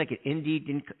 wasn't he like an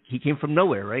indie? He came from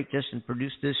nowhere, right? Just and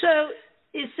produced this. So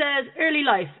it says early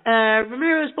life.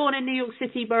 Romero was born in New York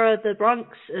City, borough of the Bronx,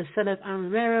 son of Aaron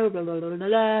Romero. Blah blah blah blah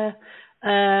blah.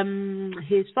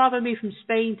 His father moved from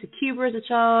Spain to Cuba as a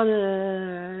child.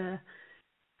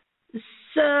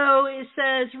 So it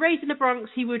says, raised in the Bronx,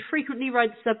 he would frequently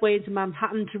ride the subway into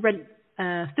Manhattan to rent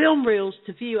film reels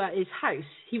to view at his house.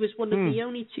 He was one of the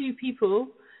only two people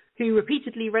who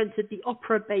repeatedly rented the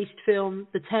opera-based film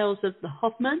The Tales of the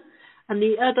Hoffman, and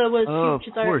the other was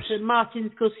future director Martin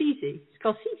Scorsese.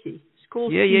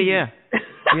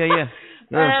 Yeah.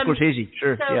 Scorsese,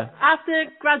 sure, so after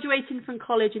graduating from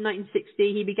college in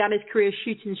 1960, he began his career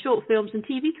shooting short films and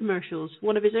TV commercials.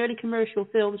 One of his early commercial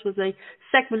films was a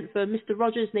segment for Mr.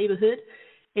 Rogers' Neighborhood,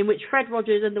 in which Fred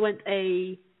Rogers underwent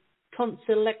a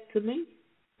tonsillectomy.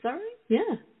 Is that right?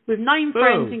 Yeah. With 9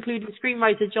 friends, including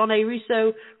screenwriter John A.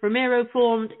 Russo, Romero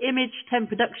formed Image 10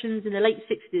 Productions in the late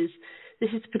 60s.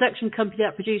 This is the production company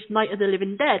that produced Night of the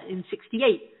Living Dead in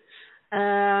 68.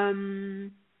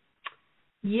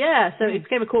 So it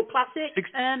became a cult classic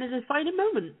and is a defining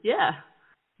moment. Yeah.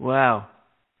 Wow.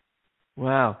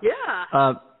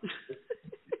 Yeah.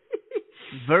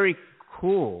 Very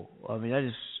cool. I mean, that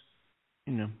is,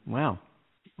 wow.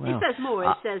 It says more.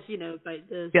 It says, about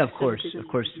the... Yeah, of course.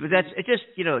 But that's, it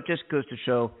just goes to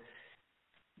show,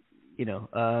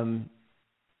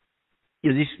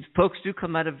 these folks do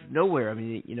come out of nowhere. I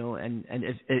mean, and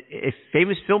if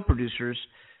famous film producers,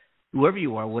 whoever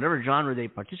you are, whatever genre they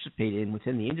participate in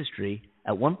within the industry,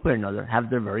 at one point or another, have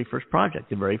their very first project,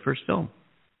 their very first film.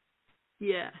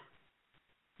 Yeah.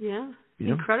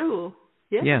 Incredible.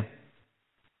 Yeah.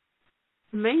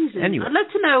 Amazing. Anyway. I'd love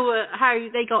to know how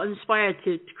they got inspired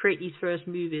to create these first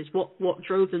movies. What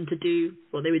drove them to do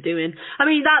what they were doing? I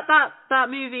mean, that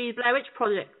movie, Blair Witch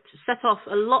Project, set off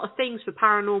a lot of things for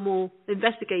paranormal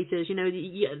investigators.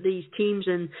 These teams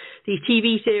and these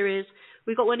TV series.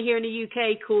 We've got one here in the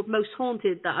UK called Most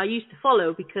Haunted that I used to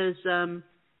follow because,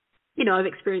 I've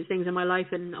experienced things in my life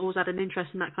and always had an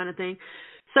interest in that kind of thing.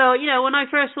 So, when I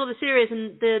first saw the series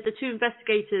and the two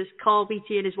investigators, Carl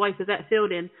Beatty and his wife Yvette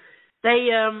Fielding, they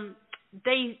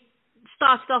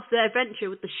started off their adventure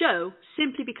with the show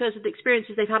simply because of the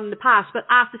experiences they've had in the past. But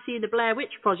after seeing the Blair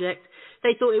Witch Project,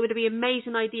 they thought it would be an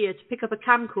amazing idea to pick up a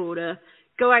camcorder,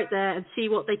 go out there and see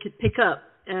what they could pick up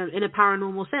in a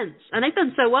paranormal sense. And they've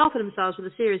done so well for themselves with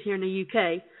the series here in the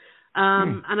UK.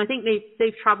 And I think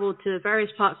they've travelled to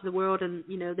various parts of the world and,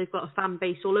 they've got a fan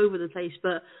base all over the place.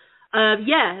 But,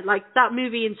 that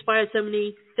movie inspired so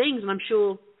many things. And I'm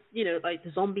sure, like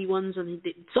the zombie ones and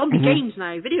the zombie games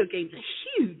now, video games are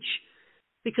huge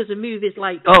because of movies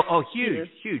like...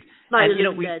 huge. Night of the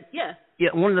Living Dead, Yeah,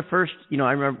 one of the first, I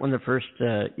remember one of the first,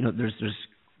 there's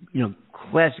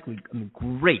classically,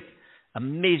 great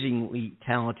amazingly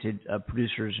talented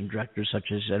producers and directors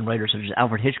and writers such as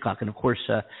Alfred Hitchcock, and of course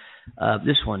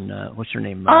this one. What's her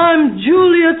name? I'm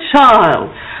Julia Child.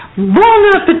 Bon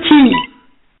appetit.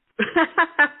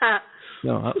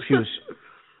 No, she was.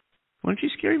 Wasn't she a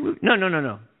scary movie? No.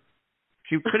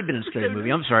 She could have been in a scary movie.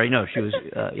 I'm sorry. No, she was.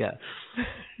 Yeah.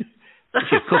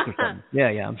 She was Cook or something.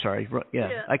 Yeah. I'm sorry.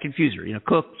 Yeah. I confuse her.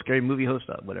 Cook, scary movie host,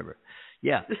 whatever.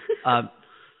 Yeah.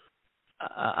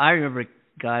 I remember a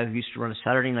guy who used to run a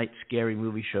Saturday night scary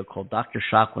movie show called Dr.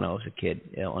 Shock when I was a kid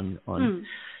on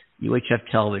UHF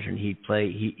television. He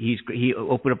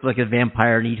opened up like a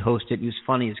vampire and he'd host it. He was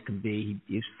funny as can be.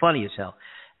 He was funny as hell.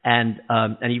 And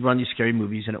he'd run these scary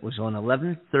movies, and it was on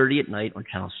 11:30 at night on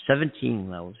Channel 17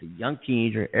 when I was a young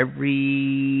teenager.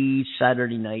 Every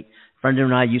Saturday night, a friend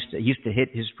and I used to hit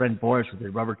his friend Boris with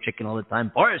a rubber chicken all the time.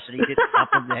 Boris, and he'd hit top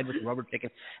of the head with a rubber chicken.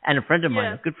 And a friend of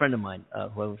mine, a good friend of mine,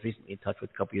 who I was recently in touch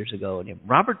with a couple years ago, named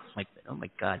Robert, oh my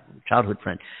God, childhood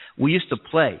friend. We used to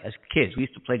play as kids. We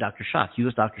used to play Dr. Shock. He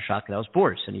was Dr. Shock, and I was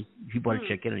Boris, and he bought a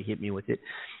chicken and he hit me with it.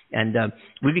 And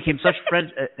we became such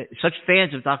friends, such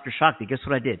fans of Dr. Shock that guess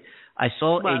what I did? I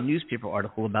saw a newspaper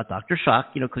article about Dr.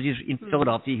 Shock, because he was in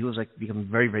Philadelphia. He was becoming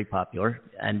very, very popular.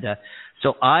 And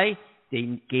so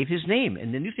they gave his name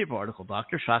in the newspaper article,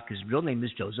 Dr. Shock. His real name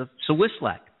is Joseph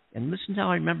Sawislak. And listen to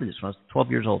how I remember this when I was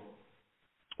 12 years old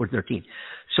or 13.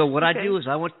 So what I do is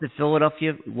I went to the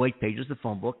Philadelphia White Pages, the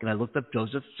phone book, and I looked up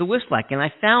Joseph Sawislak, and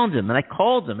I found him, and I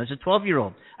called him as a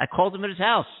 12-year-old. I called him at his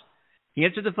house. He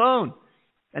answered the phone.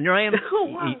 And there I am. Oh,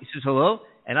 wow. He says, hello.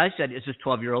 And I said, it's this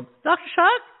 12-year-old, Dr.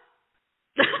 Shock?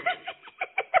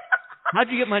 How'd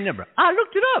you get my number? I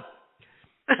looked it up.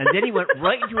 And then he went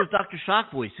right into his Dr.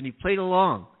 Shock voice, and he played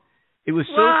along. It was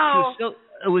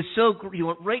so he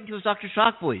went right into his Dr.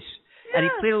 Shock voice. And he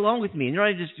played along with me. And there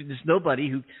I just this nobody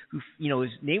who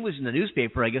his name was in the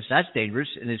newspaper. I guess that's dangerous.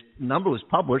 And his number was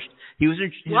published. His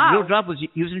real job was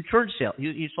he was an insurance sale.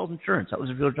 He sold insurance. That was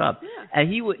his real job. Yeah.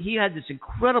 And he had this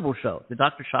incredible show, the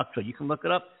Dr. Shock Show. You can look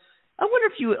it up. I wonder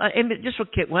if you just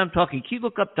when I'm talking, can you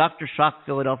look up Dr. Shock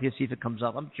Philadelphia, see if it comes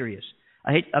up? I'm curious.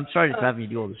 I'm sorry to have you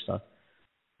do all this stuff.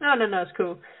 No, it's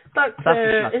cool.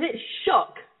 Dr. Is it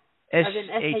Shock? Shock,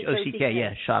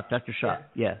 yeah, Shock, Dr. Shock,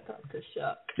 yeah. Dr.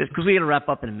 Shock. Just because we got to wrap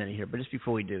up in a minute here, but just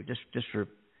before we do,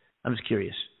 I'm just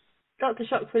curious. Dr.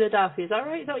 Shock Philadelphia, is that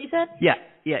right? Is that what you said? Yeah.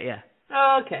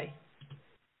 Oh, okay.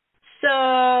 So,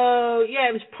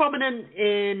 it was prominent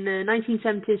in the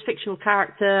 1970s fictional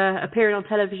character, appearing on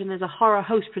television as a horror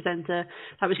host presenter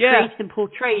that was created and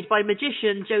portrayed by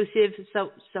magician Joseph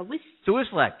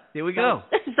Sawislak. There we go.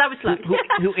 Sawislak.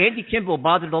 who Andy Kimball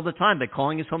bothered all the time by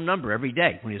calling his home number every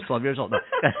day when he was 12 years old.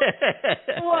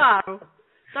 Wow.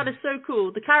 That is so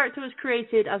cool. The character was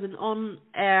created as an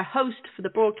on-air host for the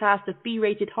broadcast of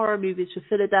B-rated horror movies for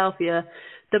Philadelphia,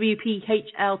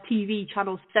 WPHL-TV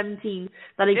Channel 17,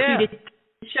 that included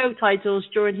show titles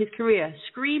during his career: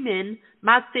 Scream-In,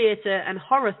 Mad Theatre, and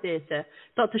Horror Theatre.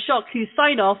 Dr. Shock, whose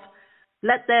sign-off,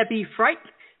 Let There Be Fright,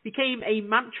 became a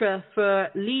mantra for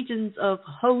legions of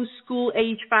Ho's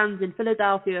school-age fans in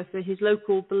Philadelphia for his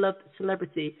local beloved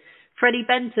celebrity. Freddie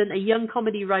Benton, a young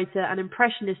comedy writer and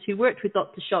impressionist who worked with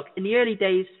Dr. Shock in the early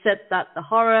days, said that the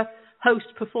horror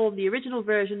host performed the original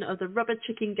version of the rubber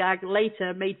chicken gag,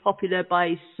 later made popular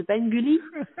by Svengoolie.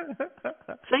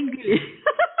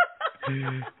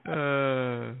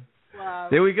 Wow.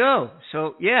 There we go.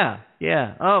 So, yeah.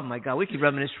 Oh, my God. We could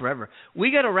reminisce forever.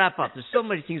 We got to wrap up. There's so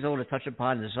many things I want to touch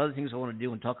upon. There's other things I want to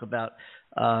do and talk about.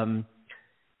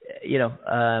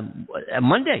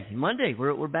 Monday.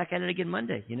 We're back at it again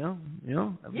Monday. We go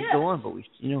on, but we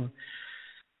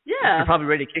you're probably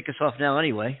ready to kick us off now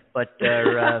anyway. But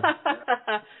no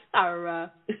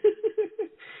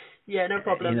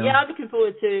problem. I'm looking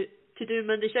forward to doing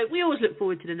Monday show. We always look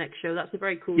forward to the next show. That's the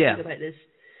very cool thing about this.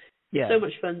 Yeah, so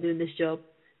much fun doing this job.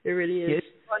 It really is. Yeah, it's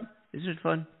fun. Isn't it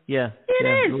fun? Yeah, it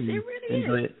is. Really it really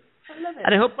enjoy is. it. I love it.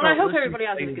 And I hope everybody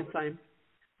has a good time.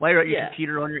 While you're at your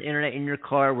computer, on your internet, in your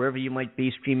car, wherever you might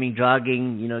be, streaming,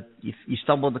 jogging, you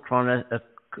stumbled upon us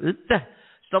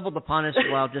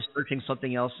while just searching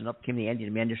something else, and up came the Andy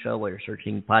and Amanda Show while you're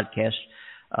searching podcasts.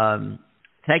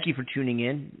 Thank you for tuning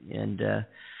in, and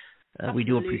we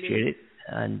do appreciate it.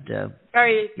 And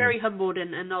very, very humbled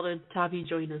and honored to have you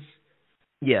join us.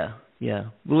 Yeah.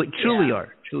 We truly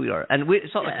are. And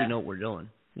it's not like we know what we're doing,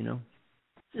 No.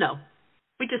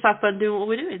 We just have fun doing what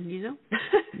we're doing,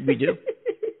 We do.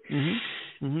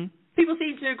 Mm-hmm. People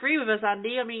seem to agree with us,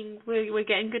 Andy. I mean, we're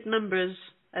getting good numbers.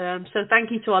 So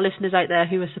thank you to our listeners out there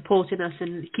who are supporting us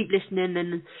and keep listening.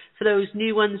 And for those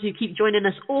new ones who keep joining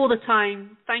us all the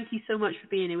time, thank you so much for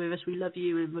being here with us. We love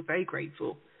you and we're very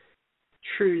grateful.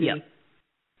 Truly. Yeah.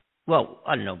 Well,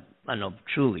 I don't know.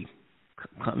 Truly,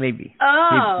 maybe.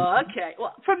 Oh, maybe. Okay.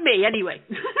 Well, from me anyway.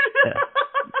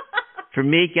 For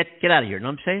me, get out of here. Know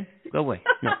what I'm saying? Go away.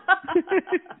 No.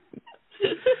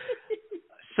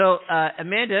 So,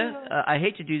 Amanda, I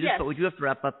hate to do this, but we do have to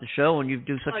wrap up the show, and you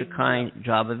do such a kind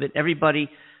job of it. Everybody,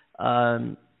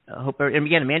 and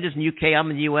again, Amanda's in the UK,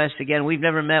 I'm in the US. Again, we've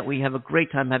never met. We have a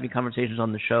great time having conversations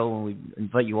on the show, and we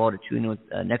invite you all to tune in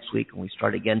next week when we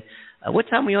start again. What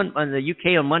time are we on the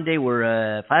UK on Monday?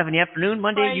 We're 5 in the afternoon,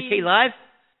 Monday, UK Live?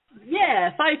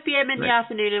 Yeah, 5 p.m. in the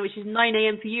afternoon, which is 9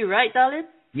 a.m. for you, right, darling?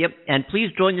 Yep, and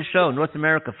please join the show, North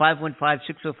America,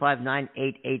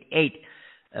 515-605-9888.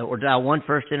 Or dial 1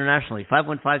 first internationally,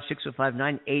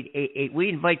 515-605-9888. We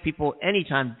invite people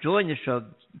anytime, join the show,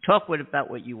 talk about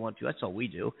what you want to. That's all we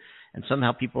do. And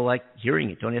somehow people like hearing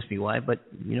it. Don't ask me why, but,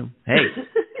 hey,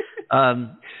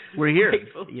 we're here,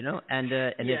 and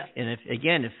if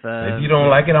if you don't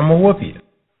like it, I'm going to whoop you.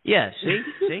 Yeah, see,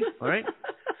 all right.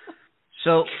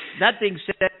 So that being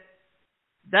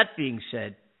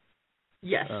said,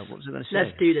 yes, what was I going to say?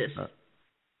 Let's do this.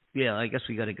 Yeah, I guess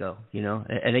we got to go,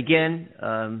 And again,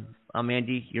 I'm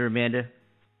Andy. You're Amanda.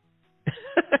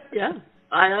 Yeah,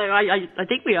 I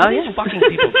think we are. Are these fucking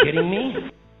people kidding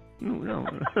me? No.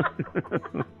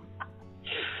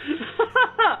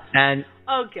 And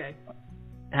okay.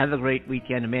 Have a great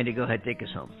weekend, Amanda. Go ahead, take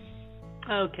us home.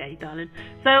 Okay, darling.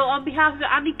 So on behalf of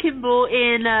Andy Kimball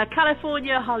in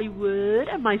California, Hollywood,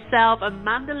 and myself,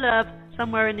 Amanda Love,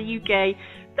 somewhere in the UK.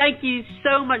 Thank you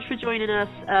so much for joining us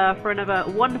for another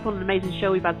wonderful and amazing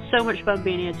show. We've had so much fun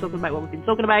being here talking about what we've been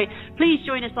talking about. Please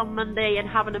join us on Monday and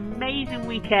have an amazing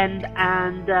weekend,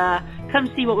 and come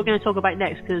see what we're going to talk about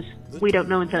next, because we don't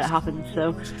know until it happens.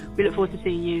 So we look forward to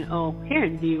seeing you or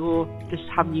hearing you or just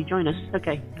having you join us.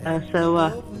 Okay,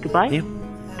 so goodbye. Yeah.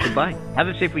 Goodbye. Have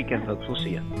a safe weekend, folks. We'll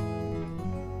see you.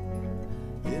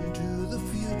 Into the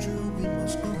future we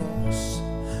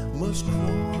must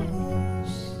cross.